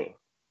the same.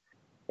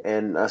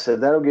 And I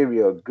said, that'll give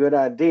you a good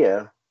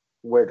idea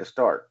where to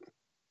start.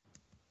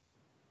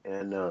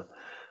 And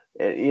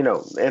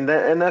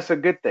that's a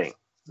good thing.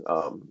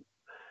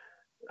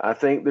 I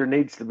think there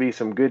needs to be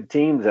some good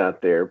teams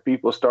out there,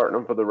 people starting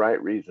them for the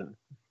right reason,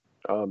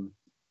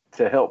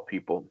 to help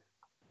people.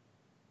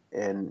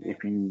 And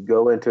if you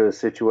go into a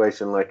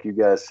situation like you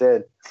guys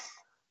said,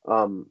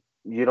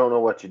 you don't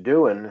know what you're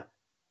doing,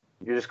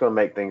 you're just going to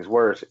make things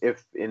worse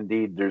if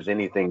indeed there's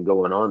anything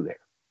going on there.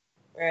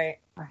 Right.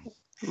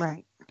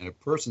 And a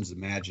person's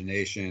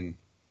imagination,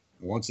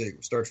 once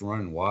it starts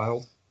running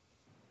wild,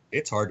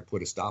 it's hard to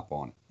put a stop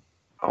on it.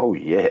 Oh,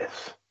 yes.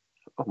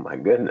 Oh, my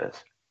goodness.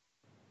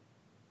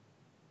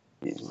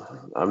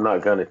 I'm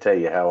not going to tell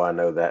you how I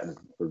know that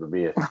for the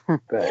be a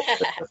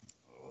fact.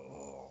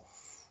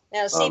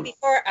 Now, see,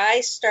 before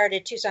I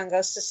started Tucson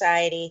Ghost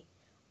Society,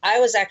 I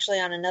was actually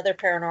on another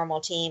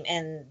paranormal team,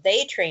 and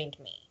they trained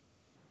me.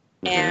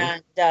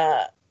 And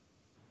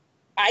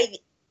I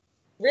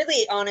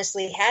really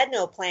honestly had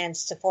no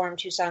plans to form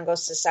Tucson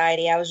Ghost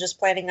Society. I was just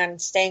planning on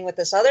staying with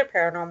this other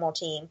paranormal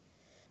team.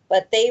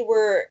 But they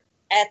were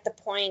at the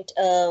point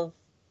of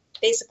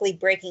basically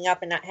breaking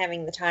up and not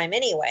having the time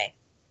anyway.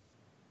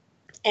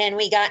 And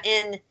we got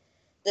in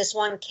this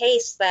one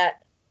case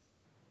that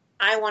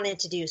I wanted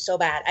to do so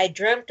bad. I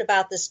dreamt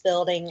about this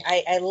building.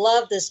 I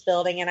love this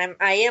building, and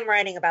I am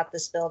writing about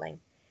this building.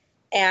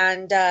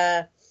 And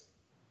they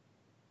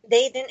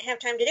didn't have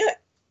time to do it.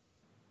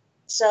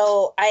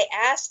 So I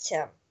asked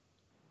him,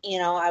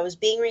 I was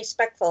being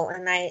respectful,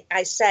 and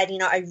I said,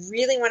 I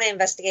really want to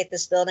investigate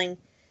this building.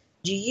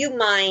 Do you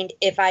mind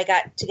if I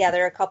got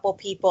together a couple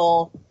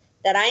people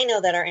that I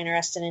know that are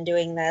interested in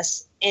doing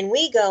this, and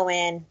we go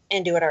in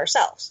and do it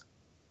ourselves?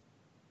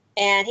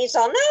 And he's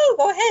all, no,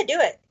 go ahead, do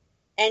it.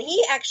 And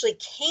he actually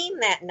came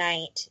that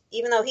night,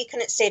 even though he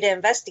couldn't stay to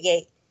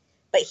investigate,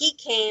 but he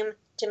came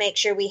to make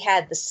sure we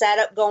had the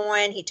setup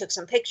going. He took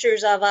some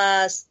pictures of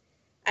us.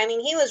 I mean,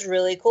 he was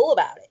really cool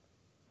about it.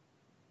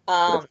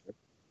 But,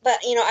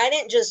 I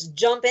didn't just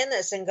jump in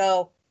this and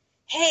go,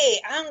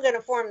 hey, I'm going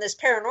to form this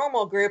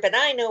paranormal group and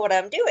I know what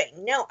I'm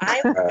doing. No,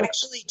 I was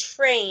actually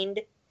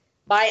trained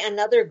by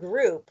another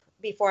group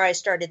before I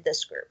started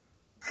this group.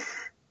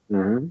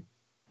 Mm-hmm.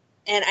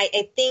 And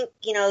I think,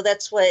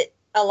 that's what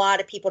a lot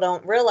of people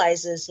don't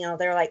realize is,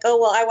 they're like, oh,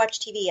 well, I watch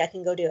TV. I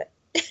can go do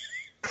it.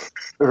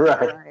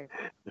 Right.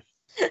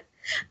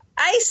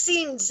 I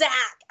seen Zach.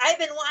 I've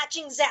been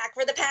watching Zach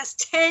for the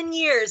past 10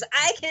 years.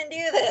 I can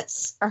do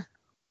this.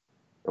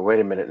 Wait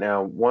a minute.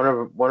 Now, one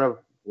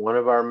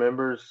of our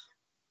members,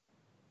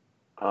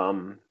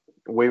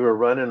 we were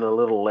running a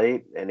little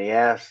late, and he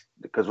asked,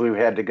 because we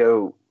had to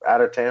go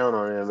out of town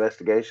on an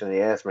investigation.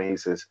 He asked me, he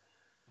says,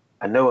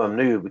 I know I'm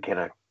new, but can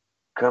I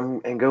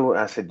come and go?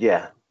 I said,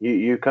 yeah,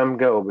 you come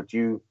go, but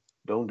you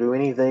don't do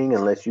anything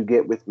unless you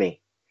get with me.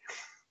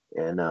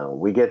 And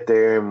we get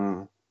there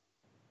and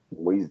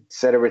we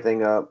set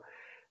everything up,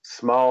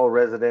 small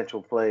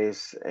residential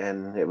place,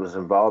 and it was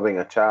involving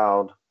a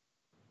child.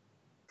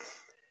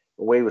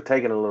 We were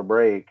taking a little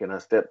break, and I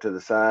stepped to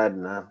the side,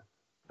 and I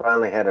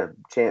finally had a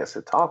chance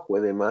to talk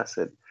with him. I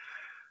said,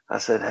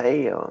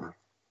 hey,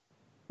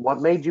 what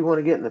made you want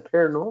to get in the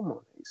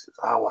paranormal? He says,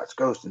 I watch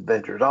Ghost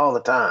Adventures all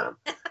the time.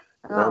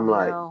 And I'm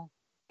like, no.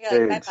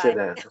 Dude, sit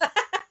down.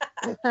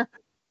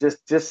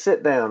 just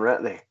sit down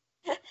right there.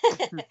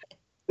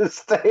 Just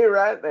stay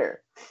right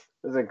there.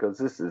 I said, because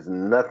this is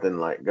nothing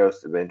like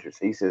Ghost Adventures.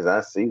 He says,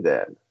 I see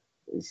that.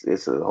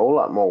 It's a whole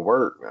lot more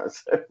work. I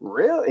said,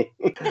 really?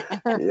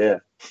 Yeah.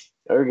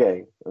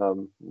 Okay.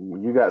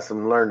 You got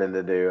some learning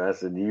to do. I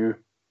said, you're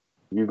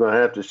going to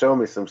have to show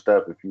me some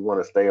stuff if you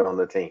want to stay on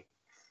the team.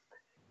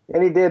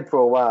 And he did for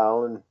a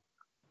while.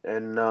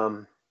 And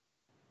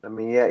I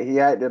mean, yeah, he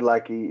acted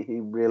like he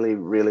really,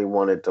 really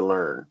wanted to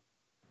learn.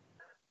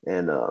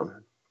 And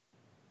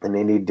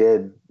then he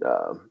did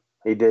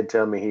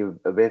tell me he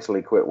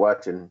eventually quit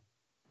watching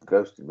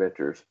Ghost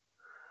Adventures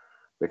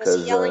because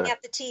was he yelling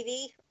at the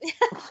TV?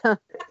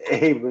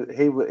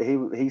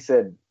 he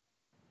said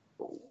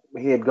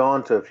he had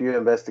gone to a few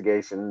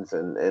investigations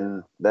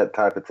and that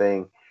type of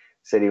thing.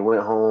 Said he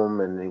went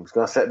home and he was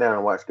going to sit down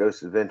and watch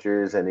Ghost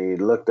Adventures, and he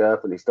looked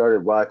up and he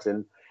started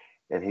watching,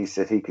 and he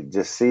said he could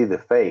just see the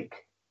fake.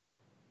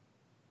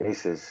 He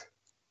says,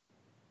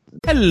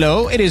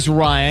 Hello, it is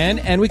Ryan,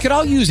 and we could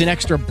all use an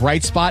extra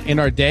bright spot in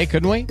our day,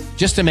 couldn't we?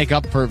 Just to make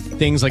up for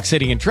things like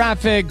sitting in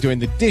traffic, doing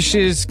the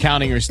dishes,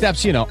 counting your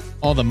steps,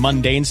 all the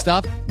mundane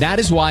stuff. That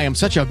is why I'm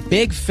such a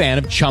big fan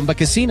of Chumba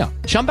Casino.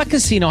 Chumba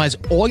Casino has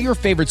all your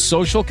favorite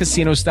social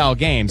casino-style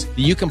games that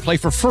you can play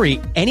for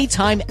free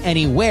anytime,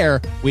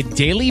 anywhere with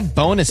daily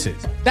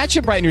bonuses. That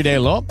should brighten your day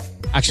a little.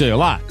 Actually, a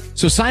lot.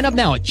 So sign up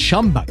now at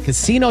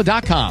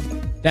ChumbaCasino.com.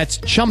 That's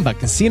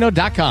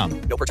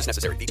ChumbaCasino.com. No purchase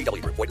necessary.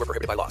 VGW Group. Void where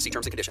prohibited by law. See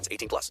terms and conditions.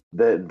 18+.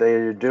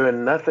 They're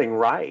doing nothing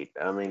right.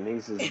 I mean, he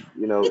says,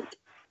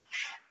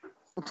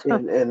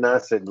 and I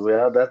said,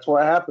 well, that's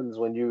what happens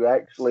when you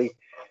actually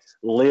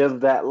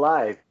live that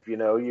life.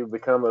 You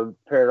become a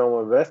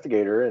paranormal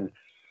investigator, and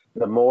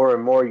the more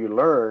and more you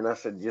learn, I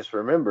said, just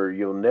remember,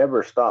 you'll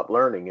never stop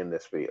learning in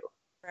this field.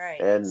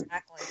 Right. And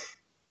exactly.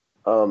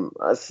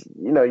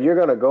 you're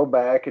going to go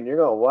back and you're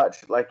going to watch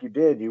like you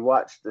did. You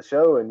watch the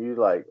show and you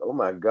like, oh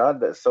my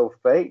God, that's so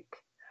fake.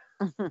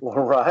 Well,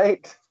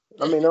 right.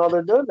 I mean, all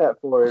they're doing that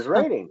for is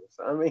ratings.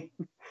 I mean,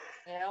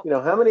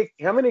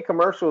 how many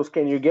commercials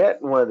can you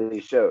get in one of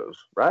these shows,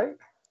 right?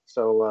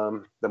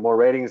 So the more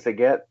ratings they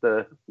get,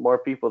 the more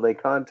people they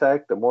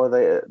contact, the more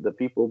the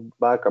people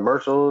buy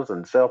commercials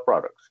and sell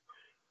products.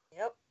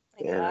 Yep,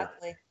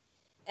 exactly.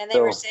 And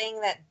they were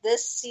saying that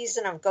this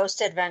season of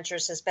Ghost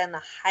Adventures has been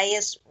the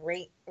highest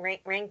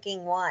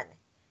ranking one.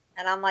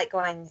 And I'm like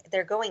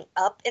they're going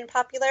up in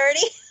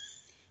popularity?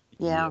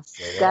 Yeah,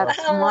 that's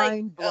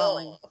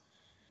mind-blowing.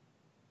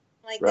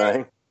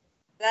 Right.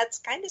 That's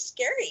kind of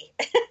scary.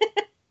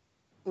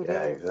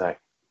 Yeah, exactly.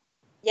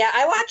 Yeah,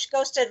 I watch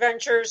Ghost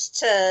Adventures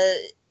to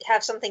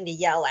have something to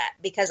yell at,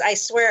 because I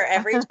swear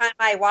every time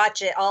I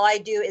watch it, all I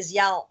do is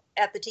yell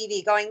at the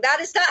TV going,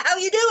 that is not how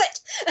you do it.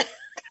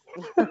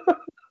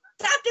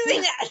 Stop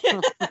doing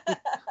that.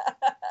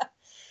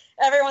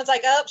 Everyone's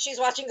like, oh, she's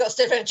watching Ghost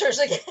Adventures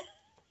again.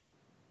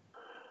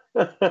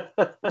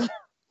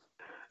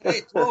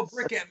 Hey, throw a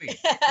brick at me.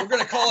 We're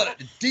going to call it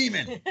a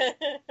demon.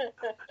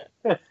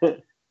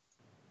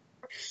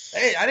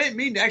 Hey, I didn't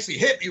mean to actually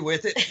hit me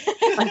with it.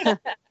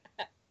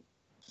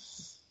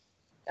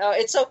 Oh,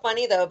 it's so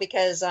funny, though,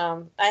 because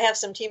I have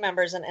some team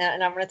members, and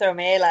I'm going to throw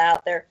Mayla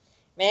out there.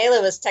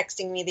 Mayla was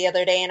texting me the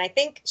other day, and I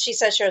think she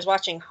said she was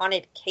watching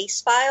Haunted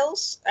Case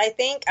Files, I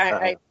think.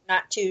 I'm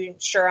not too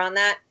sure on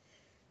that.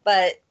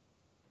 But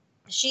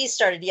she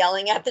started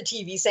yelling at the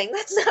TV saying,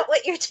 that's not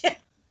what you're doing.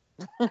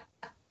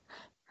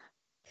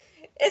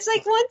 It's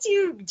like once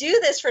you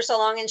do this for so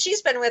long, and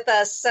she's been with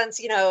us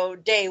since,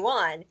 day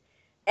one.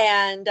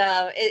 And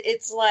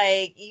it's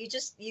like you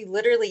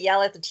literally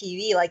yell at the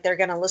TV like they're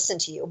going to listen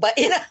to you. But,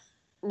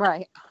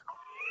 Right.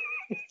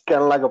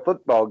 Kind of like a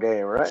football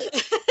game, right?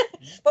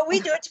 But we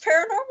do it to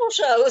paranormal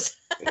shows.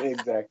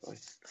 Exactly.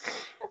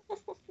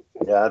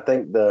 Yeah, I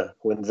think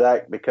when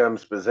Zach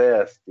becomes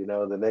possessed,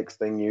 the next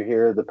thing you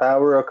hear, the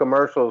power of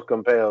commercials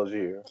compels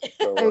you.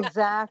 So,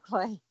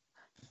 exactly.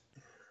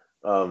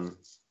 That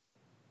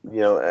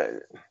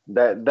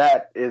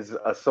is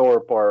a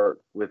sore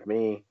part with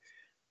me.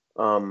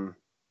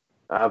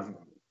 I've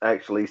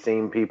actually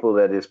seen people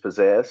that is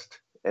possessed,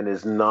 and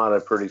is not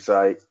a pretty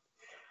sight.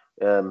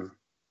 And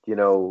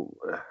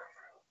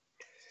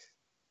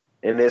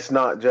it's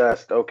not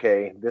just,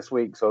 okay, this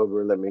week's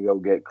over, let me go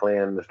get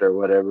cleansed or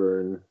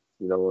whatever, and,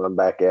 I'm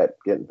back at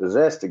getting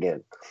possessed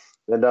again.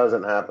 That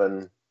doesn't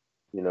happen,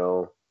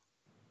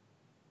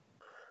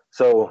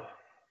 So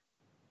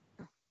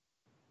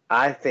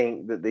I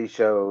think that these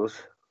shows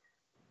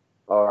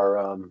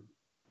are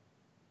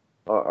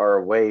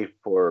a way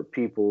for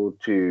people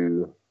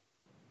to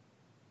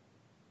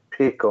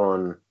pick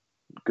on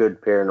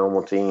good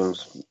paranormal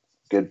teams,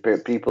 good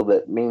people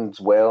that means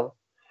well.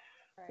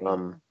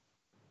 Right.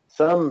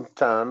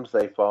 Sometimes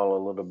they fall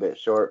a little bit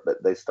short,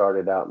 but they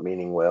started out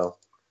meaning well.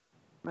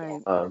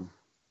 Right.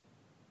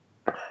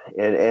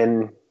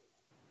 And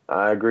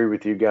I agree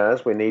with you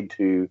guys. We need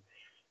to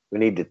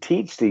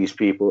teach these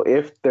people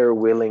if they're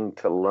willing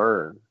to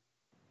learn.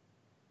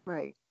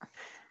 Right.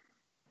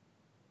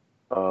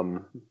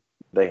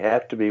 They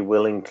have to be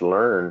willing to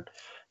learn,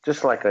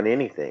 just like on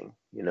anything,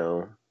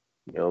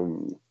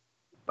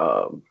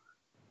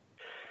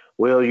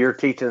 Will, you're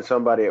teaching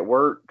somebody at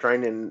work,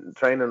 training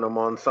them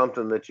on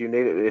something that you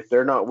need. If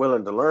they're not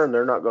willing to learn,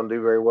 they're not going to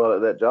do very well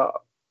at that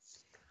job.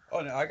 Oh,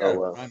 no, I got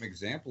a prime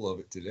example of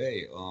it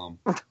today.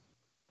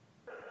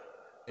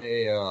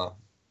 A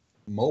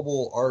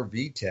mobile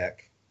RV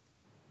tech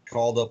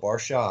called up our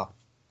shop,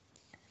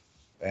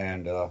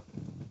 and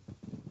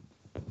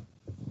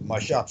my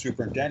shop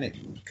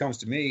superintendent comes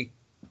to me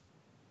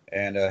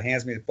and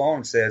hands me the phone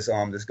and says,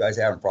 this guy's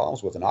having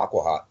problems with an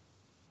Aquahot.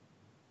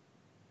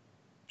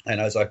 And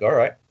I was like, all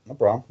right, no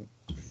problem.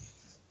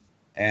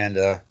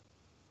 And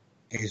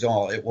he's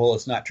all, well,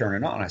 it's not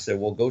turning on. I said,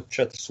 well, go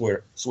shut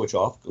the switch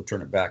off, go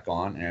turn it back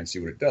on and see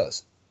what it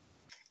does.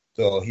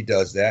 So he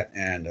does that,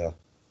 and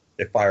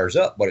it fires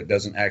up, but it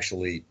doesn't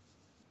actually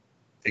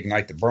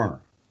ignite the burner.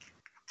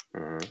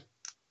 Mm-hmm.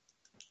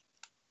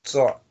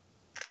 So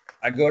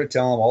I go to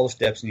tell him all the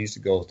steps he needs to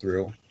go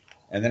through.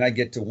 And then I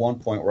get to one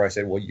point where I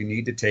said, well, you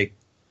need to take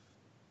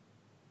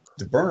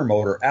the burner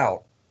motor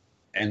out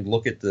and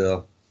look at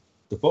the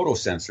photo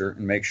sensor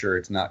and make sure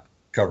it's not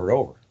covered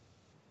over.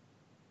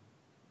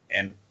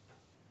 And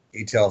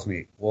he tells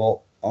me,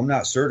 well, I'm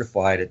not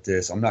certified at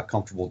this. I'm not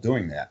comfortable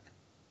doing that.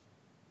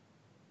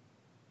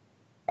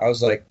 I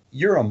was like,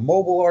 you're a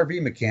mobile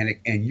RV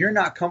mechanic and you're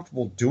not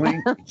comfortable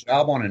doing a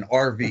job on an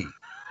RV.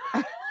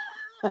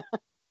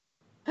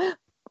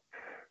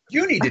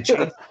 You need to change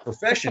the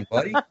profession,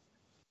 buddy.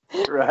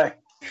 Right.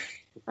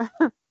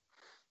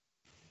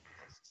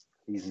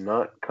 He's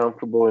not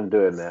comfortable in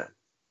doing that.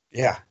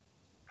 Yeah.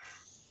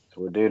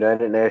 So, dude, I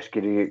didn't ask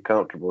you to get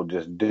comfortable.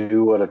 Just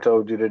do what I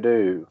told you to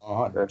do.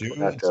 Do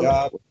the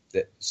job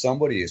that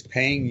somebody is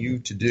paying you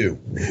to do.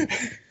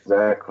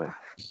 Exactly.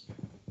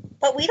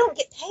 But we don't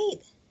get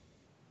paid.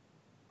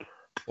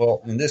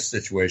 Well, in this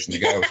situation, the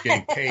guy was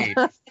getting paid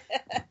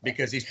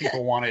because these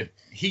people wanted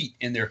heat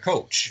in their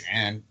coach.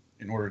 And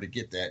in order to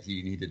get that,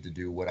 he needed to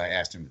do what I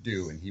asked him to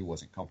do, and he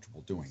wasn't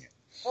comfortable doing it.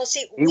 Well,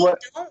 see, we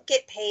don't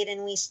get paid,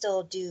 and we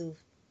still do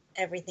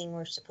everything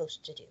we're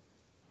supposed to do.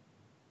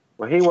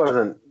 Well, he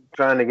wasn't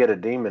trying to get a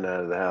demon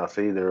out of the house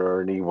either,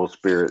 or an evil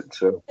spirit.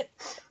 So,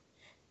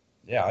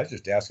 yeah, I was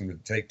just asking him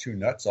to take 2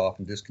 nuts off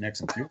and disconnect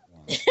some fuel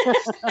lines.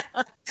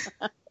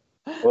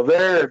 Well,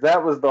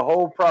 that was the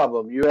whole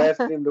problem. You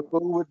asked him to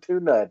fool with 2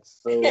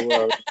 nuts. So,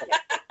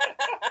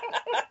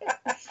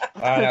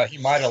 I know he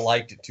might have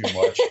liked it too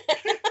much.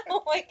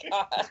 Oh my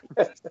God!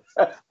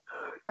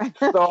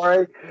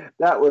 Sorry,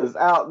 that was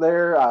out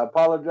there. I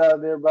apologize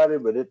to everybody,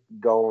 but it's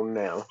gone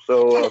now.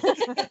 So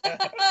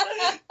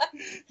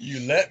you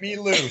let me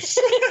loose.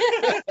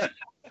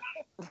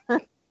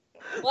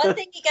 One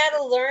thing you got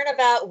to learn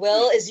about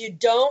Will is you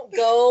don't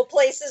go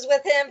places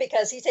with him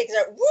because he takes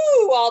it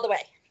all the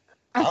way.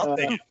 I'll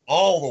take it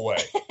all the way.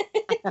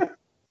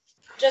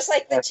 Just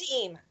like the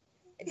team.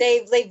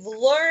 They've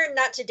learned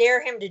not to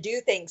dare him to do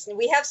things. And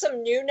we have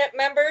some new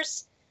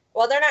members.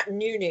 Well, they're not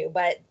new,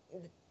 but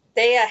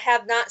they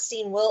have not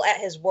seen Will at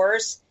his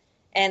worst.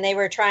 And they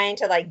were trying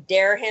to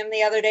dare him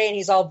the other day, and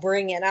he's all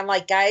bring it. I'm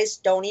like, guys,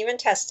 don't even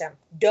test him.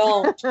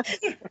 Don't.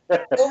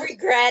 You'll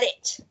regret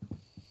it.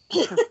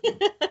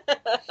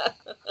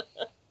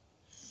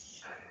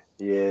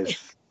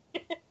 Yes.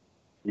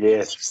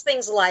 Yes. Keeps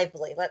things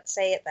lively. Let's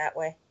say it that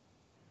way.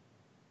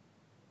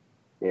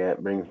 Yeah,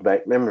 it brings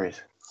back memories.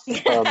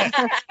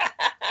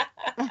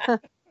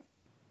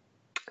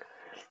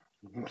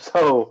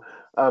 So,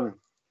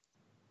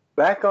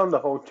 back on the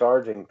whole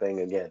charging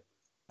thing again.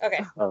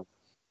 Okay.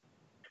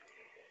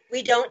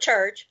 We don't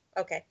charge.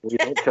 Okay. We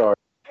don't charge.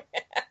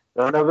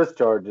 None of us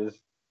charges.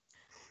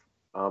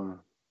 Most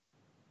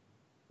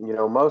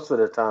of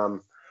the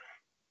time,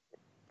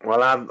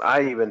 well,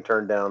 I even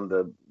turn down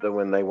the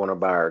when they want to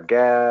buy our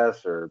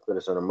gas or put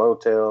us in a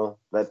motel,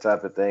 that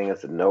type of thing. I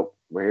said, nope,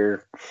 we're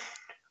here.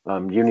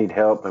 You need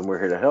help, and we're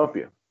here to help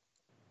you.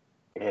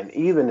 And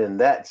even in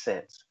that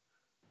sense,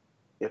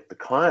 if the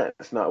client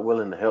is not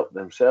willing to help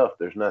themselves,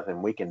 there's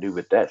nothing we can do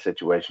with that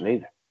situation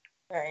either.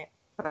 Right.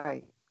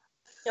 Right.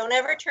 Don't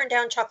ever turn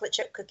down chocolate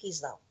chip cookies,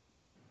 though.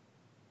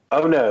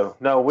 Oh, no,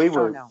 we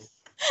were. no.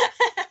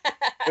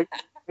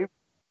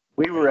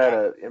 we were at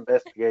an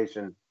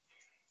investigation,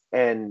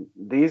 and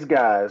these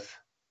guys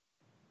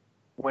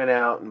went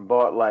out and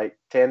bought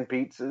 10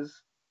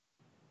 pizzas,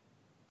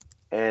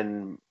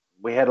 and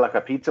we had a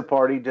pizza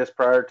party just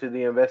prior to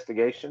the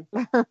investigation.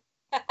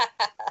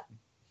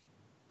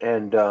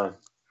 And they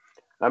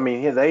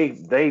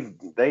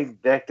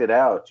decked it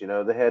out.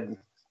 They had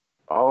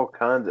all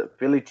kinds of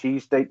Philly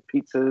cheesesteak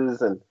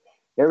pizzas and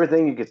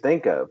everything you could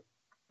think of.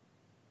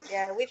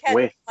 Yeah, we've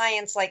had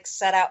clients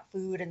set out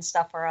food and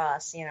stuff for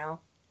us.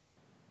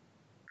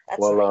 That's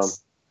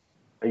nice.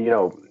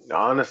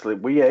 Honestly,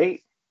 we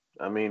ate.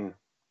 Because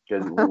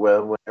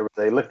whenever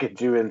they look at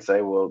you and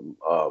say, well,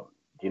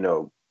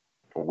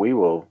 we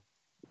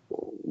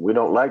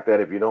don't like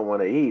that if you don't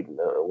want to eat.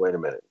 No, wait a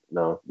minute.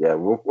 No, yeah,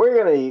 we're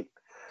going to eat.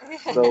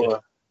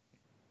 So,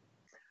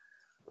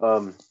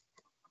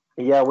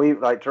 we,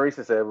 like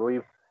Teresa said,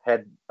 we've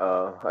had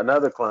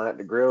another client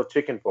to grill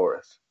chicken for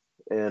us.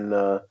 And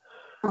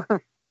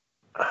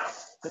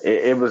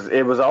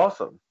it was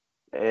awesome.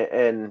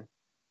 And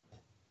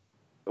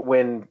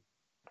when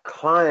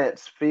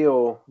clients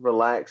feel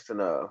relaxed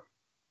enough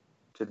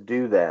to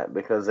do that,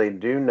 because they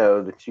do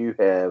know that you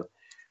have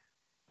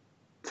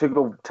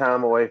took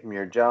time away from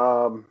your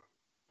job,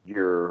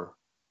 your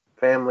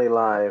family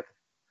life,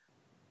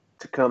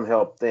 to come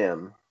help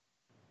them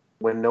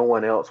when no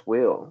one else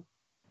will.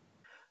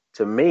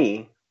 To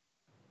me,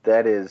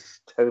 that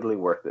is totally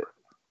worth it.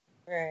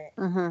 Right.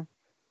 Mm-hmm.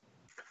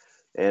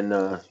 And,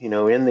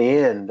 in the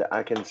end,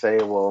 I can say,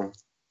 well,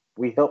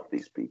 we helped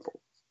these people.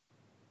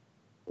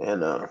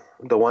 And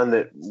the one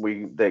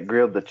that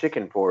grilled the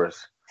chicken for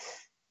us,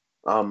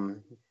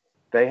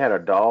 they had a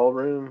doll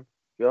room,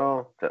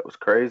 y'all. That was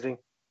crazy.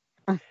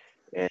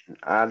 And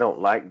I don't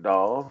like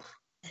dolls.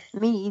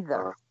 Me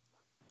either.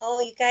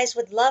 Oh, you guys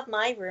would love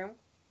my room.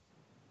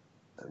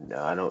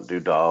 No, I don't do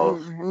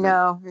dolls.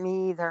 No,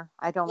 me either.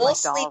 I don't Will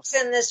like dolls. sleeps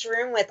in this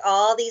room with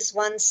all these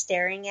ones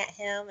staring at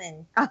him,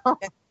 and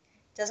it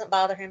doesn't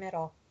bother him at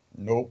all.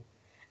 Nope.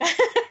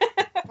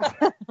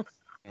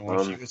 And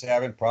when she was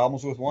having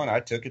problems with one, I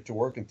took it to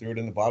work and threw it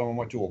in the bottom of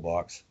my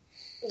toolbox.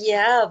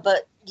 Yeah,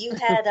 but you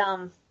had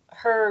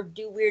her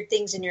do weird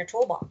things in your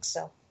toolbox,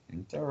 so.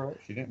 It's all right.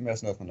 She didn't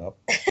mess nothing up.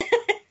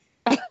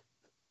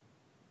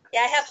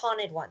 Yeah, I have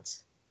haunted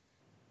ones.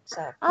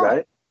 So.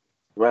 Right.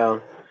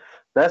 Well,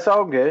 that's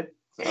all good.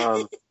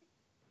 I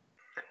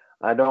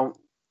don't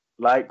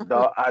like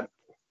dog.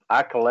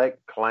 I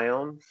collect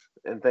clowns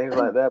and things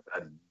like that,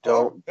 but I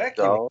don't.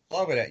 Becky would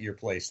love it at your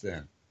place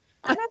then.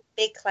 I'm a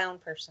big clown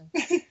person.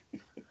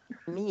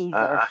 Me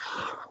either.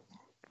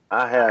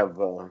 I have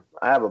a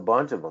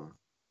bunch of them,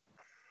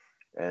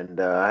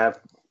 and I have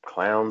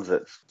clowns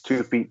that's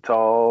 2 feet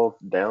tall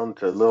down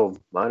to little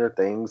minor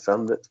things,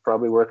 some that's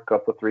probably worth a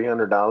couple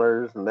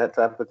 $300 and that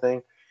type of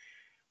thing.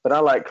 But I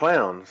like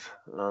clowns.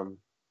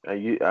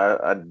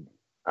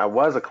 I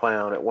was a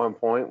clown at one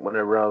point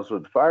whenever I was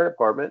with the fire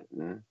department,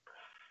 and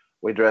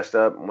we dressed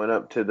up and went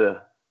up to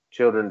the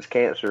children's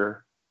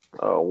cancer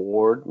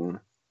ward and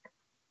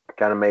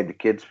kind of made the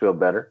kids feel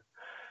better.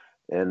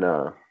 And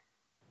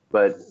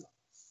but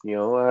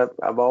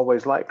I've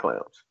always liked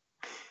clowns.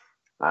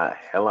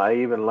 I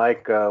even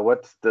like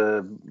what's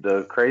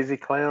the crazy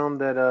clown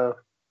that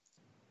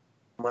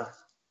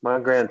my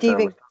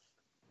grandson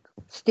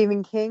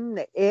Stephen King,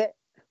 the It.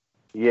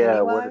 Yeah,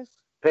 Pennywise?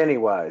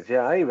 Pennywise.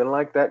 Yeah, I even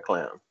like that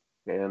clown.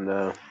 And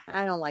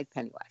I don't like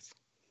Pennywise.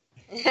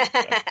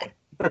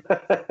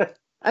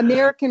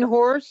 American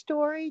Horror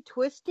Story,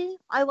 Twisty.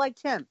 I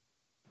liked him.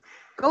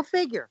 Go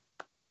figure.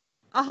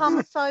 A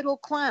homicidal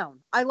clown.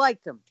 I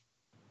liked him.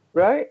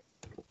 Right?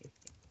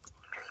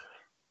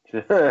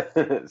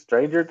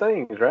 Stranger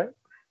Things, right?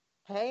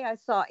 Hey, I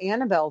saw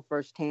Annabelle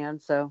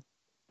firsthand, so.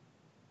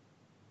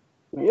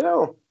 I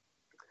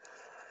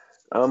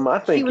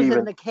think she was even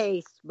in the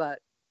case, but.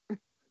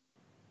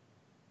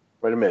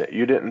 Wait a minute,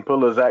 you didn't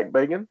pull a Zach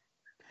Bacon?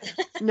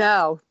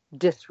 No,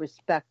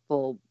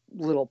 disrespectful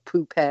little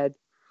poop head.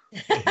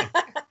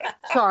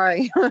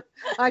 Sorry,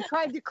 I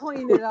tried to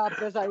clean it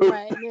up as I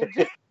went. It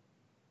just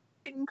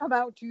didn't come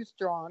out too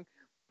strong.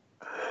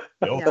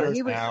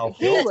 He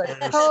was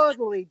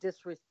totally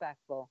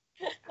disrespectful.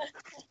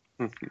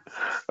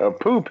 A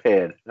poop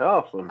head,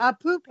 awesome. A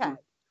poop head.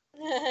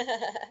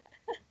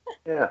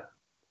 Yeah.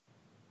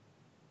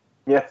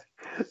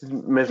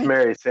 Miss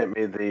Mary sent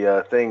me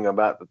the thing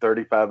about the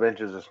 35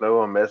 inches of snow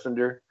on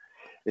Messenger,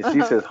 and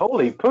she says,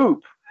 "Holy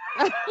poop!"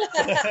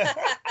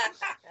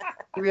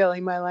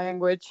 Really, my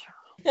language.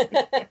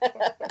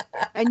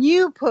 And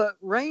you put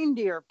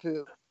reindeer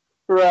poop.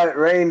 Right,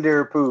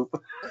 reindeer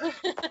poop.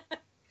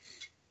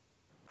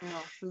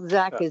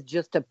 Zach is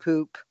just a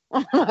poop.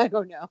 I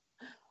don't know.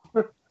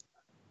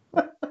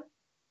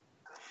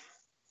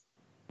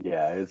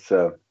 Yeah, it's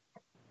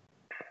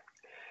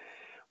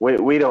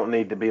we don't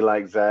need to be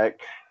like Zach.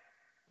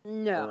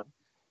 No.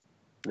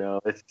 No,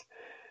 that's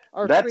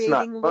creating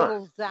not fun.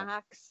 little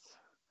Zachs.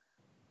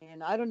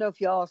 And I don't know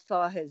if y'all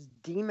saw his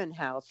Demon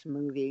House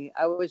movie.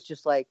 I was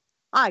just like,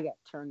 I got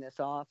to turn this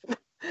off.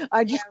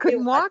 I just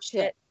couldn't watch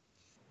it.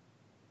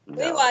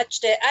 We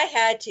watched it. I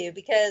had to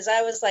because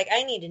I was like,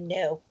 I need to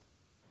know.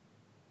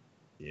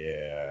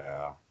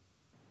 Yeah.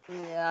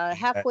 Yeah,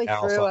 halfway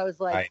through, I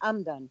was like,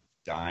 I'm done.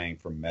 Dying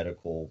from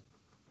medical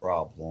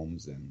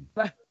problems and.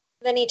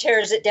 Then he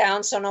tears it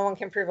down so no one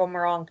can prove him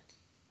wrong.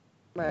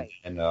 Right.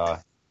 And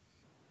the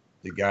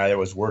guy that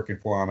was working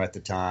for him at the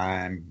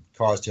time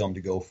caused him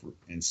to go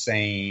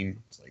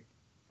insane. It's like,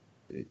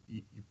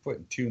 you're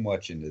putting too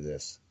much into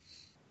this.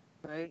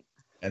 Right.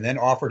 And then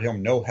offered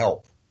him no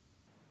help.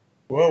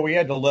 Well, we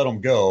had to let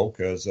him go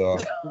because... Yeah.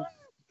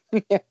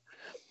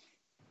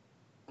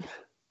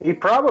 He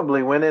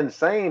probably went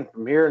insane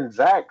from hearing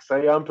Zach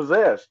say I'm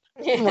possessed.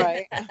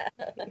 Right.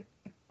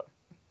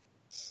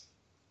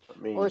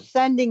 Or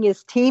sending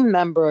his team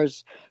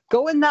members,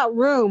 go in that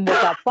room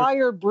with a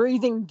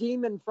fire-breathing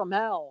demon from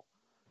hell.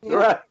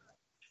 Right.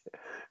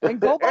 And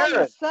go by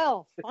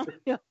yourself.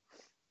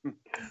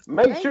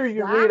 Make sure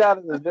you read out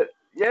of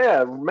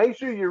make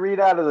sure you read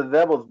out of the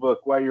Devil's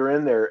Book while you're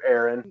in there,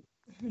 Aaron.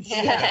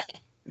 Yeah.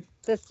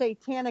 The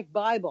Satanic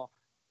Bible.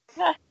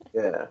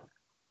 Yeah.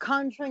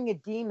 Conjuring a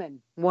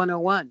Demon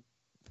 101.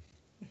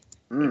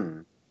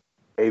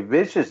 A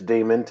vicious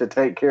demon to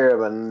take care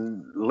of a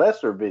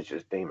lesser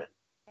vicious demon.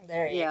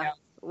 There you go.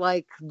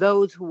 Like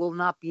those who will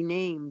not be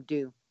named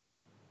do.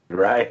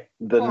 Right.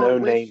 The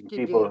no-name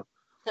people.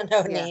 The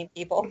no-name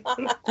people.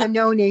 The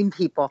no-name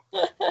people.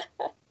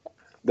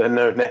 The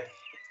no-name.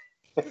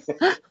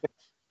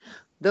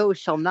 Those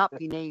shall not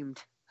be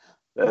named.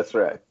 That's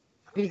right.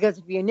 Because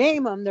if you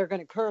name them, they're going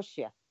to curse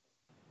you.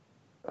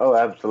 Oh,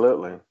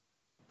 absolutely.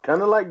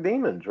 Kind of like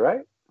demons,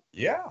 right?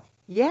 Yeah.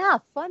 Yeah,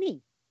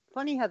 funny.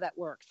 Funny how that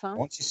works, huh?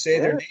 Once you say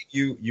their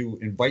name, you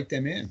invite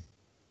them in.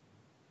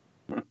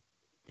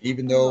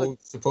 Even though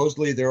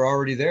supposedly they're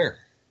already there.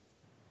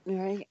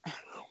 Right.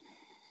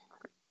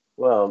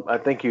 Well, I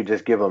think you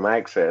just give them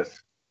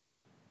access.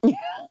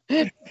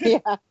 Yeah.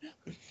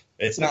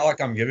 It's not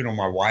like I'm giving them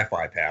my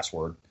Wi-Fi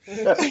password.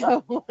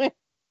 That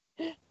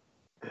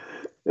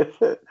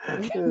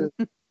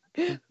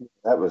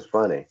was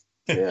funny.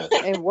 Yeah.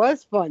 It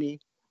was funny.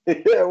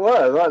 It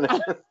was, wasn't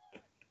it?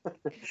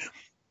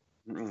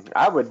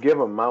 I would give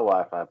them my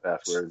Wi-Fi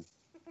password.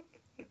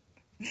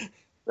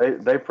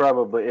 They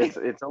probably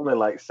it's only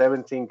like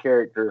 17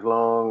 characters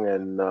long,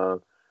 and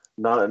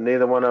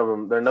neither one of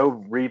them. There are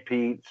no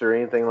repeats or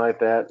anything like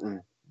that,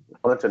 and a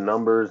bunch of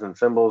numbers and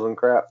symbols and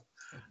crap.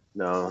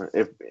 No,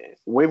 if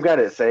we've got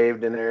it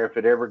saved in there, if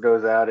it ever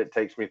goes out, it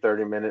takes me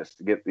 30 minutes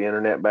to get the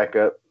internet back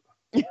up.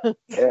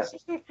 Yeah,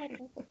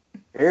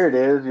 here it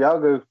is. Y'all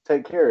go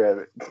take care of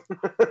it.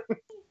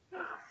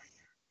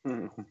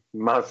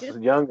 My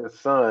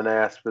youngest son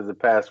asked for the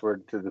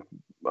password to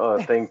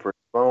the thing for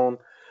his phone.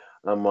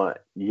 I'm like,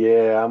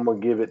 yeah, I'm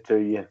going to give it to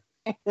you.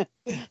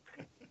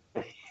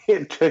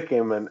 It took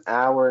him an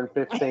hour and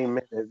 15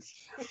 minutes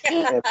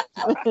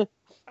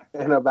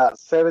and about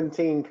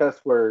 17 cuss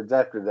words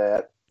after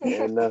that.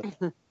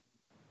 And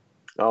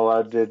all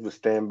I did was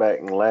stand back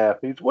and laugh.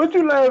 He's, what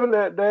you laughing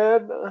at,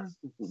 Dad?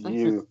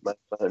 You, my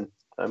son.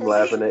 I'm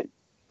laughing at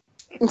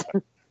you.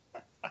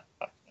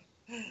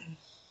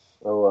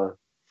 So,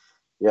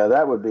 yeah,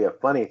 that would be a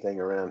funny thing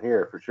around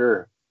here for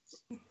sure.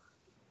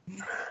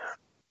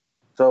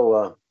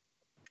 So,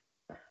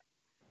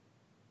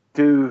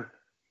 do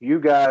you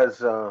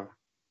guys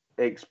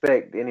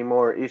expect any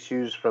more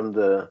issues from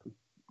the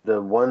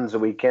ones that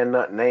we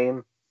cannot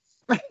name?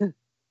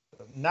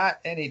 Not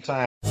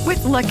anytime.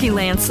 With Lucky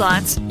Land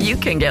Slots, you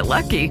can get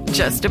lucky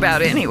just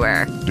about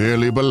anywhere.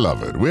 Dearly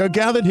beloved, we are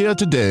gathered here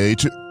today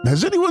to...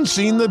 Has anyone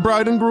seen the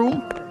bride and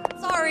groom?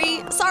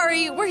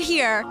 Sorry, we're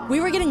here. We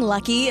were getting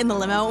lucky in the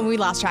limo and we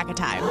lost track of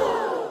time.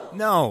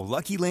 No,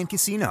 Lucky Land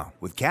Casino,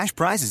 with cash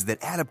prizes that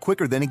add up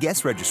quicker than a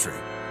guest registry.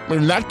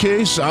 In that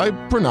case, I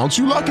pronounce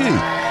you lucky.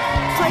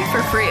 Play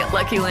for free at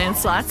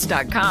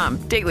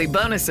LuckyLandSlots.com. Daily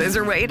bonuses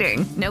are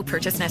waiting. No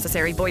purchase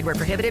necessary. Void where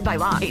prohibited by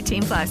law.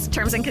 18+.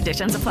 Terms and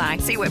conditions apply.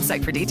 See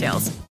website for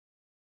details.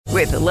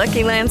 With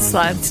Lucky Land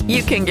Slots,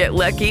 you can get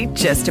lucky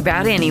just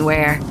about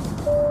anywhere.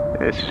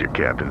 This is your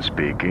captain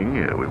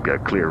speaking. We've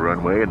got clear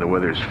runway and the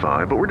weather's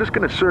fine, but we're just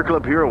going to circle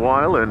up here a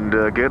while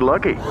and get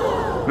lucky.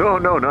 No,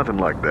 nothing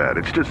like that.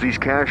 It's just these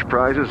cash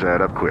prizes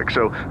add up quick.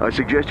 So I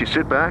suggest you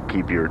sit back,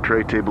 keep your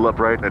tray table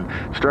upright, and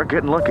start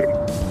getting lucky.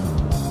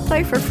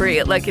 Play for free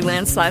at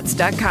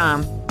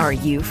LuckyLandSlots.com. Are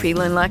you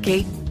feeling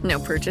lucky? No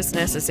purchase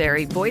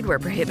necessary. Void where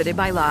prohibited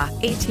by law.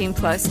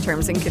 18+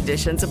 terms and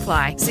conditions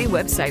apply. See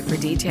website for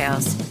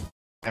details.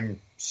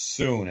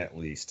 Soon, at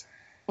least.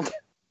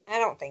 I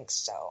don't think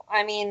so.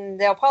 I mean,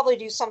 they'll probably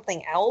do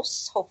something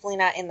else. Hopefully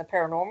not in the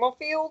paranormal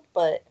field,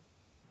 but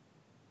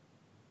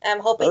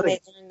I'm hoping they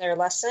learn their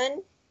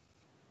lesson.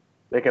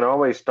 They can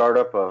always start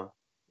up a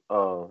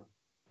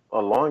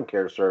lawn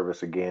care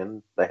service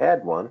again. They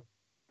had one.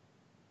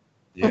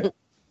 Yeah,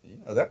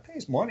 that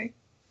pays money.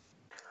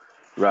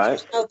 Right.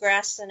 There's no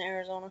grass in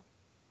Arizona.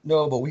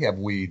 No, but we have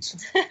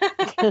weeds.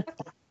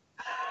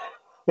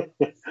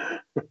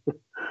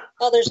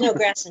 Well, there's no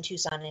grass in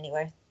Tucson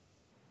anyway.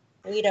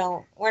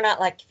 We're not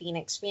like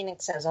Phoenix.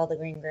 Phoenix has all the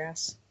green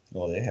grass.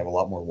 Well, they have a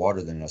lot more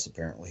water than us,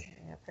 apparently.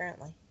 Yeah,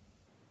 apparently.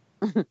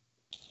 I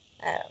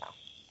don't know.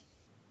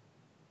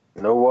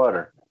 No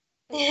water.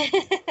 Well,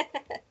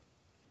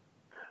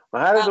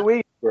 how does the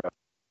weeds grow?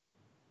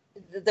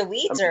 The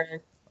weeds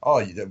are...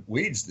 Oh, the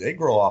weeds, they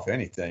grow off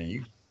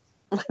anything.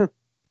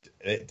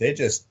 They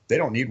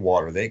don't need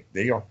water. They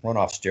run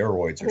off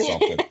steroids or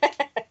something.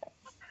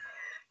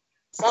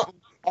 Something.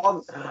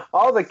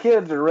 All the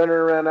kids are running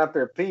around out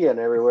there peeing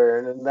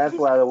everywhere, and that's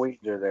why the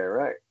weeds are there,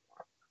 right?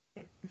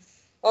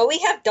 Well, we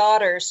have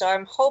daughters, so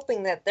I'm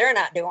hoping that they're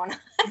not doing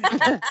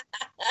it.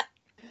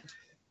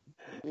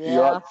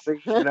 You ought to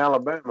see in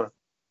Alabama.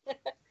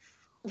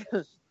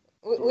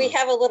 We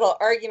have a little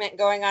argument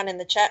going on in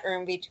the chat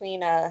room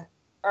between our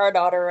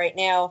daughter right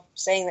now,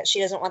 saying that she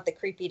doesn't want the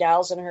creepy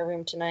dolls in her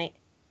room tonight.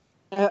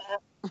 No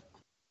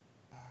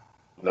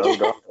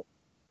dolls.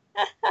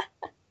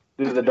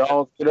 Do the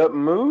dolls get up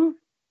and move?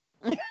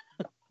 They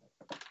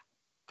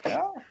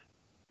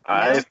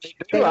I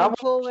don't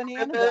pull any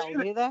Annabelle,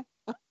 do they?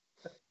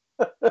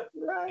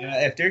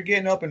 If they're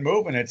getting up and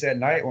moving, it's at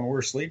night when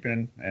we're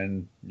sleeping,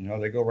 and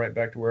they go right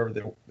back to wherever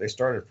they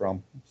started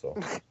from. So,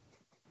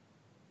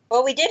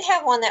 well, we did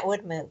have one that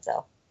would move,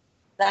 though.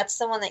 That's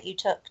the one that you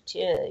took to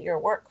your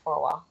work for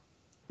a while.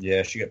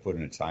 Yeah, she got put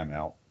in a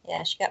timeout.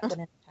 Yeah, she got put in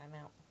a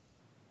timeout.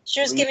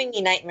 She was giving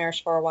me nightmares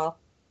for a while.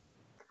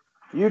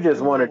 You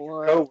just wanted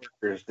your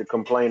coworkers to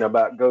complain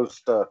about ghost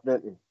stuff,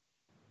 didn't you?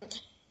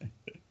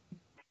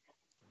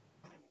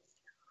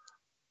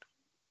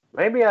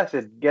 Maybe I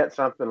should get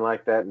something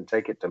like that and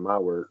take it to my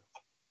work.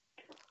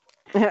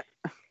 There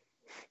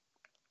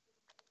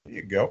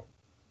you go.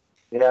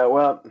 Yeah,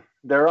 well,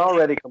 they're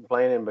already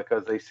complaining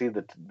because they see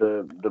the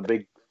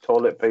big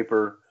toilet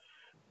paper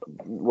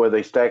where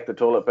they stack the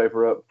toilet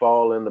paper up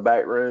fall in the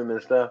back room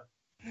and stuff.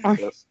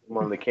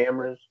 On the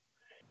cameras.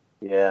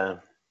 Yeah.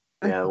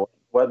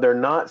 What they're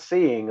not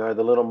seeing are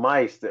the little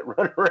mice that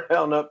run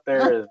around up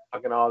there and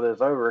knocking all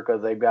this over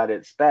because they've got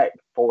it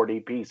stacked 40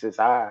 pieces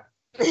high.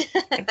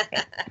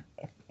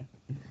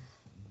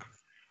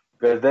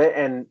 Because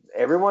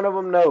every one of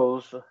them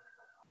knows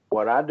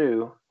what I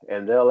do,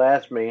 and they'll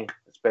ask me,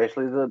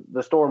 especially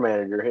the store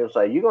manager. He'll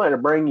say, "You're going to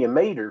bring your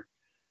meter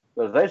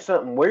because there's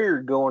something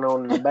weird going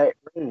on in the back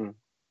room."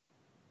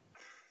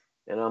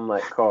 And I'm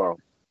like, "Carl,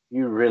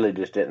 you really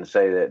just didn't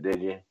say that,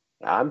 did you?"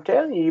 "I'm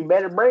telling you, you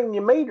better bring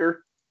your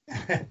meter."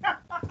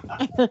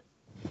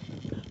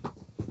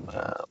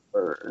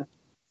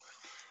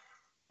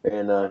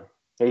 And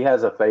he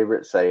has a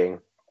favorite saying.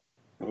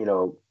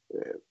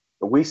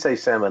 We say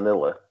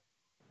salmonella.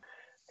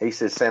 He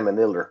says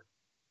salmonella.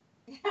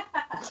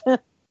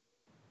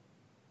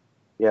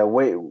 Yeah,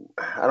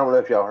 I don't know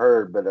if y'all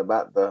heard, but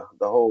about the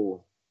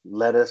whole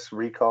lettuce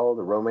recall,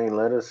 the romaine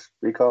lettuce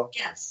recall.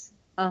 Yes.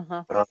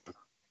 Uh-huh.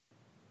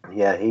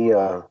 Yeah, he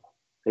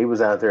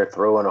was out there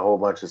throwing a whole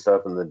bunch of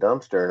stuff in the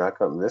dumpster, and I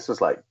come. This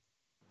is like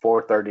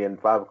 4:30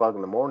 and 5 o'clock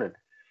in the morning.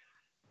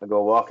 I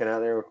go walking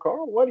out there with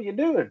Carl. What are you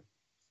doing?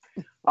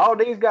 All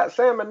these got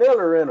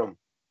salmonella in them.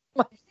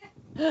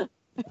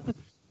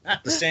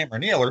 Not the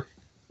salmonella.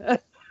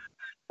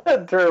 I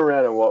turn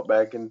around and walk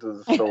back into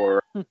the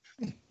store,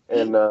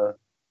 and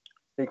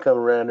he come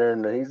around there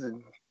and he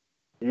said,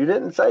 "You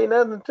didn't say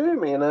nothing to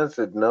me," and I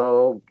said,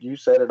 "No, you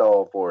said it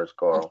all for us,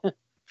 Carl.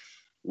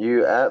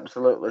 You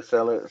absolutely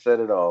said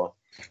it all."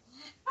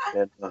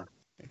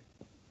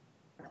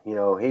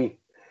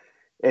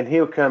 And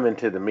he'll come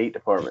into the meat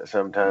department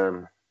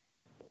sometime,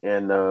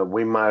 and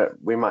we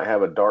might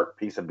have a dark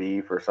piece of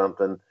beef or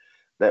something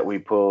that we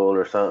pulled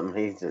or something.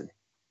 He said,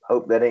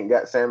 "Hope that ain't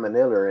got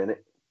salmonella in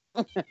it."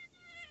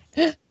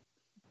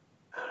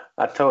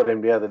 I told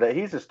him the other day,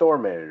 he's a store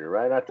manager,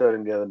 right? I told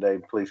him the other day,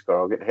 "Please,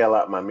 Carl, get the hell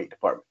out of my meat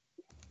department."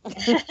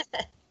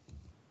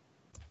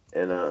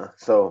 And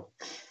so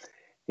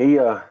he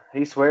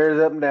swears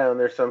up and down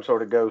there's some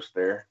sort of ghost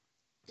there.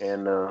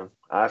 And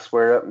I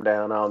swear up and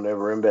down I'll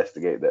never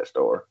investigate that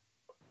store.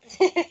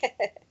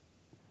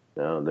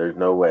 No, there's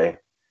no way.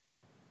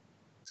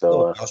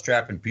 So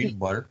mousetrap and peanut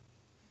butter.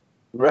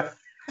 Right.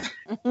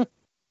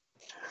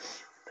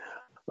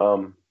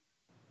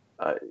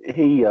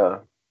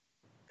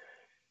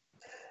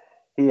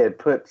 He had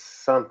put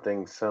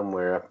something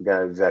somewhere. I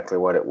forgot exactly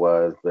what it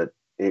was, but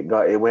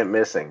it went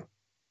missing.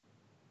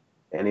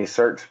 And he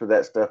searched for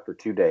that stuff for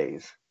 2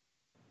 days.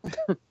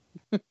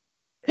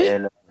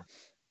 And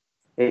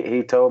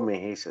he told me,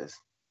 he says,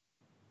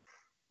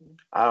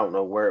 "I don't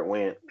know where it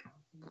went."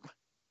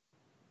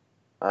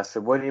 I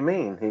said, "What do you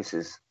mean?" He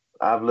says,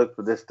 "I've looked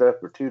for this stuff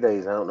for 2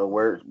 days. I don't know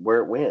where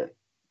it went."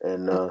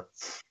 And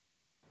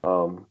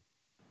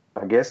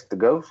I guess the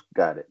ghost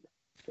got it.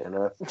 And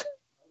I said,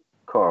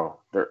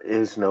 "Carl, there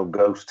is no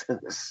ghost in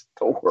the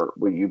store.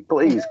 Will you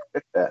please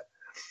quit that?"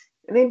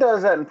 And he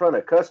does that in front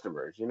of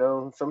customers.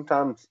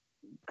 Sometimes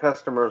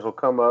customers will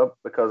come up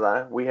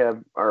because we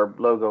have our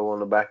logo on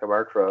the back of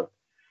our truck.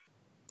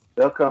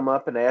 They'll come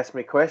up and ask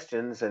me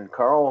questions, and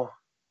Carl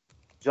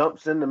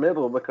jumps in the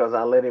middle because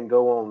I let him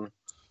go on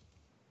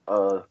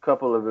a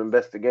couple of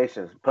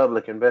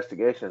public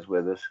investigations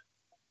with us.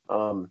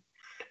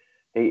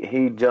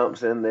 He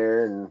jumps in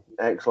there and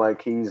acts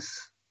like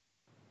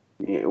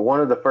one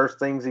of the first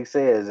things he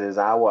says is,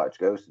 "I watch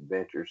Ghost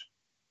Adventures."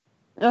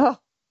 Oh.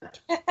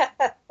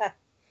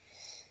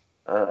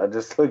 I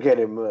just look at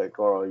him like,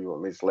 "Carl, you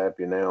want me to slap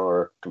you now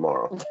or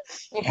tomorrow?"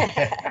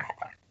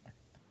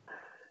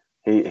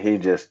 He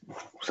just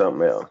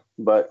something else.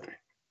 But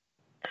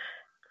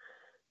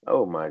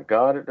oh my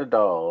God, at the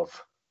dolls.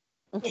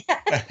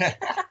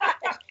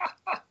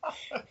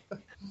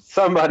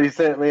 Somebody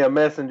sent me a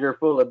messenger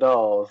full of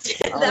dolls.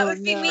 That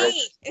would be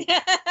me.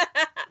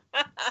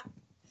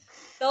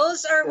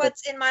 Those are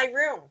what's in my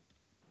room.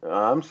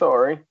 I'm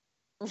sorry.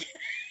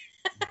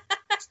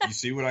 You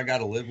see what I got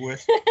to live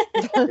with?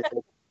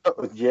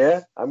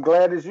 Yeah, I'm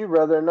glad it's you,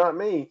 brother, not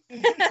me.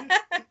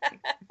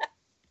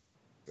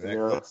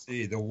 Let's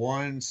see. The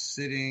one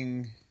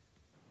sitting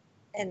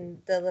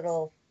in the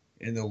little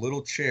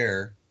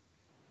chair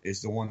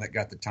is the one that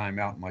got the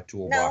timeout in my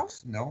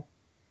toolbox. No?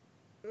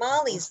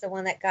 Molly's the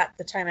one that got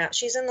the timeout.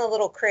 She's in the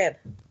little crib.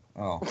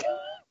 Oh.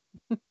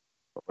 Wait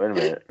a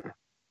minute.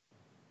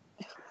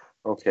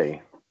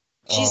 Okay.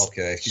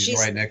 Okay. She's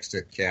right next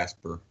to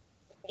Casper.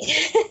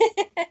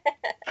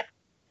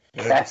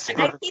 I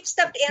keep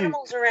stuffed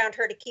animals around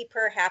her to keep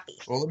her happy.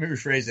 Well, let me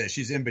rephrase that.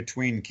 She's in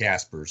between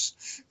Caspers.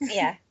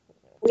 Yeah.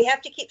 We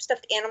have to keep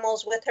stuffed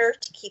animals with her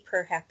to keep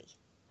her happy.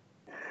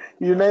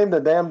 You named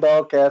the damn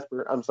dog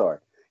Casper. I'm sorry.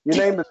 You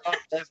named the dog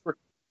Casper.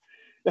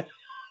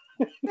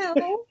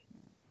 No.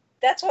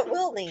 That's what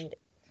Will named it.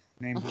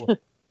 Named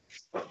what?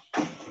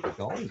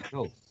 Dog?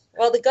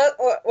 Well,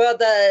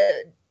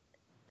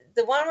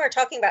 the one we're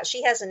talking about,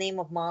 she has a name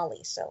of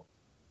Molly, so.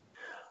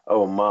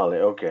 Oh, Molly.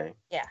 Okay.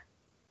 Yeah.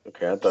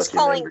 Okay, I thought He's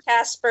calling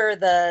Casper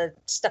the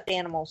stuffed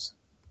animals.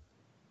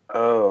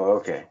 Oh,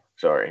 okay.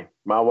 Sorry.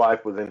 My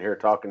wife was in here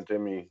talking to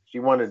me. She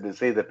wanted to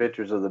see the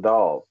pictures of the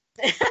dolls.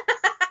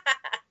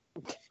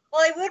 Well,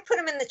 I would put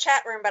them in the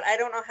chat room, but I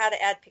don't know how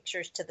to add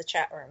pictures to the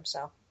chat room,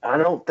 so. I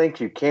don't think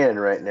you can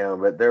right now,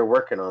 but they're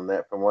working on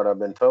that from what I've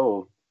been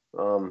told.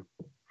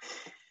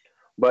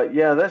 But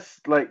yeah, that's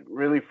like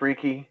really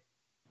freaky.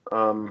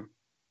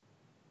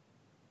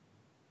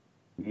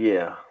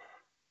 Yeah.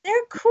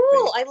 They're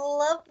cool. I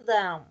love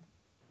them.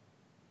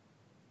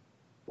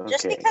 Okay.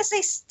 Just because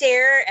they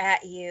stare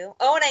at you.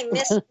 Oh, and I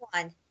missed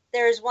one.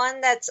 There's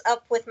one that's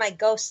up with my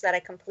ghost that I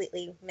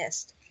completely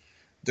missed.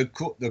 The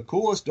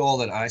coolest doll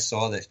that I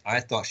saw that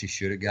I thought she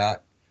should have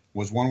got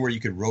was one where you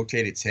could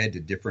rotate its head to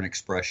different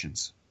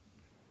expressions.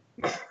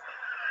 Right.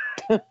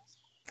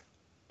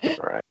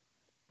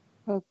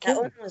 Okay.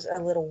 That one was a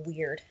little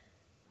weird.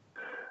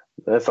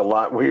 That's a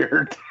lot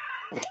weird.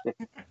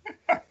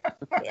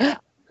 Yeah.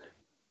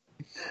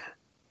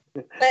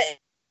 But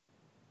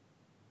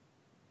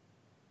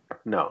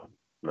no.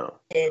 No.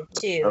 Did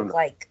too,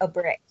 like a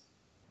brick.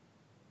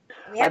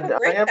 We have a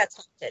brick that's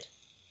haunted.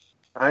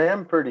 I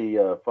am pretty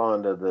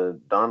fond of the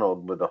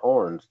Donald with the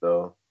horns,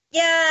 though.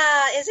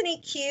 Yeah, isn't he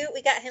cute?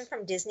 We got him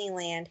from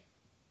Disneyland.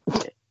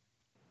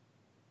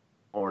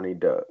 Horny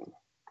duck.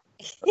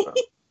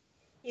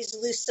 He's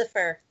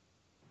Lucifer.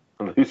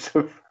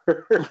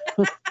 Lucifer.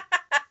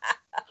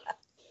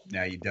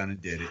 Now you done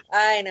and did it.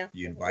 I know.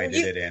 You invited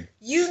it in.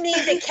 You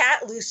need a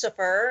cat,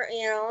 Lucifer,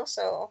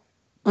 so.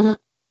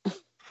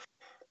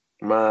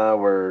 My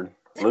word.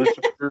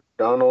 Lucifer,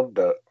 Donald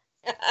Duck.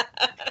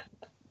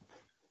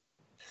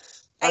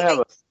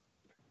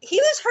 He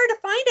was hard to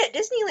find at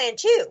Disneyland,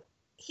 too.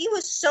 He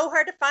was so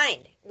hard to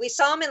find. We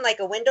saw him in, like,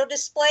 a window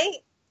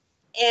display,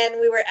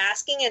 and we were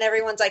asking, and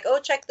everyone's like, oh,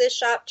 check this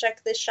shop,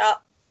 check this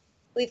shop.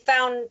 We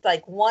found,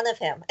 like, one of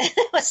him.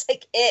 It was,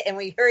 like, it, and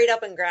we hurried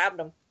up and grabbed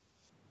him.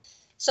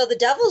 So the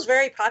devil's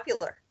very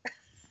popular.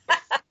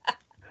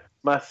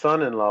 My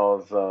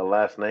son-in-law's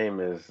last name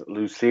is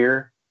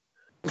Lucier.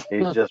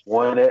 He's just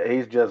one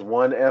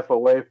F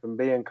away from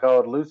being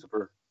called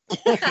Lucifer.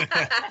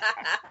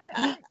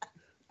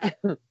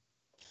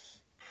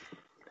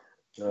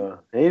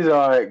 He's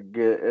all right.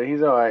 Good.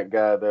 He's all right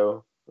guy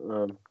though.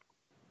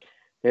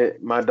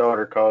 My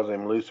daughter calls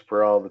him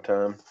Lucifer all the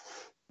time.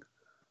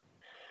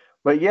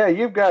 But yeah,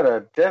 you've got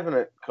a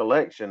definite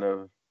collection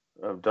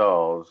of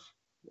dolls,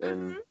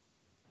 and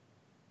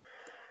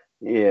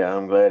yeah,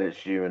 I'm glad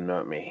it's you and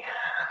not me.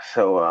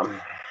 So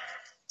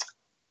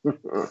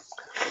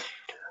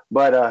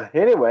but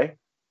anyway,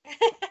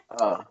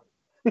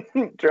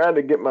 trying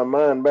to get my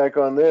mind back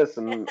on this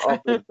and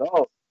off the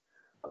dolls.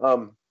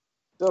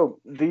 So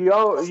do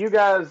you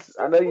guys,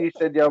 I know you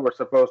said y'all were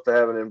supposed to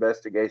have an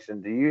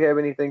investigation. Do you have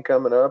anything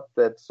coming up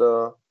that's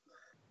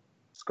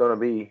it's going to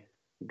be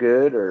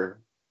good or?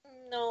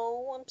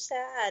 No, I'm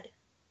sad.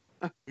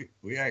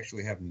 We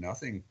actually have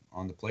nothing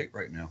on the plate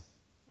right now.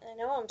 I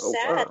know, I'm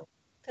sad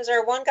because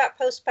our one got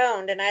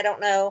postponed and I don't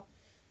know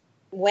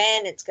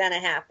when it's going to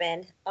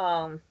happen.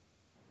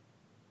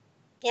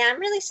 Yeah,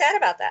 I'm really sad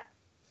about that.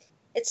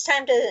 It's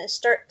time to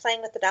start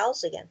playing with the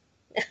dolls again.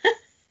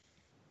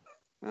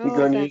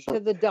 Back to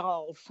the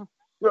dolls.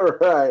 All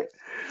right.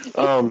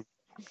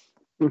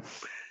 You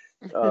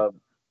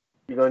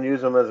going to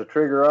use them as a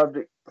trigger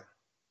object?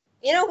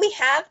 We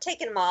have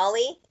taken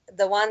Molly,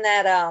 the one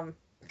that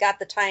got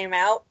the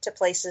timeout, to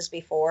places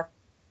before.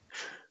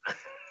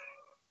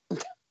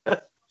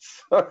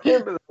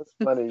 That's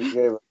funny. You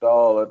gave a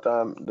doll the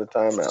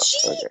timeout.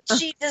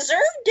 She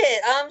deserved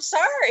it. I'm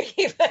sorry.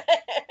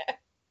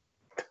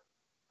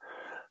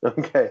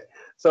 Okay.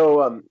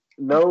 So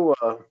no.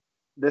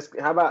 This.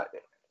 How about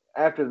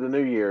after the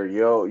new year?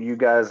 You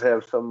guys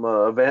have some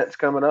events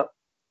coming up?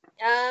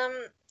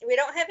 We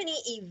don't have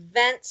any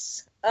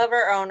events of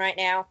our own right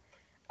now.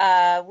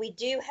 We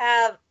do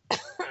have.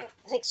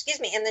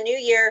 Excuse me. In the new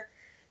year,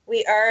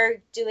 we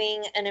are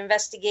doing an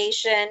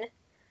investigation.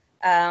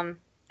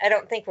 I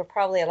don't think we're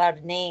probably allowed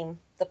to name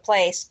the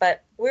place,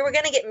 but we were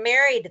going to get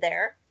married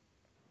there.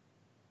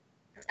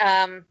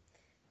 And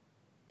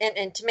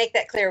to make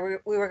that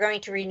clear, we were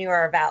going to renew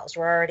our vows.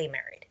 We're already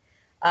married.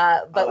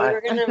 But we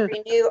were going to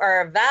renew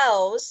our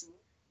vows,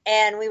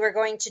 and we were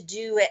going to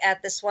do it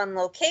at this one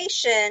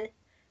location,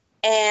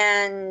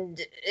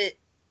 and it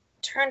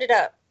turned it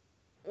up.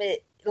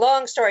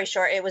 Long story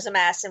short, it was a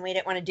mess, and we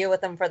didn't want to deal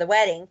with them for the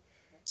wedding.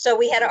 So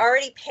we had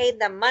already paid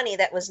them money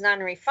that was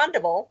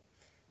non-refundable.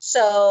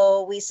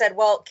 So we said,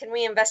 well, can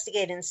we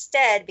investigate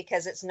instead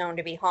because it's known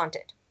to be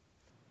haunted?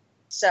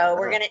 So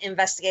we're going to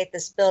investigate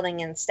this building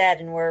instead,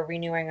 and we're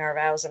renewing our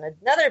vows in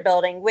another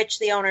building, which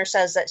the owner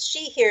says that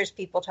she hears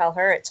people tell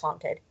her it's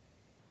haunted.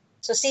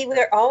 So see,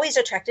 we're always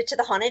attracted to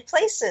the haunted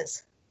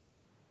places.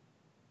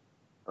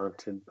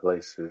 Haunted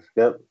places.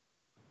 Yep.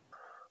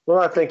 Well,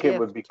 I think it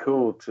would be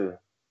cool to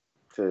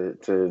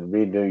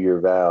renew your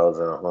vows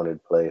in a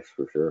haunted place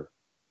for sure.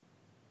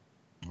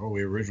 Well,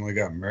 we originally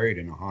got married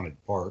in a haunted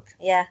park.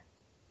 Yeah.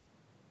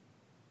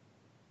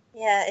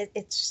 Yeah,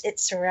 it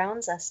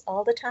surrounds us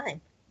all the time.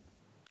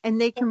 And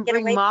they can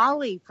bring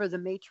Molly for the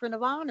matron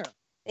of honor.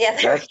 Yeah.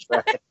 That's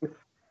right.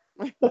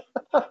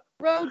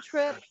 Road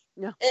trip.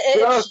 No.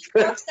 If she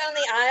walks down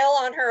the aisle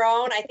on her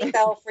own, I think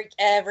that'll freak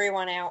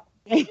everyone out.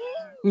 I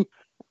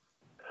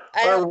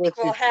don't think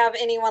we'll have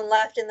anyone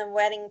left in the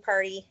wedding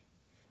party.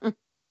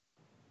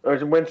 Or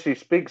when she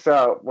speaks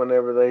out,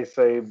 whenever they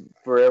say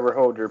 "forever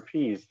hold your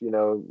peace,"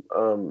 yeah,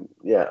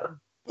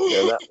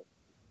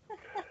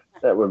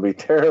 that would be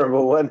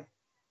terrible. One.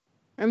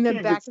 And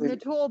then back in the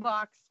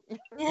toolbox.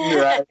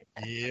 Right.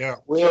 Yeah.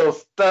 We'll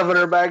stuffing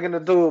her back in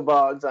the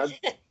toolbox. I'll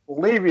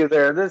leave you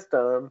there this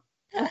time.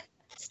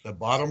 It's the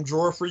bottom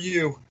drawer for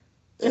you.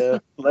 Yeah.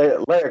 Lay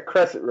a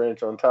crescent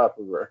wrench on top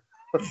of her.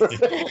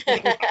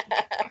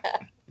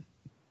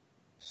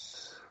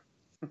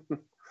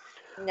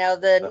 No,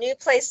 the new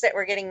place that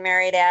we're getting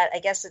married at, I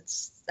guess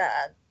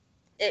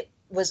it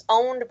was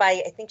owned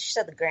by, I think she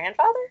said, the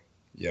grandfather?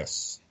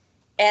 Yes.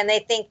 And they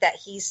think that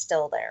he's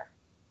still there.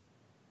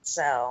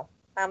 So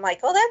I'm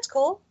like, oh, that's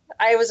cool.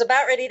 I was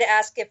about ready to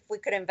ask if we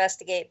could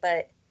investigate,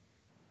 but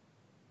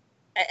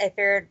I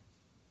figured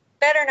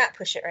better not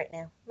push it right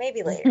now.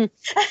 Maybe later.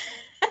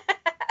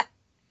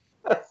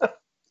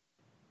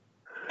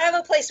 Have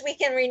a place we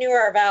can renew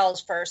our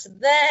vows first,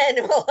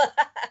 then we'll.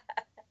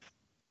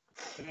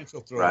 Then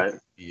she'll throw it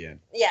at the end.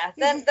 Yeah,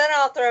 then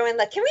I'll throw in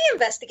can we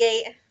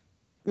investigate?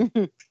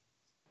 Yeah.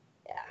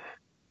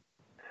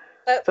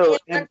 But So,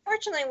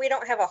 unfortunately, we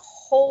don't have a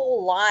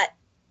whole lot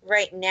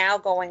right now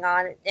going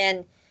on.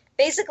 And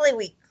basically,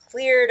 we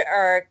cleared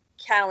our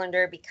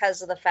calendar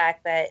because of the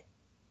fact that,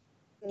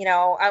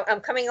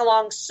 I'm coming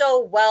along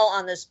so well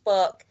on this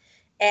book.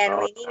 And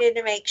we needed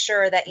to make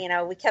sure that,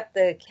 we kept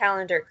the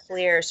calendar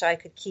clear so I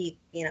could keep,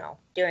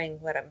 doing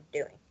what I'm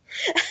doing.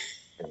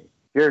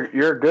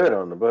 You're good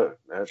on the book.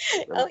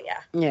 Oh,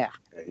 yeah. Yeah.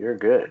 You're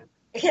good.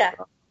 Yeah.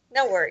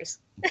 No worries.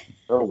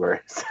 No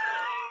worries.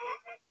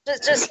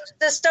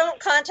 Just don't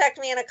contact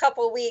me in a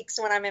couple of weeks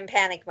when I'm in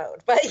panic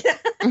mode. But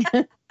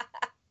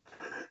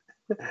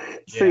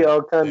see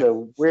all kind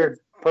of weird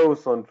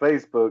posts on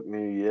Facebook.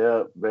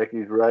 And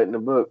Becky's writing a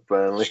book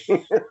finally.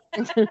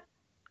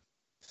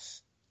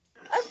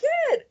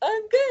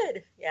 I'm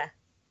good. Yeah.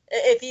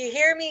 If you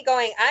hear me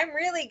going, I'm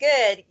really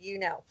good,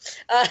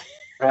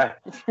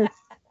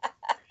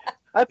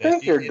 I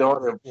think your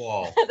daughter.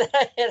 That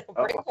I hit a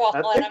brick wall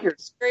and I'm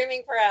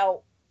screaming for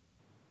help.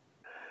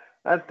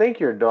 I think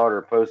your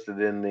daughter posted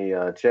in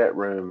the chat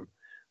room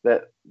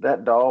that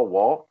doll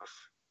walks.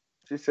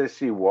 She says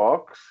she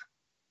walks.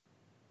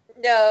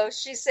 No,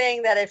 she's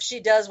saying that if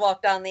she does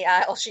walk down the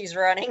aisle, she's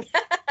running.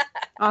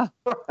 That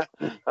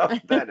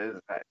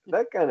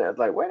kind of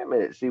like, wait a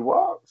minute, she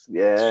walks.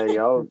 Yeah,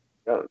 y'all.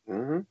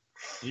 Mm-hmm.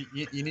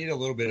 You need a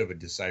little bit of a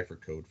decipher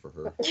code for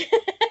her.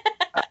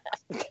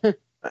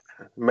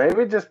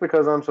 Maybe just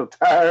because I'm so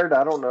tired.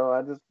 I don't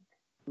know.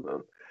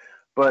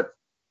 But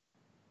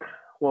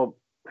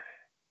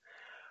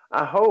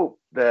I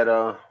hope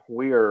that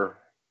we are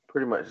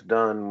pretty much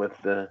done with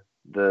the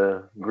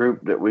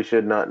group that we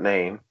should not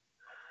name.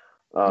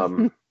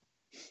 I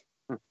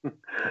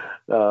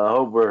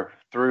hope we're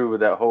through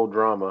with that whole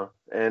drama.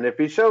 And if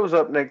he shows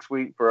up next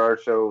week for our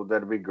show,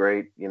 that'd be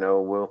great.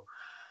 We'll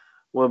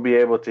be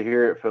able to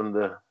hear it from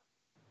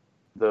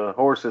the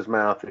horse's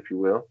mouth, if you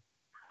will.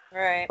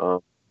 Right.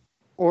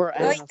 Or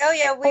we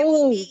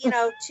will be,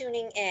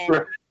 tuning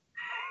in.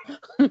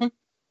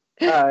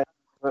 There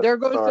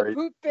goes Sorry. the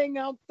poop thing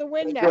out the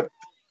window.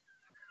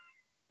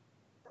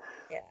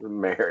 Yeah.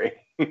 Mary.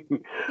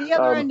 The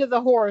other end of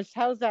the horse.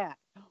 How's that?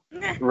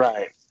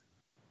 Right.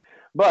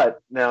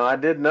 But now I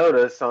did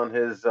notice on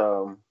his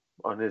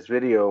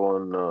video,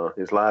 on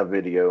his live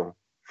video,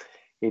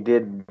 he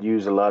did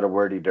use a lot of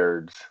wordy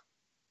dirds.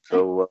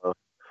 So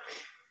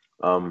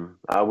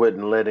I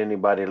wouldn't let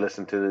anybody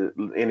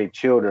any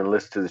children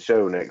listen to the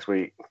show next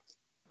week.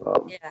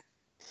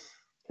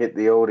 Hit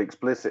the old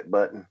explicit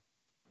button.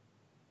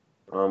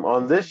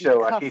 On this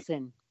show, I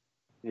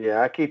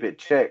keep it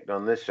checked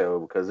on this show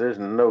because there's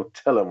no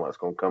telling what's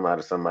going to come out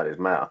of somebody's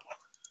mouth.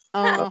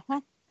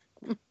 Uh-huh.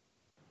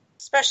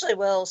 Especially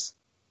Will's.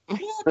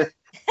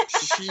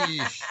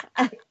 Sheesh.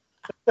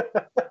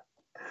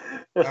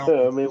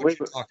 What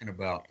you're talking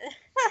about.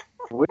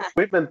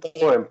 We've been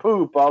throwing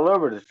poop all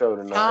over the show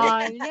tonight.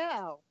 I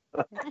know.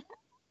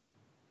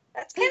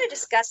 That's kind of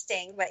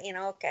disgusting, but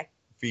okay.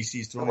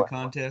 Feces throwing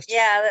contest?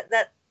 Yeah,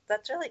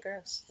 that's really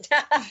gross.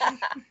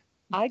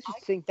 I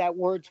just think that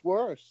word's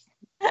worse.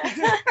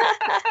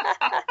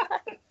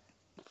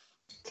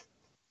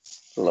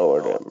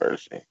 Lord have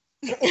mercy.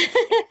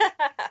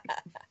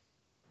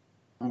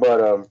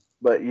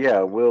 But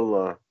yeah,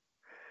 we'll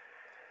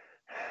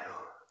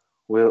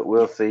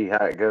see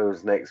how it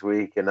goes next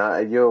week,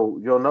 and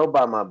you'll know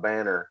by my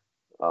banner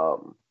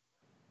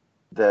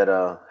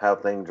that how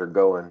things are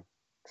going.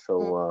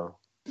 So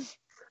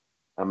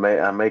I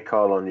may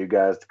call on you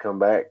guys to come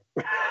back.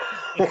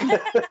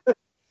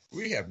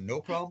 We have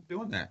no problem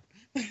doing that.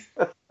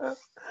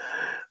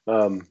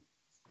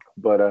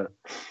 But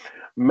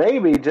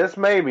maybe, just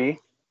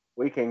maybe,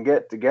 we can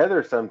get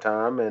together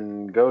sometime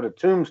and go to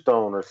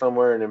Tombstone or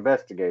somewhere and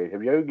investigate.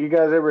 Have you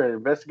guys ever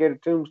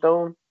investigated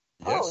Tombstone?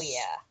 Yes. Oh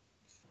yeah.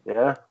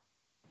 Yeah.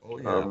 Oh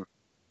yeah.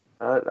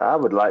 I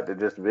would like to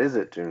just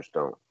visit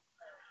Tombstone.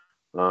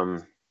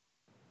 It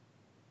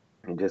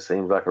just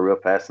seems like a real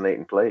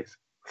fascinating place.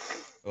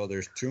 Well,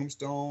 there's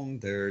Tombstone,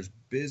 there's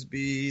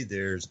Bisbee,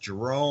 there's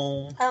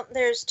Jerome.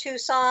 There's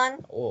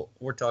Tucson. Oh,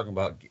 we're talking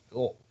about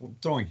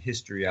throwing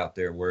history out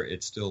there where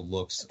it still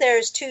looks.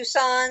 There's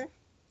Tucson.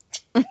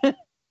 We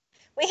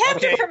have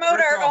to promote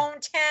our own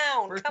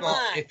town. Come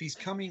on. If he's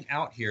coming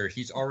out here,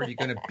 he's already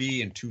going to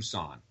be in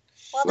Tucson.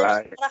 Well, there's a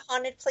lot of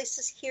haunted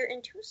places here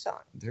in Tucson.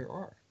 There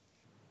are.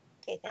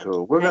 Okay, thank Cool.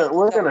 you.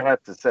 We're gonna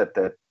have to set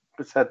that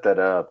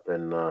up,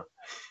 and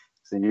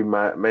so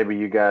maybe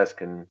you guys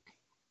can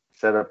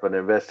set up an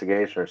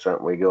investigation or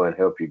something. We go and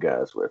help you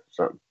guys with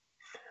something.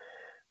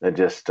 That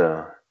just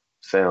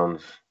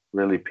sounds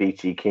really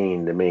peachy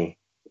keen to me.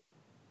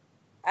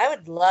 I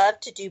would love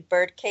to do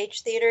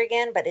Birdcage Theater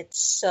again, but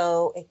it's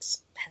so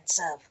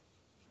expensive.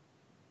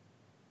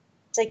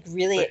 It's like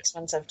really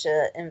expensive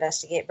to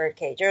investigate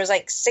Birdcage. It was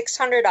like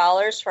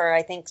 $600 for,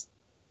 I think,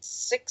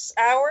 6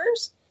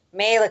 hours.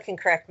 Mayla can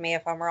correct me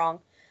if I'm wrong.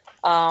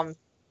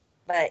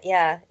 But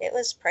yeah, it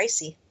was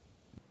pricey.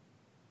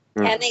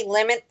 And they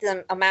limit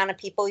the amount of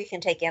people you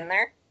can take in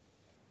there.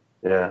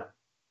 Yeah.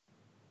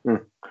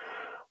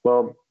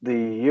 Well, the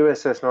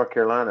USS North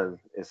Carolina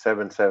is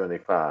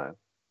 $775.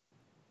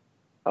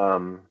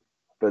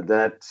 But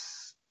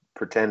that's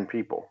for 10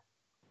 people.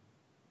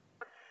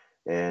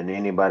 And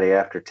anybody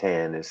after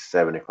 10 is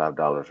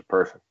 $75 a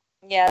person.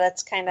 Yeah,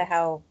 that's kind of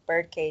how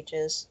Birdcage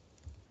is.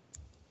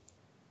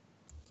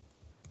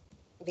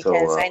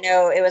 Because I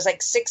know it was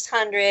like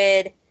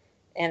 600,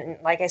 and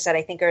like I said,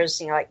 I think it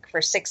was, like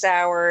for 6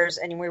 hours,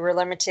 and we were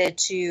limited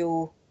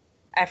to,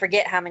 I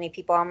forget how many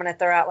people. I'm going to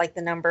throw out like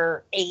the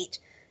number 8,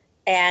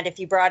 and if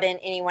you brought in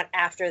anyone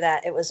after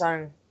that, it was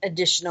on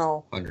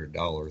additional $100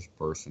 a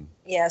person.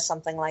 Yeah,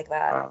 something like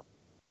that. Wow.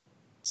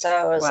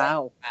 So it was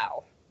wow.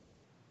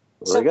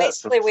 Well, So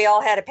basically, we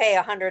all had to pay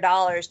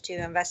 $100 to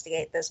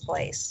investigate this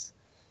place.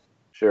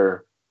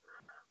 Sure.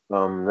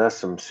 That's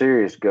some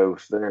serious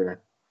ghosts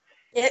there.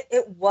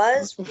 It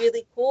was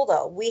really cool,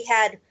 though.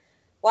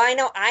 I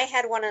know I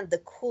had one of the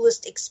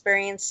coolest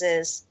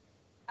experiences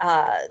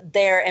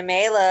there, and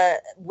Mayla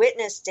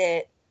witnessed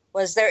it,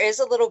 was there is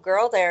a little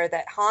girl there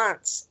that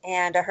haunts,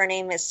 and her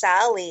name is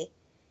Sally,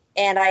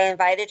 and I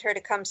invited her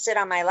to come sit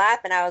on my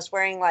lap, and I was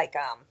wearing like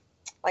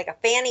a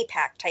fanny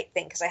pack type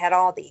thing because I had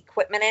all the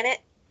equipment in it.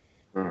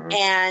 Mm-hmm.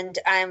 And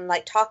I'm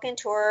like talking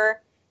to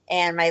her,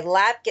 and my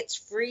lap gets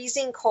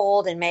freezing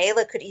cold, and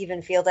Mayla could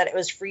even feel that it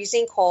was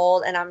freezing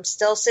cold, and I'm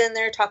still sitting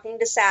there talking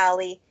to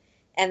Sally,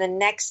 and the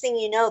next thing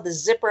you know, the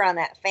zipper on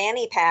that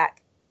fanny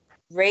pack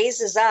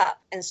raises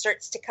up and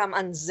starts to come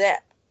unzip.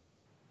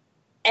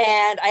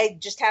 And I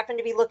just happened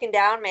to be looking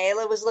down.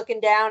 Mayla was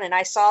looking down, and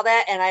I saw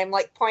that, and I'm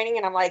like pointing,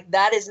 and I'm like,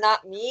 that is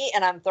not me,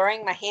 and I'm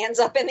throwing my hands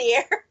up in the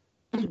air.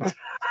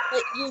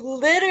 But you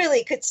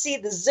literally could see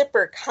the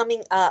zipper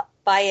coming up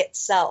by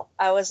itself.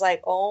 I was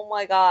like, oh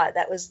my God,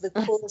 that was the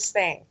coolest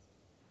thing.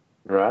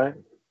 Right.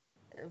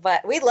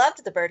 But we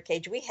loved the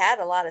Birdcage. We had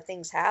a lot of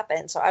things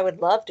happen, so I would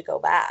love to go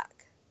back.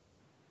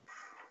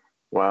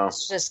 Wow.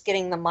 It's just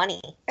getting the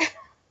money.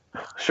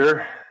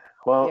 Sure.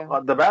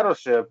 Well, the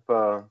battleship,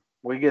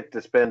 we get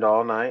to spend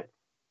all night,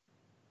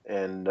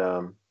 and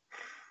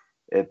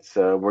it's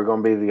we're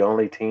going to be the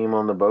only team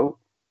on the boat,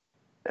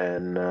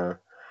 and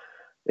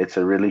it's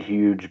a really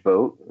huge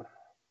boat.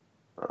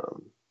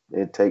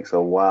 It takes a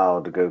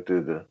while to go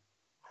through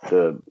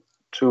the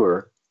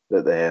tour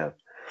that they have.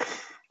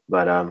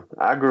 But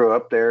I grew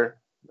up there.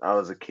 I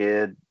was a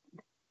kid.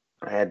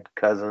 I had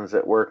cousins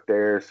that worked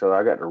there, so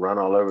I got to run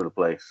all over the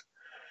place.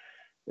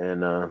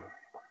 And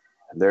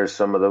there's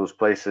some of those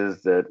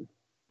places that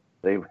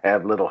they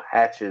have little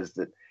hatches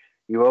that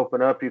you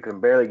open up, you can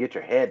barely get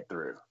your head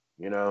through,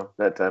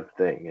 that type of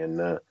thing.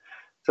 And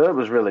so it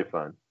was really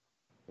fun.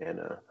 And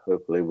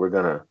hopefully we're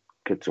going to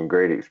get some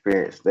great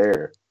experience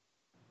there.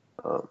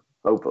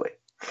 Hopefully.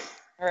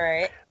 All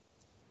right.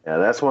 Yeah,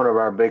 that's one of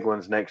our big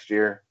ones next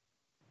year.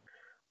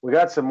 We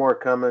got some more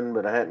coming,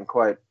 but I hadn't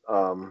quite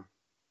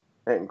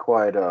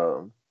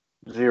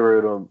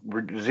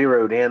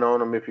zeroed in on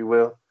them, if you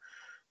will,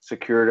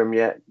 secured them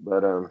yet.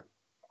 But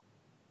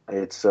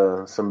it's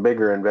some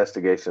bigger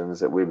investigations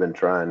that we've been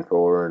trying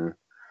for,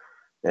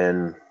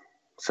 and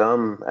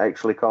some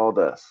actually called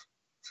us,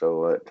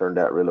 so it turned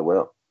out really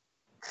well.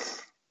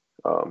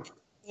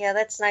 Yeah,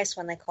 that's nice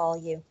when they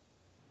call you.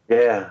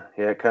 Yeah,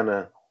 it kind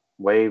of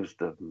waives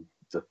the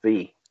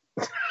fee.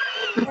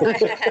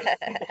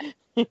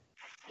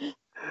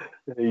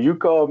 You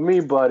called me,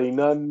 buddy,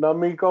 not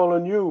me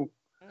calling you.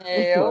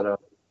 Yeah.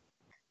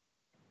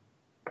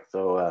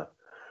 But,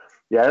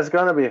 yeah, it's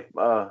going to be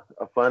a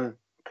fun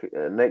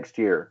next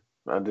year.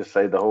 I'll just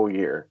say the whole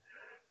year.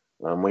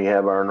 We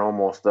have our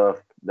normal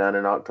stuff down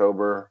in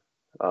October.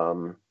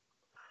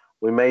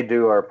 We may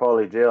do our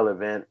Pauly Jail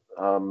event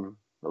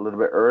a little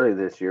bit early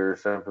this year,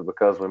 simply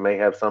because we may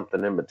have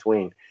something in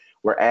between.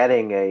 We're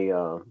adding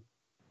a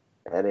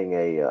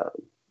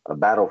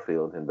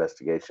battlefield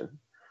investigation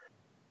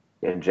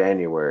in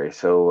January,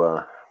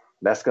 so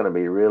that's going to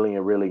be really,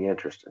 really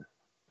interesting.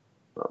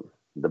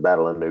 The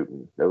Battle of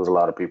Newton. There was a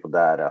lot of people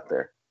died out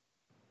there.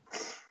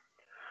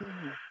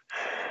 Mm-hmm.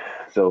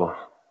 So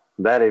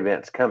that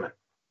event's coming.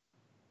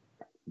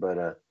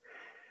 But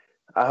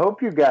I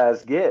hope you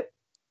guys get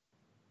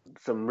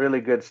some really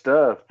good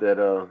stuff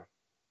that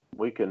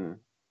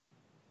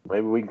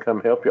maybe we can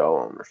come help y'all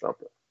on or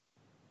something.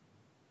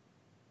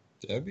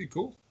 That'd be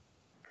cool.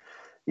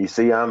 You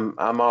see, I'm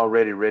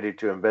already ready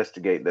to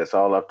investigate. That's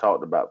all I've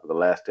talked about for the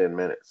last 10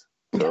 minutes.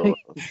 So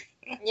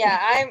yeah,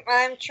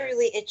 I'm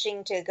truly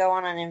itching to go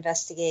on an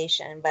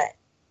investigation, but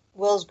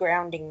Will's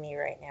grounding me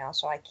right now,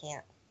 so I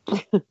can't.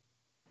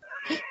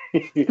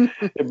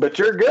 But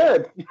you're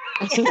good.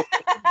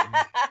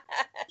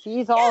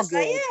 She's all good.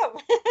 I am.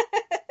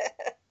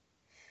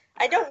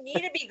 I don't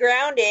need to be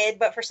grounded,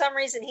 but for some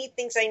reason he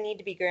thinks I need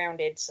to be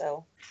grounded,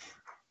 so.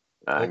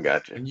 I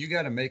got you. And you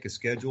got to make a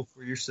schedule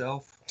for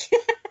yourself.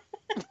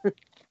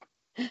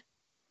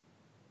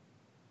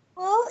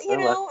 Well,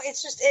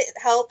 it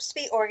helps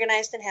be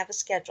organized and have a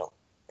schedule.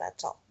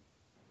 That's all.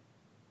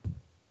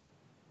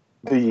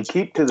 Do you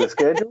keep to the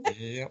schedule?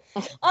 Yep.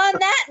 On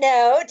that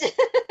note.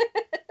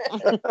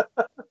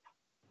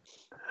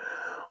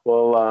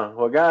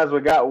 Well, guys,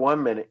 we got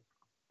 1 minute.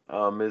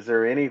 Is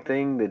there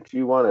anything that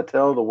you want to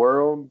tell the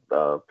world?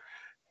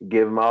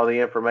 Give them all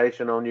the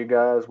information on you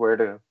guys, where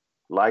to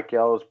like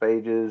y'all's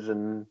pages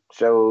and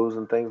shows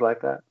and things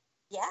like that?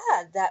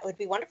 Yeah, that would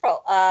be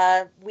wonderful.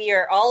 We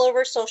are all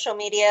over social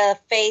media,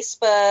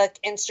 Facebook,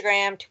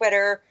 Instagram,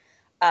 Twitter.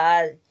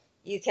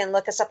 You can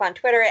look us up on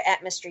Twitter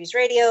at Mysteries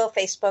Radio,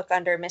 Facebook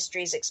under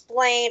Mysteries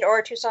Explained,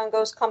 or Tucson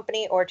Ghost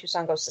Company, or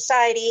Tucson Ghost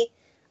Society.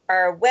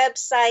 Our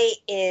website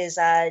is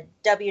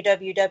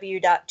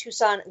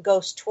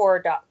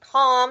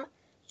www.tucsonghosttour.com.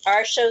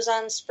 Our show's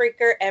on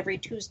Spreaker every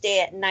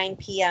Tuesday at 9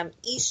 p.m.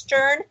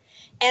 Eastern.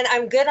 And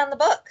I'm good on the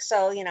book,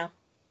 so,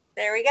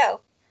 there we go.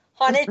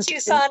 Haunted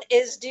Tucson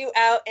is due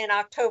out in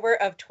October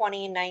of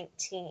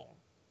 2019.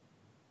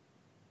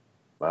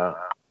 Wow.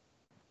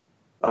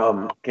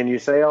 Can you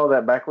say all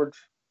that backwards?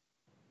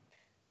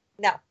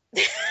 No.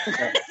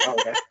 Okay.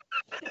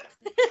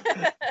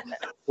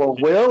 Well,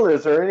 Will,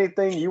 is there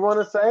anything you want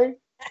to say?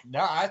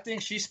 No, I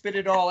think she spit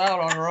it all out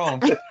on her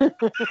own.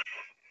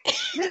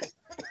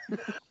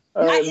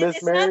 All right,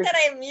 It's not that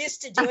I'm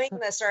used to doing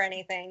this or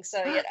anything,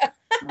 so,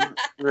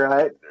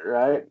 Right.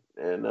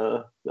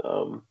 And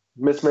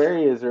Miss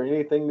Mary, is there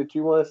anything that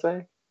you want to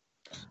say?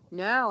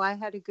 No, I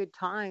had a good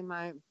time.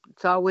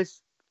 It's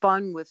always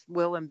fun with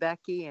Will and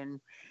Becky, and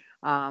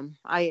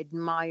I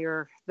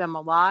admire them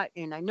a lot.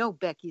 And I know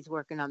Becky's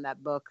working on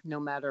that book, no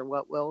matter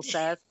what Will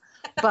says.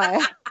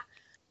 But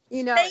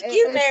thank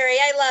you, Mary.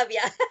 I love you.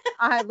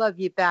 I love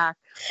you back.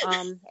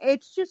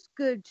 It's just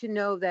good to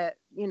know that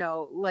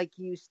like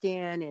you,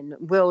 Stan, and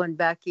Will and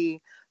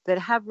Becky, that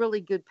have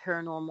really good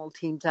paranormal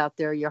teams out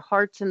there. Your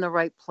heart's in the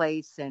right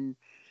place, and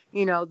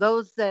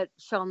those that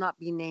shall not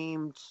be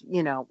named,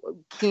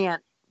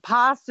 can't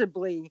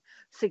possibly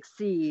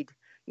succeed,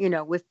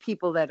 with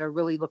people that are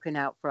really looking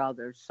out for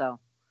others. So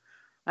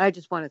I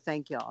just want to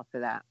thank y'all for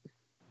that.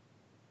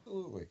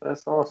 Absolutely.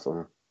 That's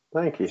awesome.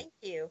 Thank you. Thank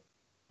you.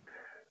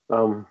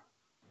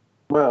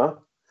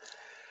 Well,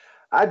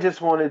 I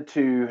just wanted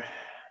to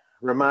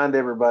remind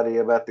everybody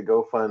about the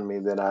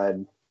GoFundMe that I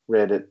had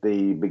read at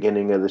the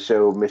beginning of the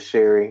show. Miss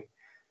Sherry,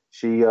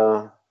 she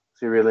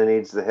really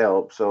needs the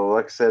help. So,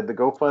 like I said, the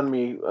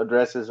GoFundMe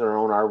addresses are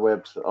on our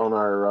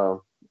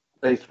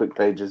Facebook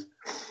pages.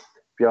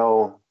 If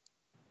y'all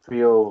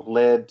feel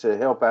led to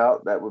help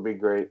out, that would be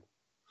great.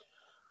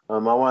 I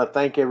want to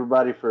thank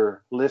everybody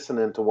for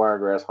listening to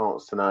Wiregrass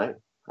Haunts tonight.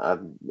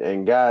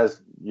 And guys,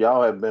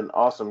 y'all have been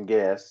awesome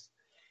guests.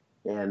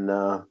 And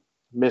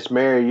Miss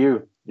Mary,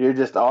 you're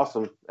just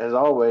awesome as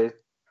always.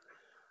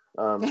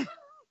 I'd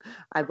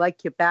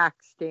like you back,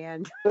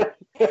 Stan.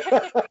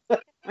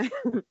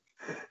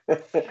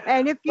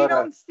 And if you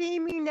don't see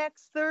me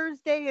next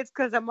Thursday, it's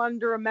because I'm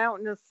under a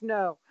mountain of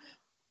snow.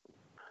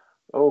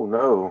 Oh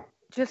no!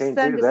 Just Can't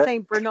send do to that.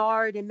 St.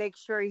 Bernard and make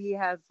sure he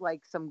has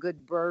like some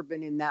good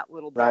bourbon in that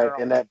little barrel.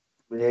 Right, and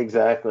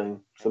exactly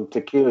some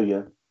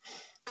tequila.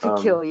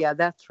 Tequila,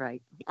 that's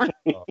right. I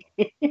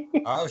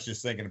was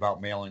just thinking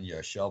about mailing you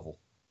a shovel.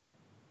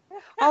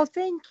 Oh,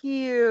 thank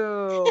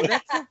you.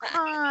 That's so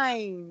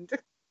kind.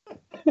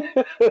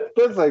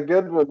 That's a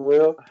good one,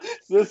 Will.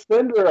 Just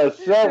send her a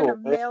shovel.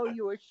 I'm gonna mail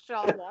you a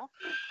shovel.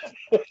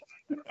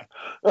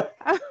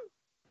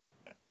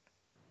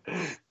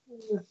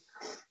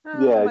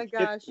 Oh my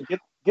gosh!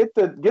 Get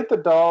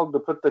the dog to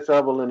put the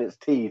shovel in its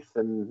teeth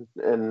and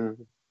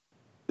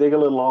dig a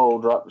little hole,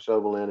 drop the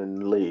shovel in,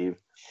 and leave.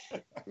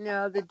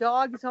 No, the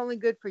dog is only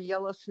good for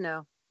yellow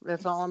snow.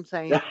 That's all I'm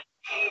saying.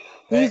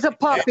 He's a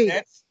puppy.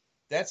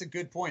 That's a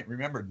good point.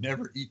 Remember,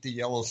 never eat the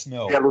yellow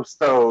snow. Yellow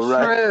snow,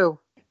 right?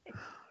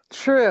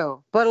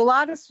 True. But a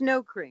lot of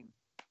snow cream.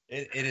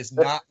 It is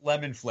not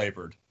lemon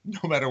flavored,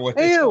 no matter what.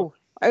 Ew.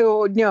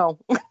 Oh, no.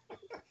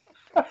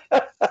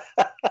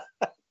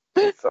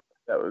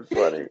 That was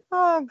funny.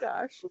 Oh,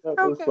 gosh. That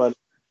was funny.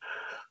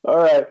 All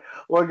right.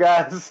 Well,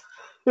 guys,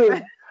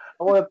 I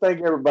want to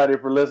thank everybody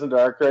for listening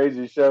to our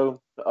crazy show.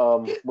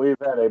 We've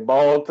had a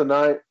ball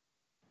tonight.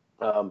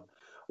 I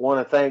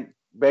want to thank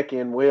Becky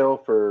and Will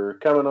for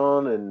coming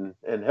on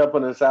and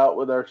helping us out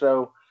with our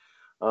show.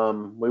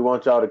 We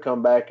want y'all to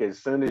come back as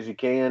soon as you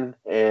can.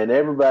 And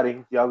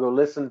everybody, y'all go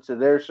listen to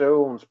their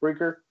show on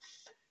Spreaker.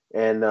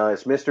 And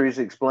it's Mysteries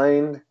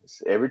Explained.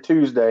 It's every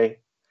Tuesday.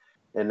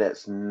 And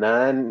that's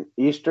 9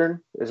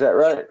 Eastern. Is that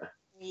right?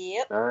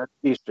 Yep. 9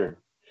 Eastern.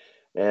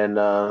 And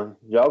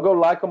y'all go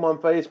like them on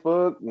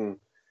Facebook and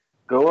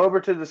go over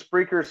to the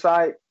Spreaker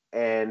site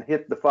and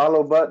hit the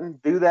follow button.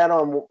 Do that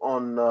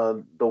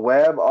on the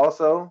web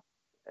also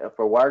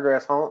for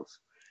Wiregrass Haunts.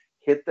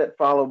 Hit that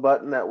follow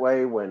button. That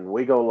way when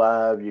we go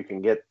live, you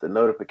can get the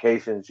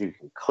notifications. You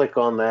can click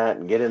on that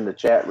and get in the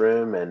chat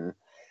room, and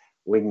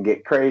we can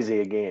get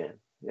crazy again.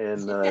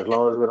 And as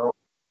long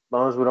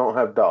as we don't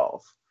have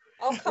dolls.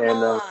 Oh, come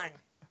on.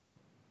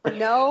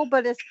 No,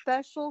 but a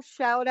special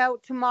shout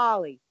out to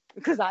Molly,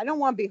 because I don't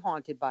want to be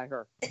haunted by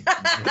her.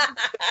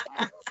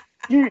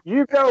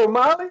 You go,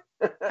 Molly.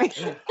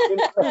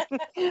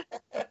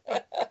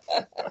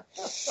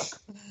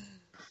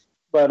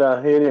 But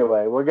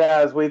anyway, well,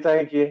 guys, we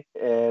thank you,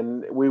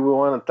 and we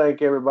want to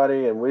thank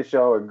everybody and wish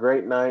y'all a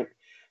great night.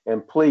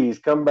 And please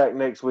come back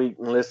next week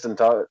and listen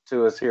to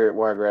us here at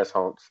Wiregrass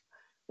Haunts.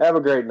 Have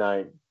a great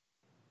night.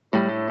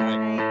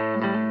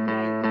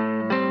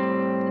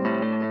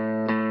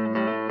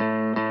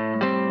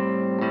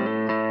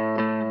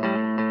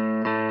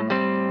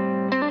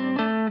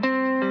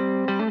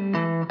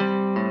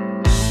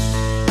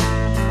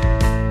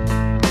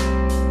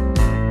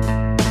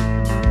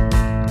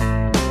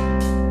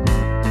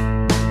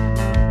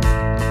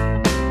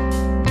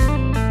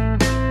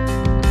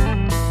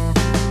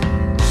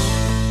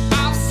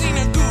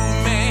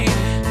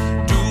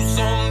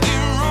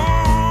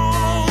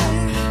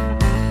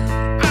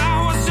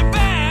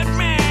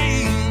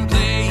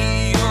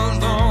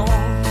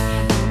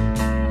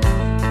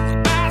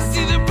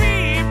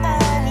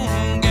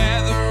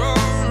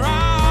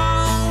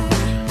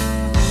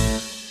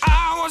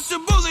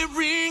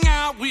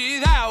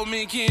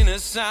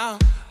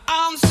 Sound.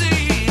 I'm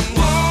saying,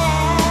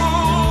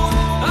 whoa,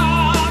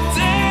 oh,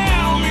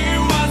 tell me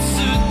what's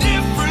the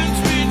difference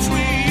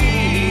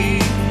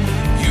between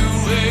you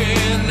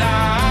and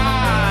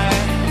I.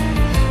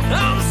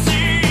 I'm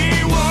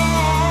saying, whoa,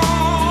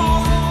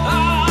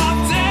 oh,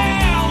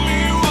 tell me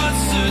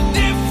what's the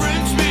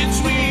difference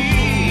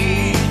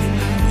between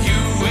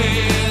you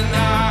and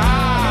I.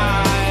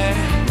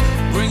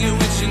 Bring it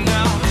with you now.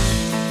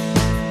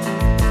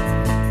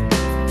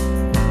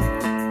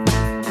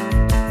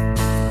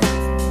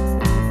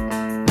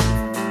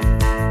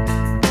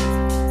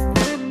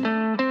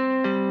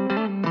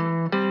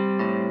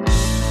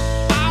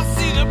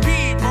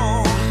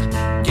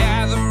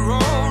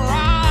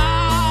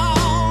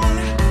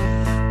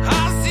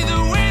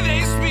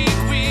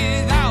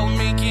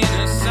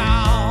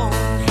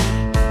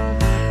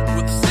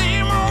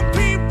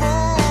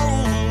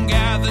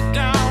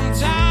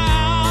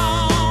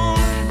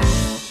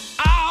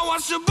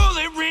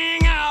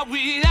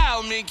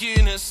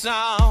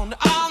 Sound.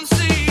 I'm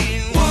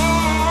seeing, whoa,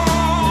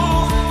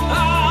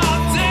 oh,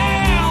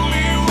 tell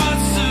me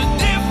what's the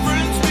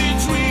difference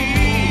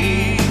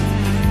between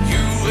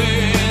you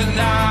and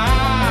I.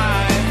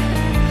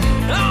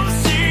 I'm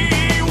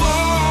seeing,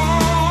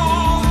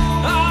 whoa,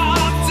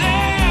 oh,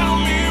 tell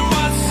me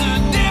what's the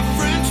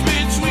difference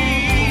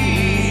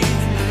between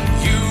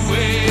you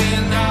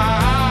and I.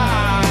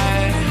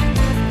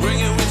 Bring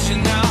it with you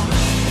now.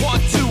 1,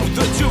 2,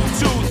 the 2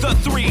 to the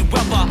 3.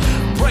 Well,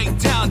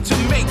 breakdown to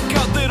make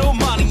a little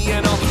money,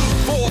 and a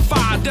 4,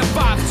 5 to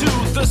 5 to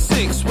the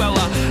 6. Well,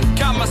 I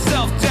got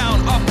myself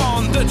down up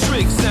on the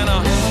tricks, and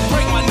I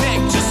break my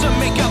neck just to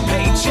make a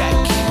paycheck.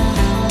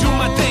 Do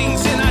my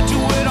things and I do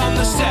it on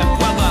the set.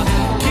 Well, I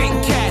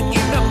Kit Kat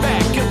in the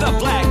back of the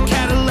black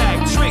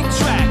Cadillac trick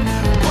track.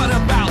 What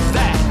about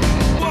that?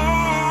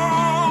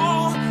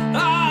 Whoa,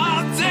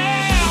 oh,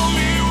 tell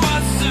me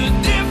what's the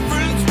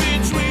difference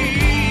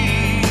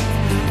between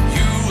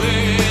you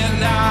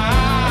and I.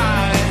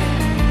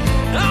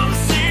 I'm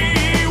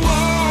seeing,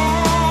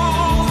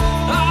 whoa,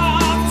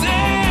 oh,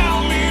 tell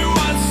me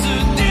what's the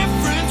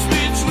difference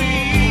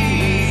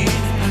between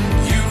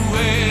you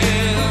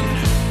and,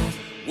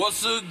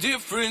 what's the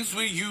difference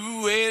with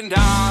you and I?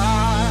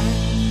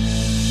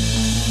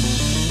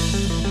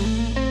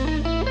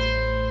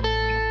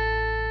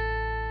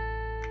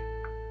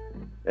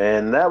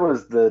 And that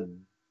was The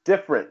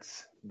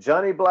Difference,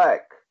 Johnny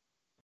Black